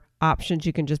other options,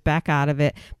 you can just back out of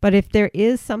it. But if there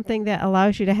is something that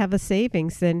allows you to have a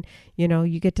savings, then,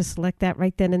 you get to select that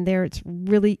right then and there. It's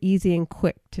really easy and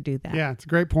quick to do that. Yeah, it's a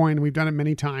great point. We've done it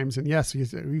many times. And yes,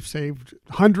 we've saved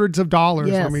hundreds of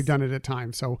dollars when we've done it at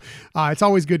times. So it's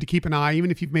always good to keep an eye. Even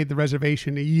if you've made the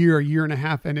reservation a year and a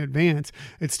half in advance,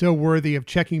 it's still worthy of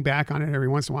checking back on it every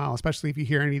once in a while, especially if you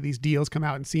hear any of these deals come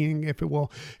out and seeing if it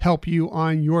will help you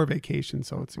on your vacation.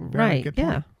 So it's a very good point.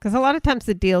 Yeah, because a lot of times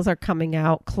the deals are coming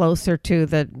out closer to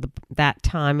that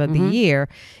time of the year.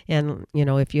 And,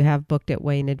 if you have booked it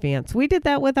way in advance. We did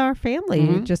that with our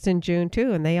family just in June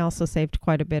too, and they also saved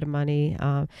quite a bit of money.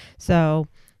 So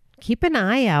keep an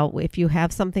eye out. If you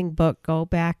have something booked, go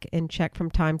back and check from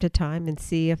time to time and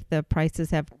see if the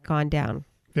prices have gone down.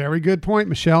 Very good point.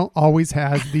 Michelle always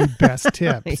has the best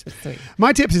tips.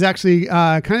 My tips is actually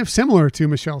kind of similar to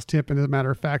Michelle's tip, as a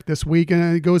matter of fact, this week.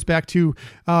 And it goes back to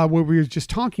what we were just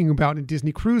talking about in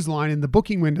Disney Cruise Line, and the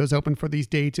booking windows open for these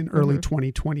dates in early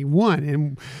 2021.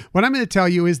 And what I'm going to tell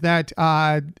you is that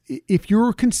if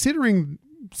you're considering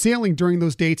sailing during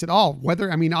those dates at all.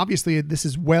 Obviously this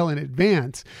is well in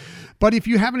advance, but if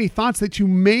you have any thoughts that you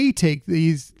may take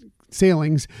these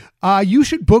sailings, you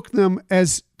should book them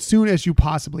as soon as you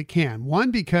possibly can. One,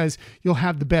 because you'll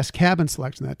have the best cabin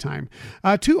selection that time.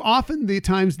 Two, often the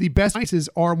times the best prices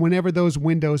are whenever those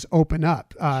windows open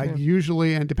up.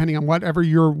 Usually, and depending on whatever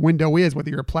your window is, whether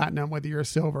you're a platinum, whether you're a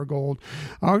silver, gold,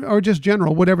 or just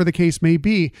general, whatever the case may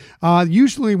be.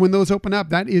 Usually when those open up,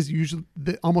 that is usually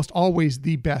almost always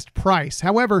the best price.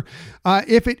 However,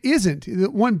 if it isn't,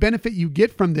 the one benefit you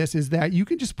get from this is that you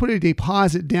can just put a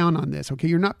deposit down on this. Okay,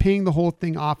 you're not paying the whole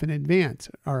thing off in advance.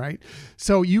 All right,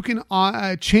 so you can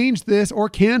change this or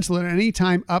cancel it at any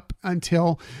time up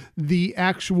until the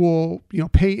actual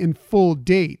pay in full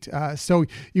date. So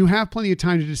you have plenty of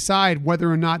time to decide whether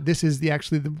or not this is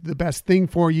actually the best thing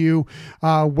for you,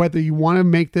 whether you want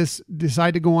to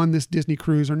decide to go on this Disney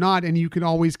cruise or not. And you can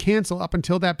always cancel up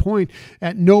until that point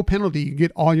at no penalty. You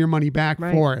get all your money back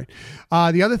for it.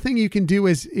 The other thing you can do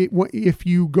is if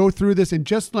you go through this, and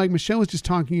just like Michelle was just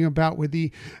talking about with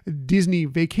the Disney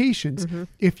vacations,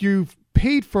 if you've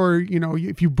paid for,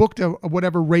 if you booked a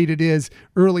whatever rate it is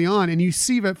early on, and you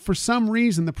see that for some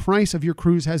reason the price of your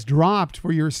cruise has dropped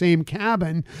for your same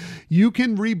cabin, you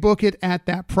can rebook it at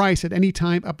that price at any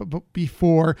time up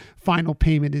before final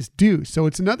payment is due. So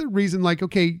it's another reason, like,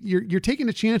 okay, you're taking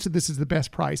a chance that this is the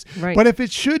best price. Right. But if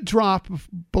it should drop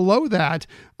below that,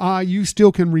 you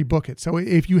still can rebook it. So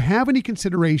if you have any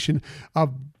consideration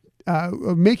of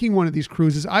making one of these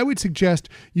cruises, I would suggest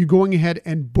you going ahead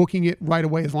and booking it right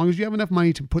away, as long as you have enough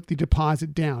money to put the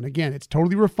deposit down. Again, it's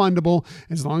totally refundable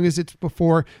as long as it's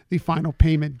before the final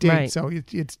payment date. Right. So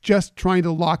it's just trying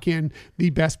to lock in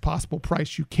the best possible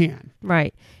price you can.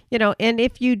 Right. And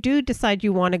if you do decide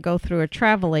you want to go through a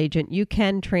travel agent, you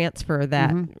can transfer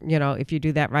that, if you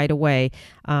do that right away,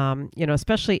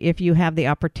 especially if you have the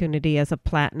opportunity as a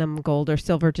platinum, gold, or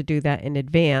silver to do that in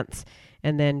advance,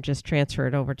 and then just transfer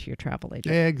it over to your travel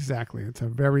agent. Exactly. It's a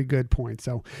very good point.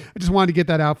 So I just wanted to get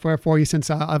that out for you, since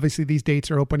obviously these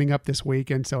dates are opening up this week.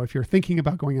 And so if you're thinking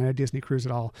about going on a Disney cruise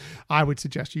at all, I would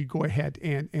suggest you go ahead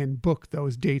and book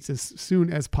those dates as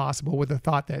soon as possible, with the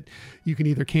thought that you can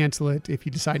either cancel it if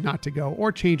you decide not to go,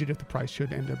 or change it if the price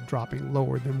should end up dropping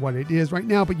lower than what it is right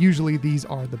now. But usually these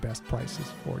are the best prices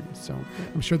for you. So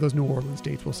I'm sure those New Orleans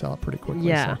dates will sell out pretty quickly.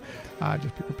 Yeah. So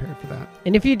just be prepared for that.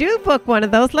 And if you do book one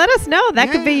of those, let us know. That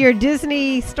could be your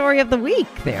Disney story of the week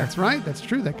there. That's right. That's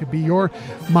true. That could be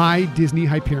my Disney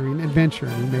Hyperion adventure.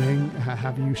 And we may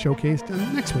have you showcased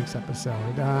in next week's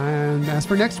episode. And as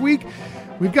for next week,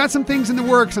 we've got some things in the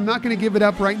works. I'm not going to give it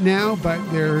up right now, but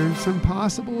there's some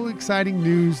possible exciting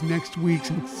news next week,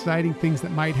 some exciting things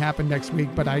that might happen next week,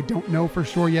 but I don't know for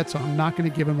sure yet, so I'm not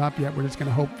going to give them up yet. We're just going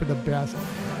to hope for the best.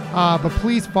 But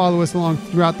please follow us along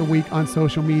throughout the week on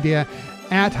social media,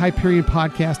 at Hyperion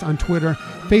Podcast on Twitter,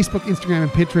 Facebook, Instagram,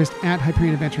 and Pinterest, at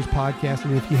Hyperion Adventures Podcast.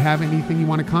 And if you have anything you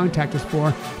want to contact us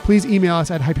for, please email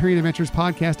us at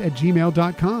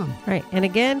HyperionAdventuresPodcast@gmail.com. Right. And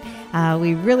again,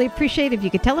 we really appreciate if you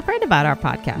could tell a friend about our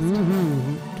podcast.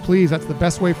 Please, that's the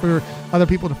best way for other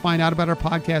people to find out about our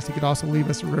podcast. You could also leave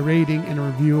us a rating and a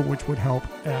review, which would help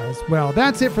as well.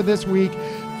 That's it for this week.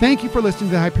 Thank you for listening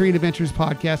to the Hyperion Adventures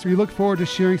Podcast. We look forward to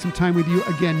sharing some time with you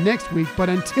again next week. But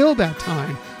until that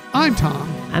time, I'm Tom.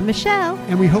 I'm Michelle.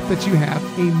 And we hope that you have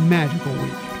a magical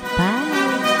week.